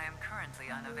apologize, but I am currently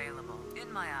unavailable.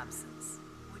 In my absence,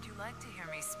 would you like to hear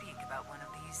me speak about one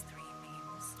of these three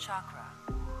themes? Chakra,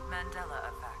 Mandela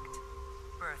effect,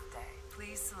 birthday.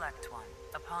 Please select one.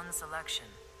 Upon selection,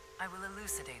 I will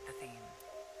elucidate the theme.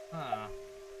 Huh.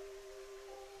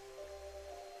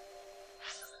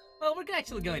 Well, we're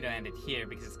actually going to end it here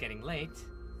because it's getting late.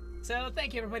 So,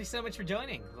 thank you everybody so much for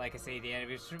joining. Like I say, the end of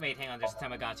it. Wait, hang on, there's a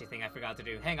Tamagotchi thing I forgot to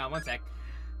do. Hang on, one sec.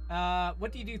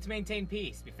 What do you do to maintain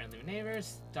peace? Be friendly with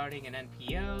neighbors, starting an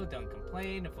NPO, don't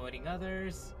complain, avoiding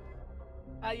others.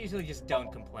 I usually just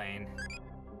don't complain.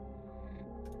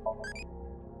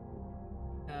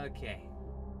 Okay.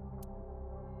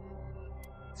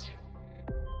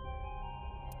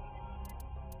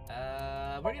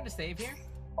 We're gonna save here.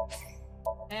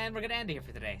 And we're gonna end here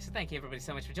for today. So thank you everybody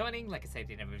so much for joining. Like I said at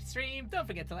the end of the stream, don't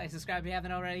forget to like and subscribe if you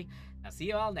haven't already. I'll see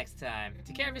you all next time.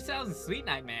 Take care of yourselves and sweet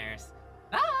nightmares.